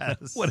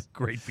 Yes. What a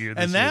great beer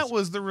this And that is.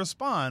 was the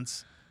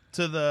response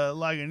to the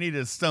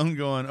Lagunitas. Stone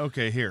going,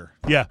 okay, here.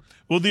 Yeah.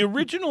 Well, the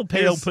original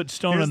Pale put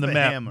Stone here's on the the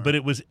map, hammer. but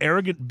it was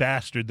Arrogant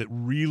Bastard that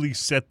really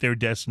set their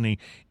destiny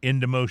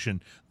into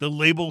motion. The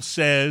label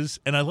says,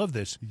 and I love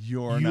this,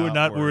 You're you are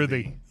not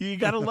worthy. You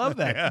got to love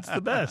that. It's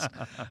the best.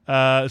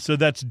 So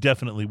that's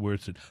definitely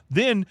worth it.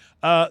 Then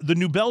the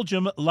New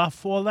Belgium La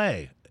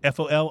Folie.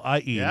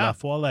 Folie, Yeah. La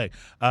Folie.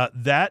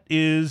 That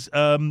is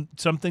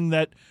something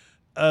that,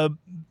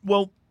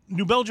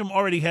 New Belgium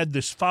already had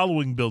this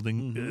following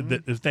building,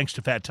 that, thanks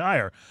to Fat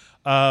Tire.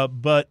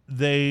 But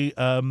they,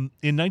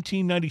 in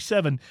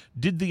 1997,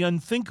 did the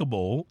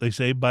unthinkable, they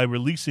say, by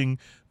releasing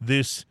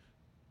this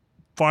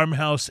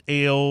farmhouse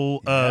ale.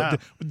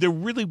 There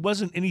really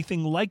wasn't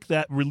anything like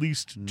that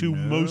released to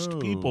most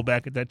people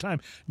back at that time.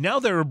 Now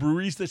there are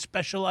breweries that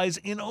specialize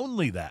in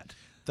only that.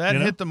 That You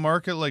know? hit the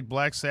market like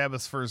Black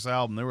Sabbath's first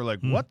album. They were like,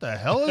 what the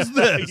hell is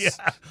this?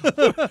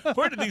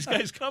 Where did these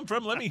guys come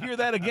from? Let me hear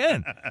that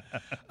again.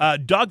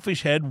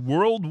 Dogfish Head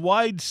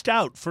Worldwide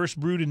Stout, first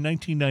brewed in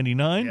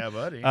 1999. Yeah,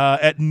 buddy.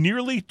 At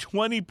nearly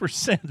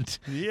 20%.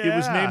 It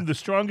was Yeah. named the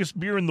strongest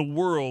beer in the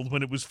world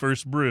when it was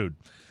first brewed.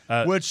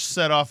 Which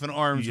set off an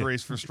arms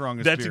race for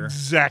strongest That's beer.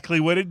 exactly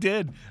what it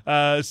did.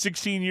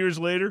 16 years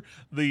later,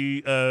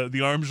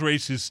 the arms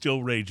race is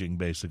still raging,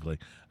 basically.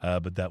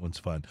 But that one's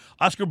fun.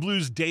 Oscar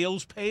Blues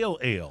Dale's Pale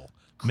Ale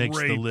makes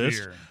the Great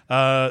list.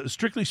 beer.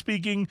 Strictly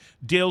speaking,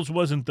 Dale's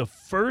wasn't the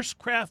first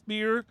craft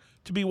beer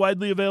to be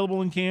widely available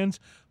in cans,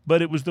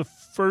 but it was the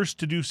first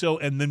to do so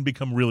and then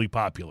become really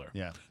popular.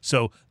 Yeah.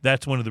 So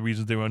that's one of the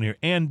reasons they were on here,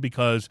 and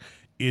because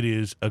it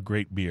is a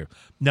great beer.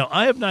 Now,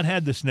 I have not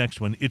had this next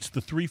one. It's the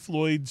Three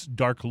Floyds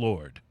Dark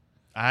Lord.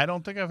 I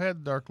don't think I've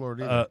had Dark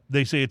Lord either.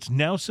 They say it's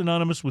now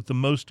synonymous with the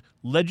most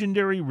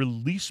legendary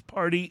release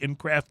party in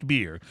craft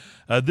beer.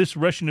 This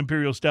Russian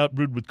Imperial Stout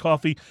brewed with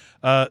coffee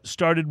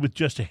started with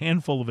just a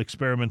handful of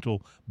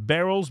experimental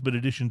barrels, but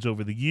additions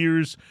over the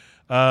years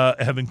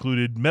have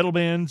included metal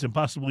bands,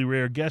 impossibly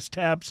rare guest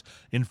taps,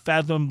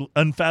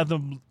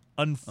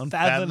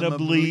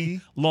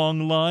 unfathomably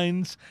long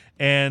lines,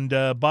 and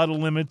bottle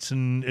limits,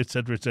 and et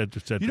cetera, et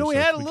cetera, et cetera. You know, we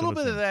So had a it's little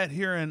bit thing. of that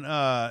here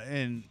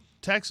in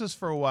Texas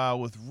for a while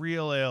with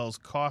Real Ale's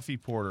Coffee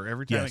Porter.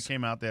 Every time Yes. it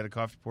came out, they had a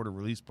Coffee Porter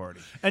release party.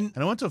 And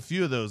I went to a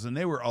few of those, and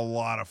they were a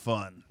lot of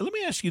fun. let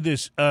me ask you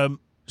this: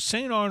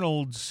 St.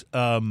 Arnold's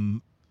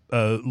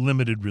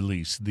limited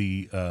release,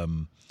 the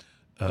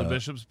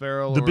Bishop's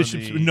Barrel, the or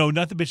Bishop's the no,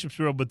 not the Bishop's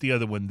Barrel, but the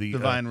other one, the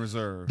Divine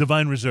Reserve.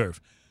 Divine Reserve.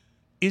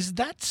 Is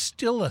that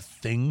still a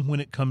thing when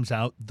it comes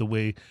out the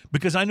way?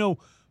 Because I know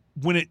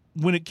when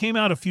it came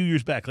out a few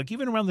years back, like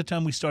even around the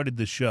time we started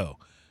this show,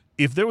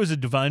 if there was a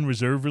Divine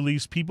Reserve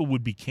release, people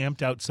would be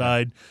camped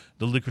outside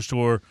the liquor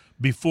store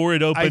before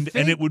it opened,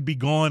 and it would be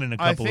gone in a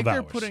couple of hours. I think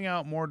they're putting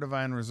out more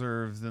Divine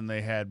Reserves than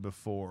they had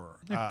before.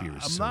 That beer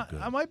is I'm so not.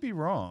 good. I might be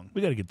wrong,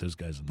 We got to get those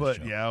guys on the but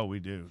show. yeah, we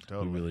do We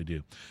totally. really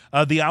do.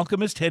 The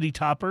Alchemist Heady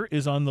Topper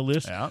is on the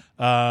list. Yeah.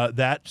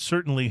 That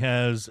certainly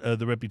has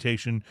the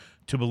reputation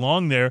to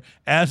belong there,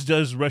 as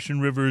does Russian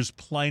River's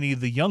Pliny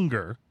the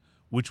Younger,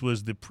 which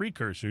was the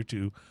precursor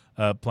to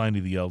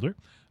Pliny the Elder.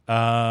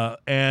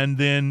 And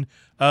then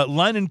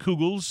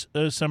Leinenkugel's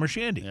Summer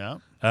Shandy,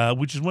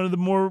 which is one of the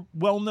more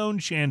well-known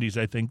shandies,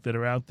 I think, that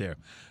are out there.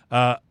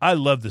 I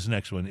love this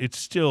next one. It's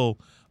still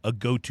a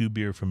go-to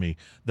beer for me.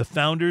 The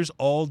Founders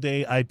All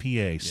Day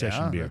IPA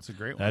session beer. That's a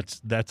great one.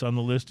 That's on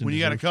the list. And When you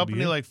got a deserves to be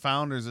company in. like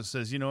Founders that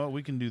says, you know what,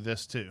 we can do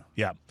this too.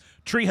 Yeah.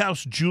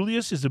 Treehouse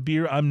Julius is a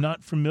beer I'm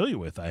not familiar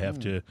with. I have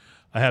to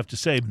I have to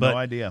say. But no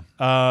idea.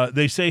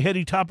 They say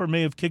Heady Topper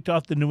may have kicked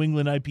off the New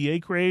England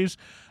IPA craze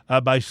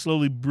by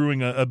slowly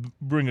brewing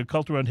a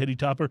cult around Heady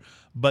Topper.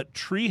 But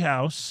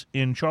Treehouse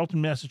in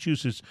Charlton,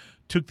 Massachusetts,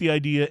 took the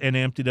idea and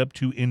amped it up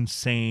to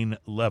insane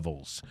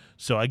levels.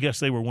 So I guess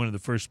they were one of the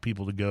first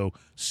people to go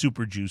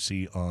super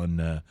juicy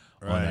on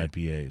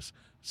IPAs.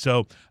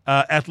 So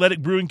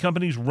Athletic Brewing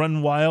Company's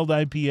Run Wild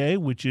IPA,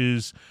 which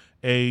is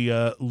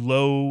a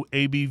low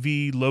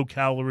ABV, low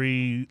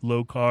calorie,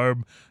 low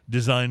carb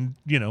designed,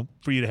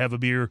 for you to have a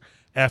beer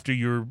after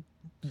your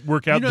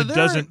workout that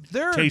doesn't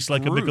taste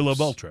like a Michelob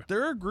Ultra.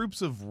 There are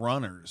groups of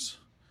runners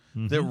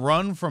that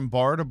run from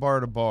bar to bar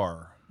to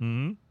bar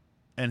and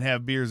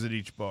have beers at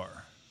each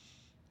bar.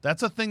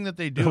 That's a thing that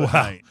they do at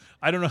night.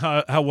 I don't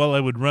know how well I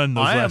would run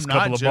those last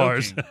couple of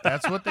bars.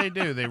 That's what they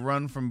do. They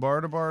run from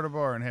bar to bar to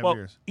bar and have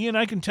beers. Ian,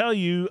 I can tell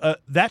you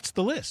that's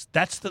the list.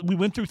 We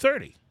went through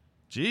 30.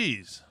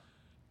 Jeez.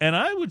 And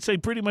I would say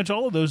pretty much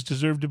all of those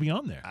deserve to be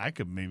on there. I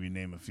could maybe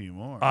name a few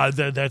more.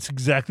 That's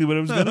exactly what I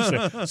was going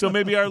to say. So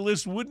maybe our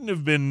list wouldn't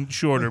have been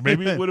shorter.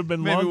 Maybe it would have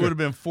been longer. Maybe it would have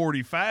been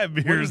 45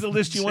 beers. What is the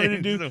list you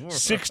wanted to do?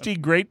 60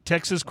 great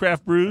Texas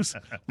craft brews?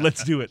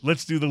 Let's do it.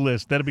 Let's do the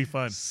list. That'll be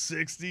fun.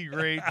 60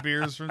 great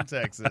beers from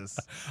Texas.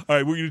 All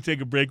right, we're going to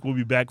take a break. We'll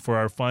be back for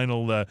our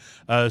final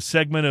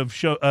segment of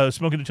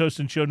Smoking to Toast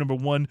and show number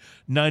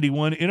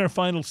 191. In our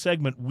final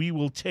segment, we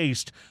will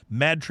taste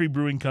Mad Tree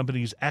Brewing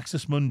Company's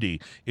Axis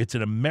Mundi. It's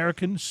an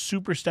American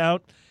super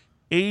stout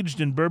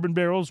aged in bourbon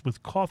barrels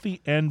with coffee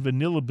and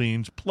vanilla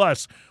beans.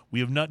 Plus, we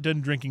have not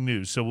done drinking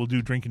news, so we'll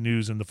do drinking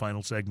news in the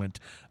final segment.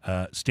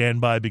 Stand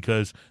by,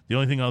 because the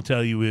only thing I'll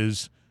tell you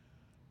is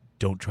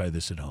don't try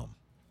this at home.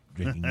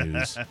 Drinking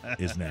news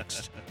is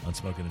next on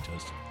Smoking and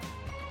Toasting.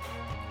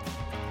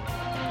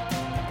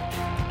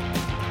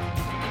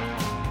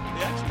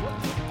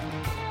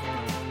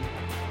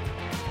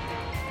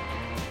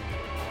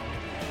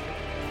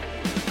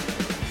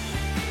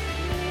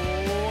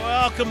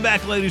 Welcome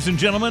back, ladies and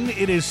gentlemen.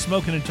 It is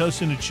Smoking and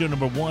Toasting. It's show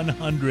number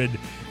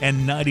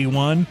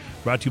 191,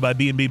 brought to you by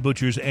B&B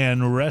Butchers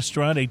and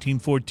Restaurant,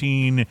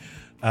 1814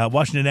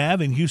 Washington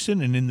Ave in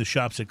Houston, and in the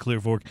shops at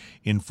Clear Fork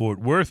in Fort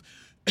Worth.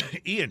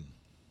 Ian,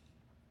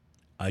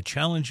 I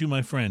challenge you,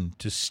 my friend,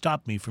 to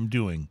stop me from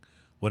doing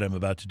what I'm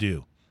about to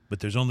do.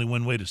 But there's only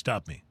one way to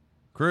stop me.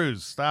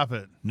 Cruz, stop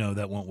it. No,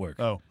 that won't work.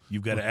 Oh.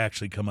 You've got to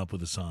actually come up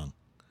with a song.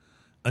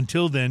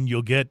 Until then,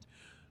 you'll get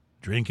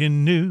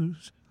Drinking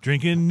News.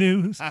 Drinking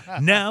news.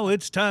 Now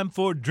it's time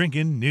for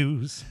drinking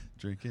news.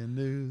 Drinking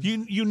news.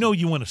 You know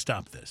you want to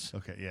stop this.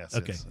 Okay, yes.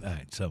 Okay, yes. all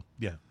right. So,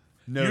 yeah.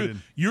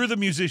 Noted. You're the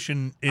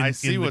musician in I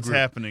see in the what's group.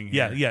 happening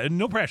here. Yeah,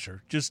 no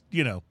pressure. Just,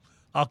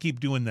 I'll keep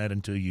doing that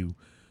until you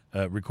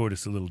record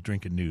us a little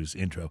drinking news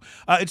intro.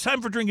 It's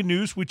time for drinking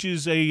news, which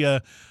is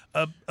a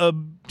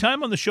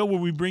time on the show where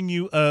we bring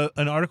you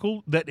an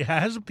article that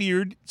has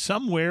appeared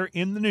somewhere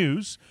in the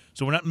news,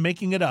 so we're not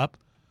making it up.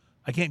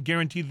 I can't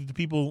guarantee that the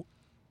people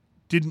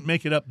didn't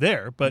make it up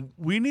there, but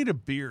we need a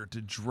beer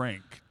to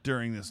drink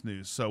during this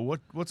news. So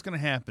what's going to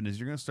happen is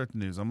you're going to start the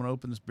news. I'm going to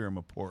open this beer. I'm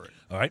going to pour it.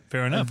 All right,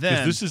 fair enough. And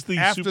then this is the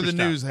after super the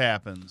stout. news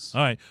happens.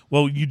 All right.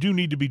 Well, you do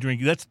need to be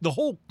drinking. That's the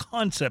whole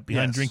concept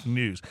behind drinking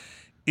news.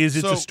 It's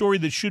a story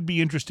that should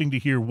be interesting to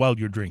hear while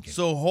you're drinking.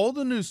 So hold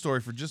the news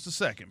story for just a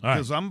second,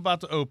 because I'm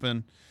about to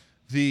open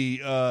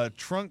the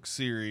Trunk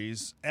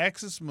Series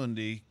Axis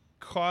Mundi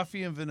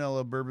Coffee and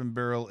Vanilla Bourbon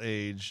Barrel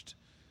Aged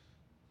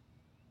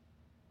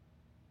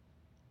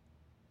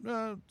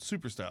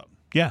Super Stout.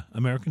 Yeah,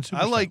 American Super I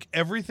Stout. like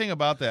everything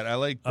about that. I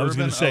like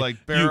bourbon, say, I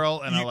like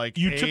barrel, and I like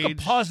You aged. took a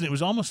pause, and it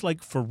was almost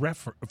like for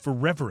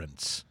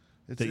reverence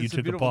that you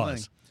took a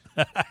pause.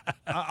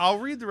 I'll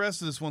read the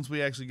rest of this once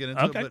we actually get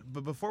into it,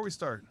 but before we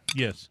start.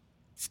 Yes.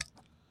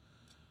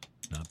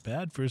 Not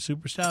bad for a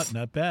Super Stout.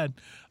 Not bad.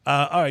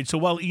 All right, so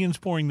while Ian's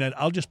pouring that,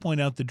 I'll just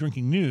point out the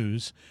drinking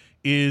news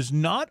is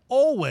not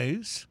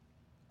always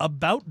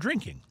about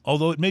drinking,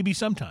 although it may be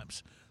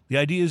sometimes. The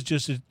idea is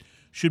just it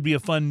should be a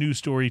fun news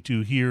story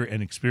to hear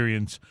and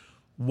experience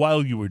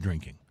while you were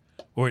drinking,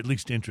 or at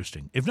least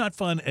interesting. If not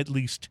fun, at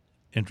least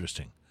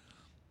interesting.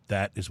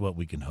 That is what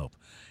we can hope.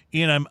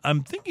 Ian,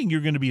 I'm thinking you're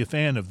going to be a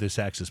fan of this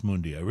Axis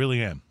Mundi. I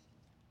really am.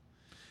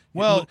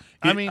 Well,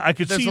 I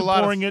could see you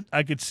pouring it.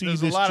 I could see there's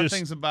this a lot of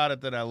things about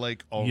it that I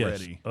like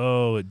already. Yes.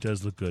 Oh, it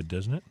does look good,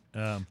 doesn't it?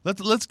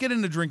 Let's get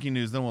into drinking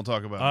news, then we'll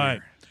talk about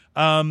beer.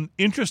 All right.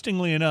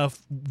 Interestingly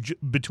enough,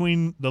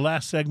 between the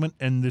last segment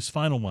and this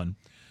final one,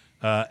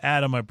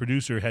 Adam, our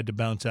producer, had to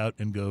bounce out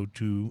and go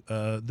to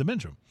the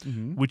men's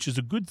room, which is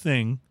a good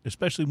thing,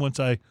 especially once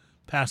I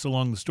pass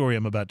along the story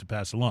I'm about to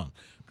pass along,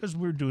 because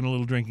we're doing a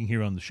little drinking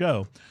here on the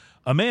show.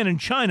 A man in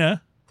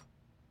China.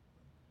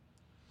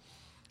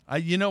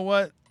 You know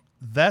what?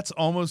 That's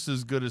almost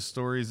as good as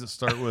stories that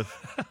start with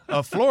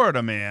a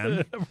Florida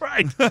man.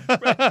 Right.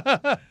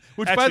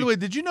 Which, by the way,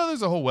 did you know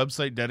there's a whole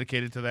website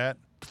dedicated to that?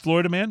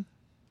 Florida man?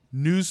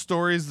 News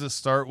stories that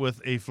start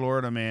with a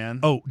Florida man.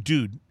 Oh,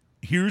 dude.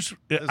 There's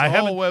I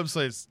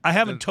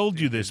haven't told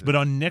you this, but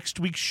on next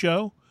week's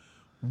show,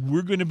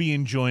 we're going to be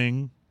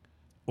enjoying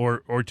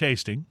or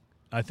tasting,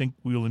 I think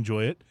we'll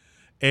enjoy it,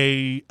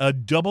 a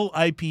double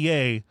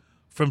IPA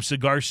from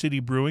Cigar City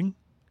Brewing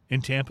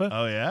in Tampa.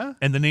 Oh, yeah?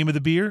 And the name of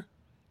the beer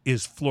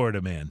is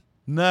Florida Man.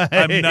 Nice.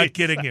 I'm not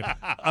kidding you.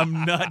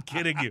 I'm not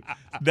kidding you.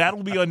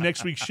 That'll be on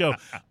next week's show.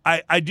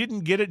 I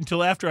didn't get it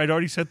until after I'd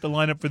already set the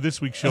lineup for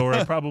this week's show, or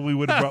I probably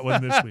would have brought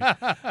one this week.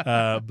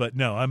 But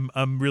no,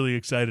 I'm really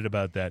excited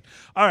about that.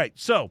 All right,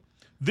 so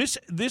this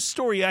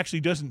story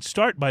actually doesn't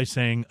start by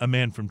saying a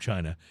man from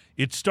China.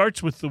 It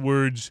starts with the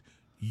words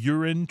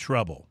 "you're in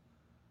trouble,"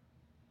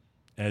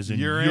 as in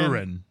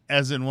urine.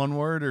 As in one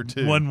word or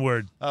two? One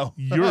word. Oh.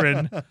 You're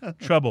in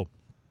trouble.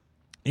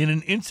 In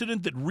an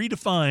incident that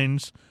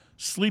redefines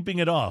sleeping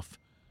it off,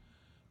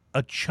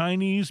 a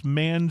Chinese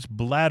man's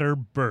bladder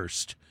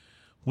burst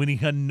when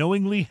he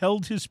unknowingly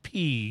held his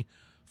pee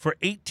for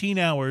 18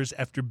 hours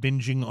after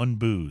binging on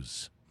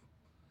booze.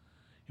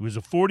 He was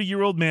a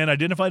 40-year-old man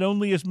identified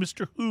only as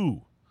Mr.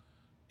 Hu,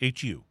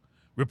 H-U,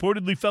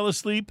 reportedly fell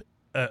asleep,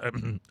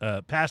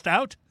 passed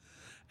out,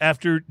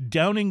 after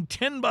downing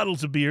 10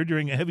 bottles of beer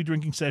during a heavy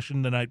drinking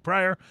session the night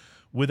prior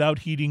without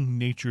heeding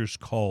nature's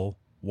call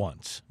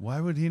once.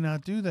 Why would he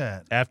not do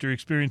that? After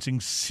experiencing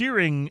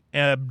searing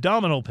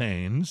abdominal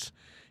pains,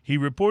 he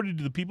reported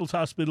to the People's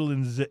Hospital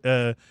in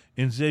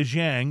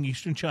Zhejiang,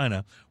 eastern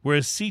China, where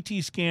a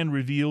CT scan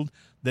revealed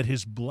that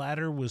his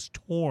bladder was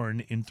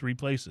torn in 3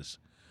 places.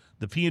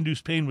 The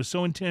pee-induced pain was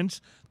so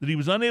intense that he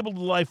was unable to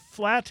lie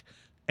flat,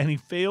 and he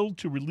failed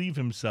to relieve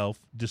himself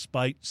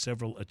despite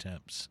several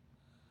attempts.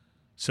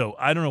 So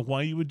I don't know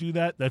why you would do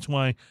that. That's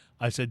why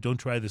I said don't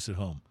try this at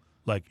home.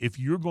 Like, if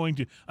you're going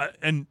to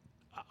and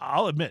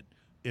I'll admit,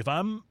 if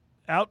I'm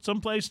out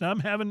someplace and I'm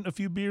having a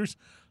few beers,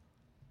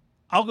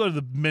 I'll go to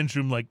the men's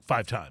room like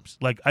 5 times.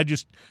 Like, it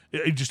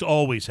just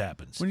always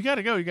happens. When you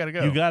gotta go, you gotta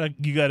go. You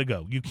gotta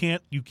go. You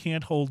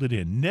can't hold it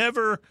in.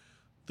 Never.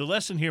 The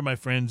lesson here, my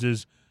friends,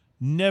 is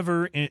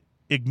never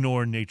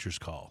ignore nature's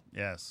call.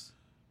 Yes.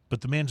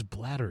 But the man's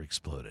bladder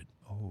exploded.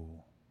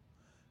 Oh.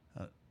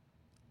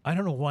 I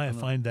don't know why I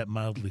find that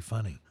mildly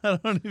funny. I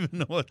don't even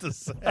know what to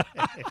say.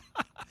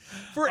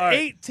 For All right.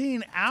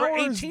 18 hours,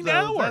 For 18 though,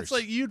 hours. That's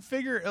like, you'd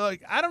figure,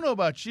 like, I don't know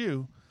about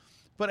you,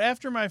 but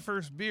after my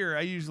first beer,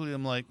 I usually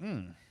am like,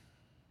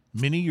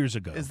 Many years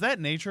ago. is that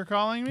nature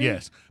calling me?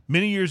 Yes.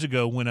 Many years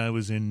ago when I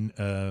was in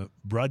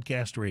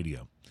broadcast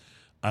radio,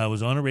 I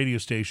was on a radio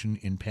station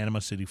in Panama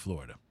City,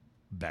 Florida.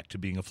 Back to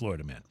being a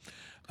Florida man.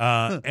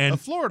 And a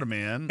Florida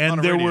man and on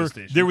a there radio were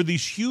station. there were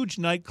these huge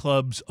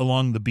nightclubs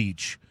along the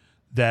beach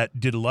that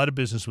did a lot of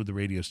business with the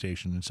radio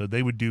station, and so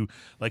they would do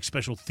like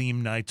special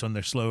theme nights on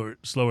their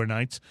slower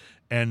nights,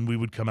 and we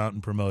would come out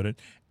and promote it.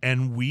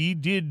 And we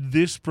did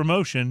this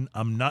promotion,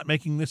 I'm not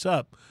making this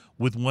up,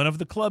 with one of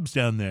the clubs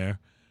down there.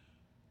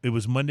 It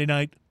was Monday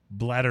night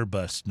bladder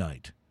bust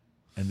night,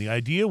 and the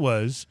idea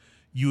was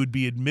you would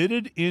be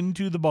admitted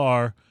into the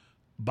bar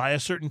by a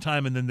certain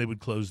time, and then they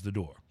would close the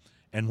door.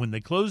 And when they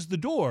closed the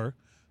door,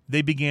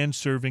 they began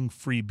serving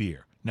free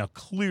beer. Now,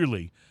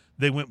 clearly,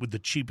 they went with the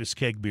cheapest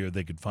keg beer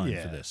they could find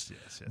for this.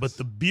 Yes. But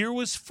the beer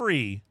was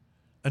free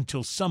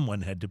until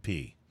someone had to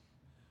pee.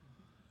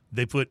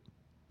 They put,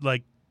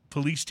 like,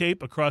 police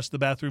tape across the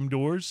bathroom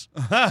doors,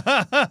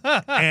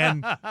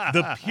 and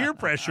the peer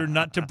pressure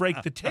not to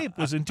break the tape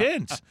was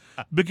intense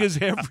because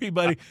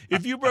everybody,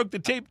 if you broke the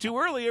tape too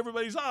early,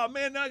 everybody's, oh,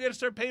 man, now I got to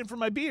start paying for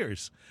my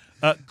beers.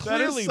 Clearly,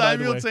 that is by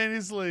the way,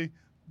 simultaneously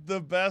the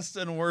best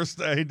and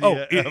worst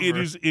idea it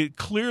ever. is.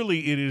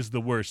 Clearly, it is the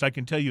worst. I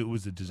can tell you, it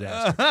was a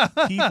disaster.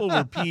 People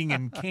were peeing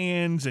in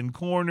cans and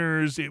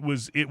corners. It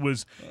was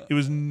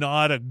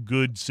not a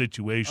good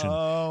situation.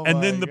 Oh,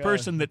 and then my the God.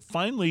 person that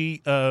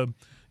finally,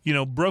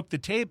 broke the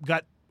tape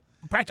got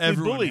practically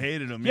Everyone bullied.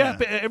 hated him, Yeah,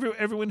 yeah.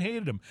 everyone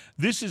hated him.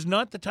 This is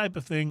not the type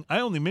of thing.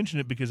 I only mention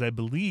it because I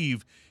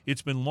believe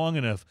it's been long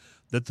enough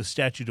that the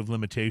statute of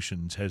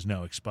limitations has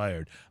now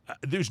expired.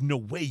 There's no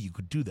way you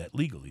could do that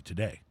legally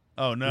today.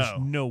 Oh, no. There's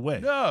no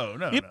way. No.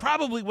 It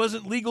probably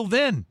wasn't legal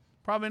then,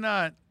 Probably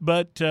not.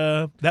 but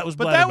that was.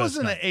 But bladder that was bust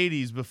in the night.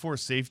 80s before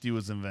safety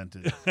was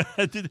invented.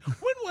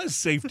 When was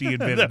safety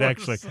invented?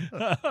 Actually,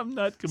 I'm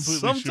not completely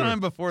Sometime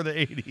sure. before the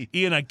 80s.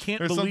 Ian, I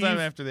can't Or believe sometime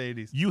after the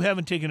 80s. you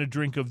haven't taken a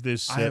drink of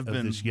this. I have of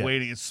been this yet.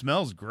 waiting. It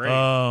smells great.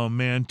 Oh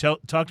man,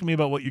 talk to me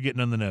about what you're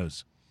getting on the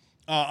nose.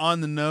 On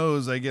the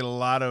nose, I get a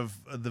lot of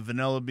the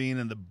vanilla bean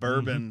and the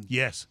bourbon,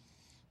 Yes.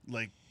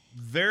 like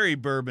very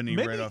bourbony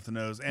Maybe- right off the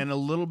nose, and a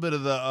little bit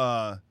of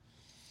the.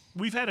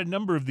 We've had a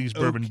number of these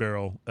bourbon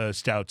barrel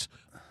stouts.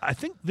 I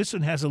think this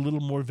one has a little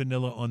more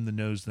vanilla on the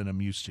nose than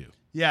I'm used to.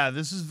 Yeah,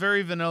 this is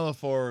very vanilla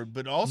forward,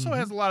 but also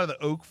has a lot of the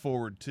oak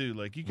forward too.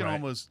 Like you can Right.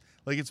 almost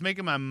like it's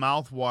making my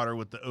mouth water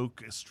with the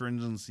oak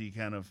astringency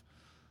kind of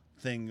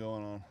thing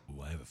going on.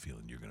 Ooh, I have a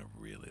feeling you're going to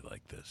really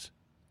like this.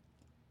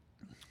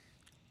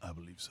 I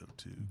believe so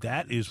too.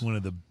 That is one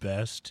of the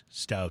best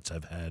stouts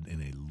I've had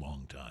in a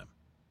long time.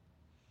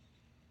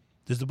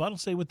 Does the bottle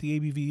say what the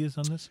ABV is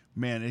on this?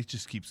 Man, it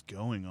just keeps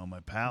going on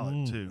my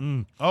palate,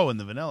 too. Oh, and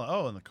the vanilla.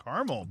 Oh, and the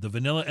caramel. The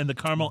vanilla and the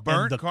caramel.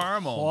 Burnt and the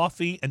caramel.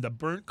 Coffee and the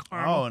burnt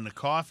caramel. Oh, and the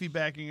coffee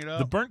backing it up.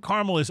 The burnt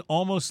caramel is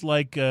almost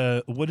like,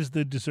 what is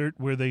the dessert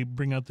where they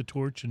bring out the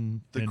torch?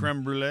 The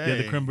creme brulee. Yeah,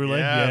 the creme brulee.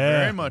 Yeah,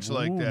 very much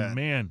like Ooh, that.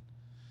 Man.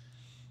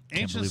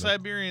 Ancient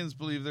Siberians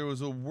believed there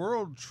was a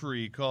world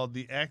tree called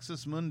the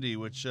Axis Mundi,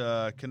 which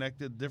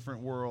connected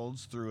different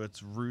worlds through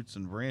its roots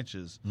and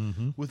branches.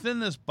 Mm-hmm. Within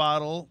this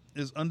bottle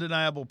is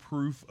undeniable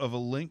proof of a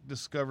link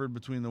discovered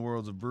between the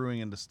worlds of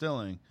brewing and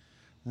distilling.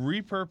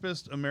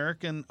 Repurposed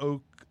American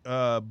oak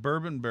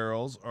bourbon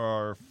barrels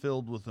are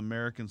filled with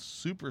American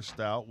Super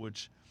Stout,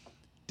 which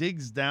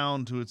digs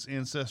down to its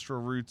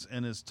ancestral roots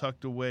and is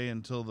tucked away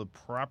until the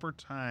proper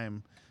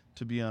time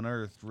to be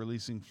unearthed,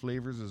 releasing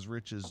flavors as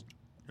rich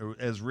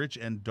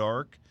and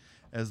dark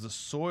as the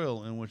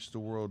soil in which the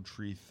world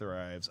tree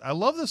thrives. I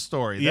love this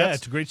story. Yeah,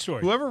 it's a great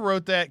story. Whoever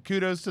wrote that,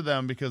 kudos to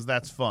them because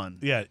that's fun.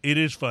 Yeah, it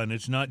is fun.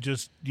 It's not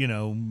just,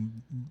 a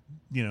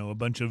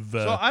bunch of...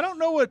 So I don't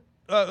know what...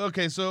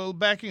 okay, so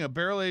backing up,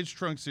 barrel-aged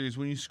trunk series.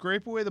 When you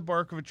scrape away the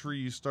bark of a tree,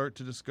 you start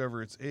to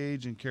discover its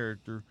age and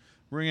character.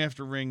 Ring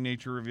after ring,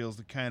 nature reveals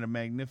the kind of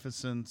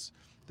magnificence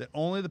that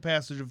only the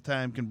passage of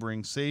time can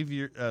bring.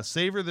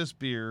 Savor this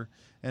beer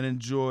and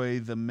enjoy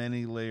the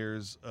many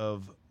layers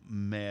of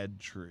Mad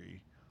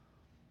Tree.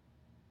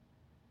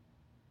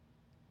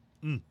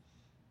 And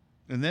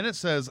then it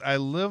says, I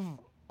live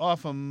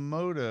off a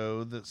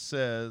motto that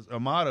says,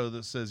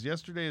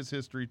 yesterday is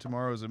history,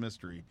 tomorrow is a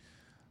mystery.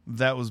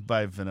 That was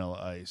by Vanilla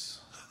Ice.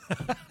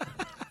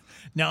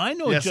 Now, I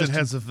know it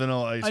has a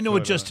Vanilla Ice. I know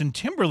a Justin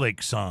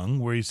Timberlake song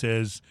where he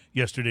says,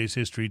 yesterday's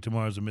history,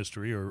 tomorrow's a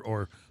mystery,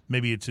 or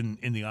maybe it's in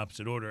the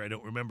opposite order. I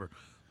don't remember.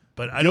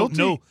 But I don't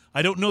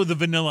know the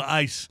Vanilla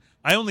Ice.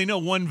 I only know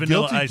one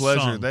Vanilla Guilty Ice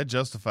Pleasure. song. That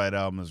Justified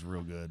album is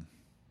real good.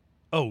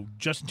 Oh,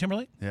 Justin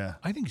Timberlake? Yeah.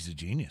 I think he's a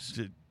genius.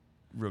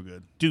 Real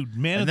good. Dude,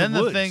 Man and of the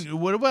Woods. And then the thing,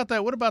 what about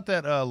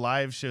that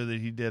live show that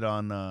he did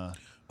on...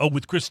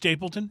 with Chris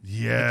Stapleton?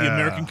 Yeah. At the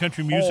American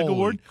Country Music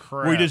Award?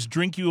 Crap. Where he does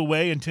Drink You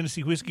Away and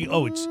Tennessee Whiskey.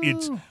 Oh, it's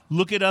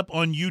look it up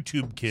on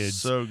YouTube,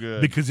 kids. So good.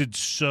 Because it's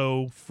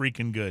so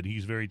freaking good.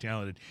 He's very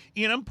talented.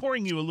 Ian, I'm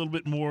pouring you a little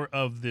bit more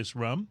of this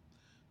rum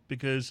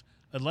because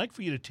I'd like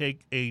for you to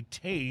take a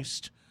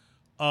taste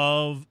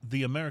of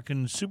the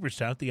American Super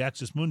Stout, the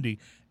Axis Mundi,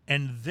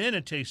 and then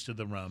a taste of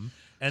the rum,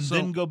 and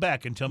then go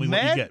back and tell me what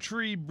you get. Mad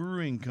Tree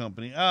Brewing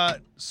Company.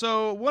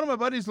 So one of my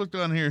buddies looked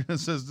on here and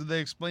says, "Did they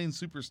explain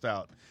Super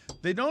Stout?"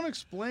 They don't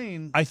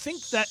explain. I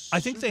think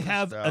they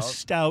have a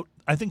stout.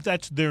 I think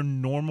that's their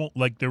normal,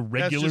 like their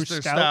regular that's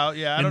just their stout.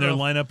 Yeah, and their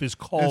lineup is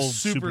called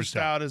Super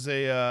Stout. Is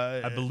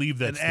a I believe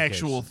that's an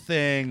actual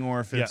thing,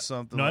 or if it's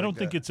something. No, like I don't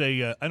think it's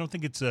a. I don't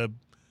think it's a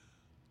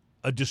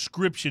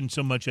description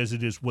so much as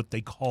it is what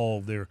they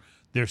call their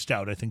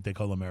stout. I think they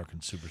call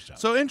American Super Stout.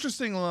 So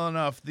interestingly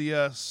enough,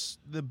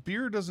 the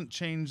beer doesn't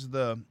change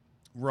the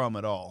rum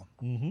at all.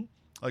 Mm-hmm.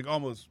 Like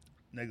almost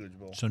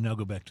negligible. So now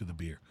go back to the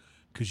beer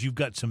because you've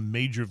got some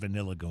major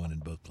vanilla going in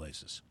both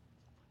places.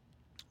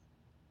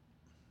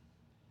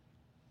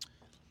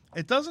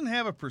 It doesn't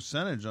have a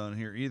percentage on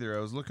here either.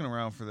 I was looking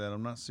around for that.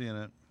 I'm not seeing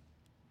it.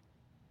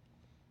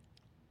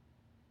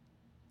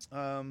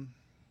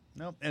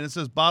 Nope. And it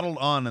says bottled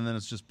on, and then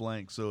it's just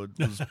blank. So it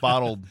was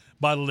bottled.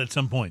 Bottled at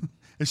some point.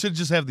 It should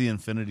just have the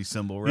infinity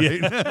symbol, right?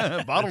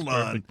 Yeah. Bottled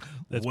on.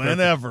 That's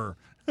whenever.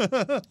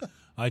 All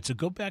right, so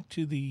go back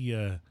to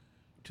the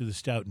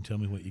stout and tell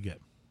me what you get.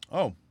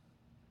 Oh.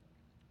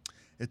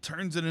 It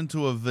turns it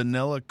into a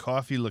vanilla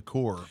coffee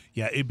liqueur.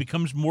 Yeah, it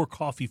becomes more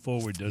coffee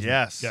forward, doesn't it?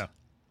 Yes. Yeah.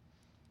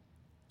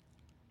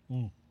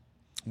 Mm.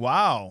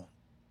 Wow.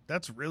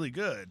 That's really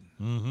good.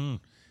 Mm-hmm.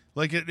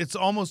 Like it's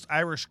almost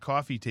Irish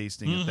coffee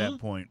tasting at that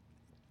point.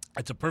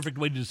 That's a perfect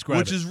way to describe it.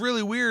 Which is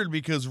really weird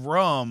because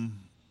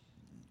rum...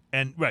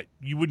 And, right,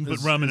 you wouldn't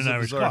put rum in an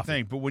Irish coffee.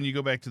 Thing, but when you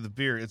go back to the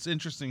beer, it's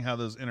interesting how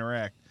those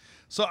interact.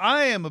 So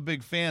I am a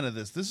big fan of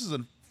this. This is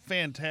a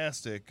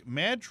fantastic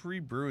Mad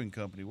Tree Brewing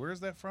Company. Where is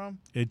that from?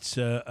 It's,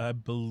 I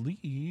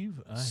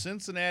believe...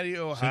 Cincinnati,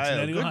 Ohio.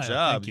 Cincinnati, Good Ohio.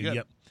 job. Thank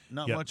you.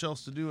 Not much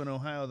else to do in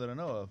Ohio that I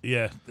know of.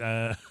 Yeah.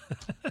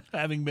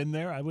 Having been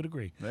there, I would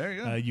agree. There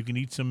you go. You can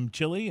eat some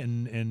chili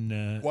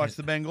and watch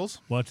the Bengals.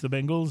 Watch the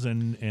Bengals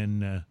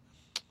and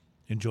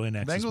enjoy an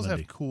Axis Bengals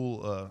Monday. have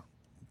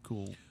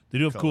cool They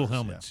do have colors, cool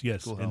helmets, yeah.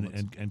 yes, Cool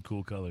helmets. and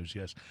cool colors,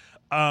 yes.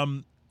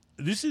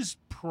 This is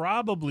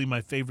probably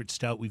my favorite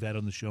stout we've had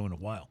on the show in a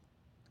while.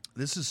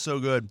 This is so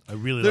good. I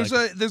really like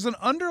it. There's an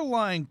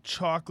underlying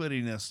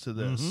chocolatiness to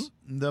this.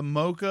 Mm-hmm. The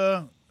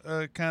mocha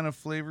kind of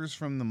flavors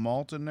from the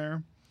malt in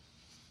there.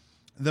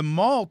 The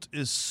malt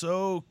is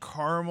so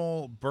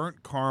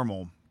burnt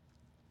caramel,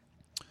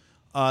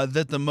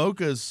 that the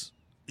mochas,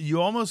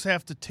 you almost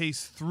have to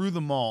taste through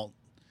the malt,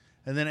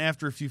 and then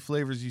after a few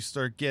flavors, you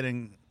start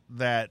getting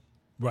that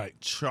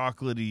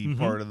chocolatey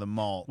part of the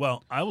malt.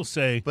 Well, I will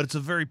say... But it's a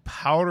very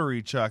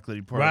powdery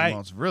chocolatey part of the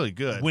malt. It's really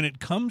good. When it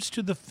comes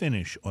to the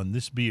finish on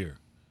this beer,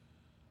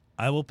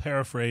 I will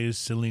paraphrase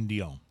Celine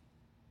Dion.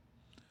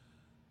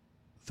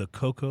 the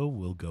cocoa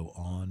will go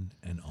on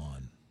and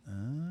on.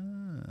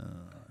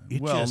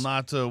 Well,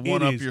 not to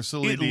one up your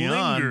Celine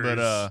Dion,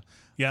 but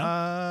yeah.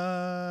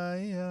 I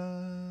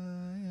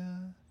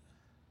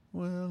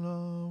will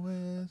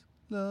always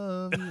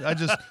love you. I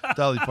just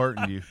Dolly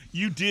Partoned you.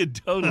 You did,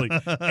 totally.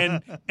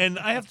 And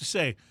I have to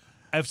say,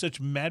 I have such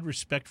mad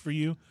respect for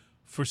you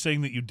for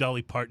saying that you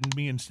Dolly Partoned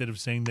me instead of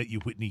saying that you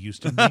Whitney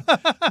Houston me. Not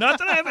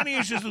that I have any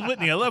issues with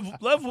Whitney. I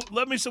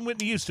love me some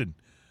Whitney Houston.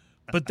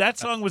 But that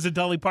song was a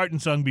Dolly Parton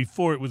song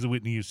before it was a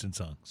Whitney Houston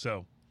song.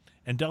 So,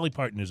 and Dolly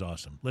Parton is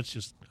awesome. Let's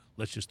just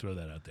throw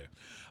that out there.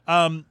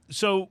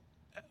 So,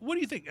 what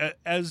do you think?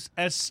 As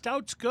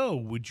stouts go,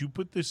 would you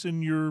put this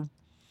in your?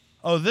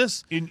 Oh,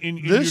 this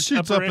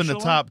shoots up in the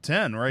top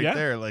 10 right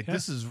there. Like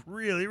this is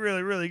really,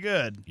 really, really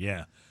good.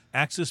 Yeah.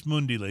 Axis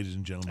Mundi, ladies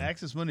and gentlemen.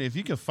 Axis Mundi. If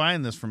you can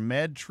find this from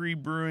Mad Tree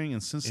Brewing in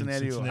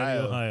Cincinnati,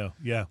 Ohio.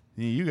 Yeah.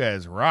 You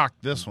guys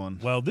rocked this one.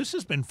 Well, this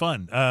has been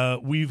fun.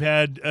 We've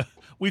had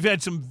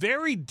some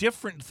very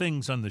different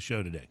things on the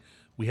show today.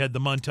 We had the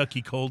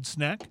Montucky Cold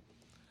Snack.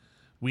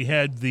 We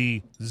had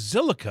the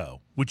Zillico,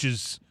 which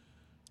is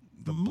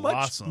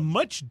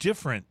much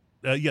different.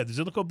 The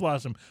Zillico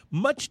Blossom,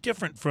 much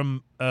different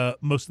from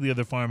most of the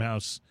other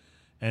farmhouse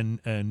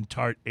and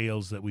tart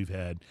ales that we've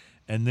had.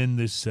 And then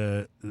this,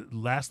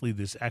 lastly,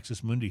 this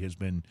Axis Mundi has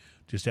been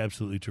just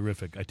absolutely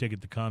terrific. I take it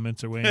the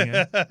comments are weighing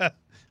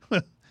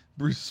in.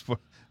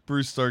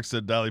 Bruce Stark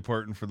said Dolly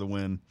Parton for the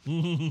win.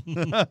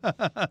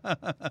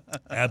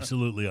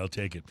 Absolutely, I'll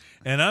take it.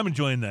 And I'm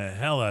enjoying the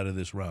hell out of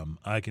this rum.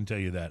 I can tell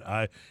you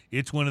that.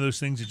 It's one of those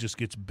things that just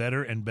gets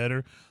better and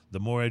better the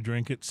more I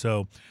drink it.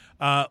 So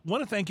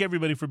want to thank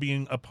everybody for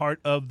being a part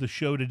of the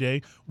show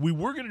today. We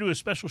were going to do a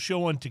special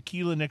show on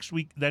tequila next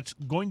week. That's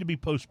going to be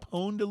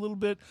postponed a little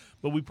bit,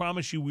 but we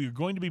promise you we are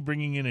going to be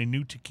bringing in a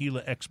new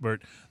tequila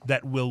expert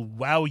that will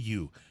wow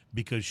you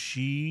because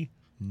she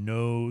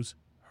knows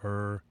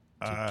her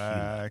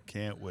tequila. I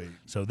can't wait.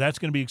 So that's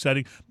going to be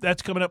exciting.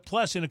 That's coming up.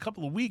 Plus, in a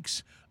couple of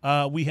weeks,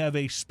 we have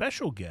a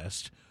special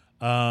guest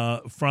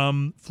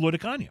from Flor de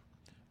Caña.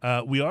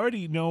 We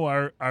already know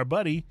our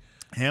buddy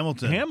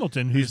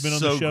Hamilton, who's been on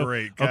the show.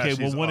 Great. Gosh, okay,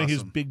 well, one awesome. of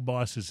his big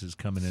bosses is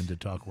coming in to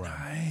talk rum.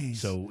 Nice.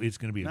 So it's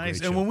going to be a great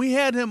show. And when we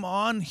had him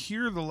on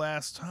here the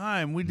last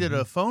time, we did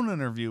a phone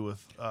interview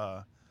with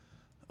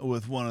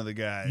one of the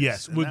guys.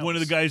 Yes, with one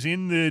of the guys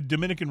in the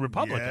Dominican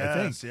Republic, I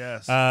think.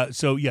 Yes.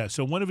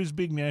 So one of his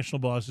big national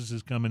bosses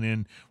is coming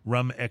in,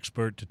 rum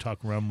expert, to talk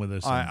rum with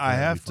us. I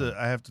have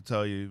to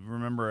tell you.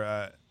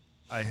 Remember,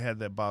 I had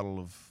that bottle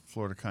of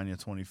Flor de Caña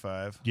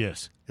 25.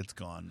 Yes, it's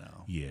gone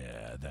now.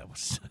 Yeah,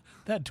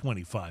 that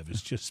 25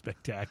 is just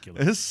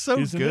spectacular. It's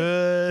so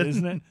good,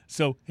 isn't it?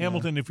 So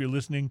Hamilton, if you're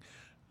listening,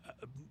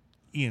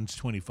 Ian's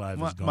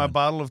 25 is gone. My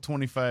bottle of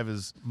 25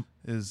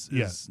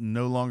 is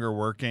no longer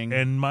working,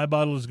 and my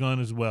bottle is gone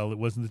as well. It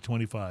wasn't the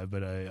 25,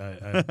 but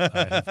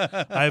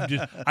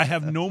I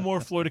have no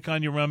more Flor de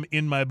Caña rum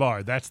in my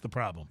bar. That's the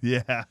problem.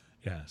 Yeah.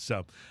 Yeah,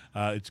 so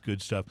it's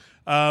good stuff.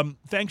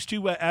 Thanks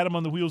to Adam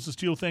on the Wheels of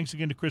Steel. Thanks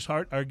again to Chris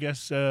Hart, our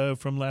guest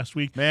from last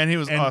week. Man, he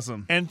was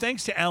awesome. And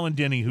thanks to Alan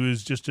Denny, who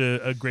is just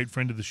a great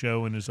friend of the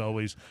show and is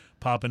always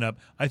popping up.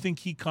 I think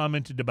he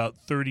commented about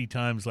 30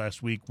 times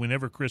last week.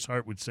 Whenever Chris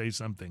Hart would say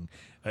something,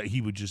 he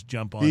would just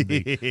jump on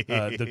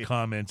the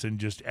comments and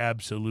just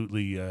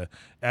absolutely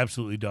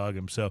dog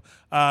him. So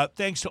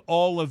thanks to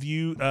all of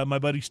you. My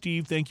buddy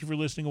Steve, thank you for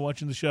listening and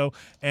watching the show.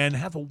 And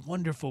have a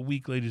wonderful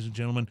week, ladies and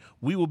gentlemen.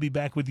 We will be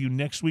back with you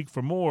next week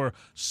for more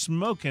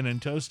smoking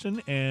and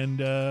toasting. And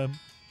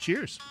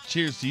cheers.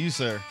 Cheers to you,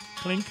 sir.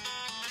 Clink.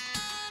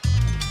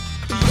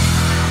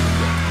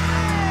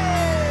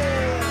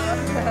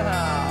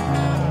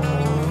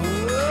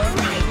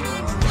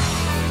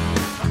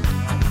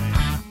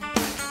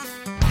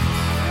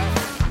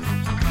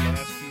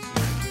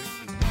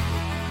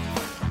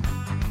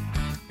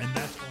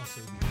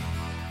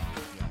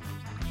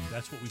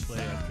 That's what we play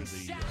after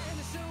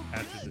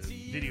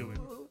the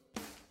video.